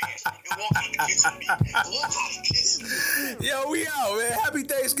is trash. And walk out the kitchen. Yo, we out, man. Happy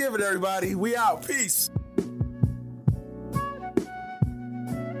Thanksgiving, everybody. We out. Peace.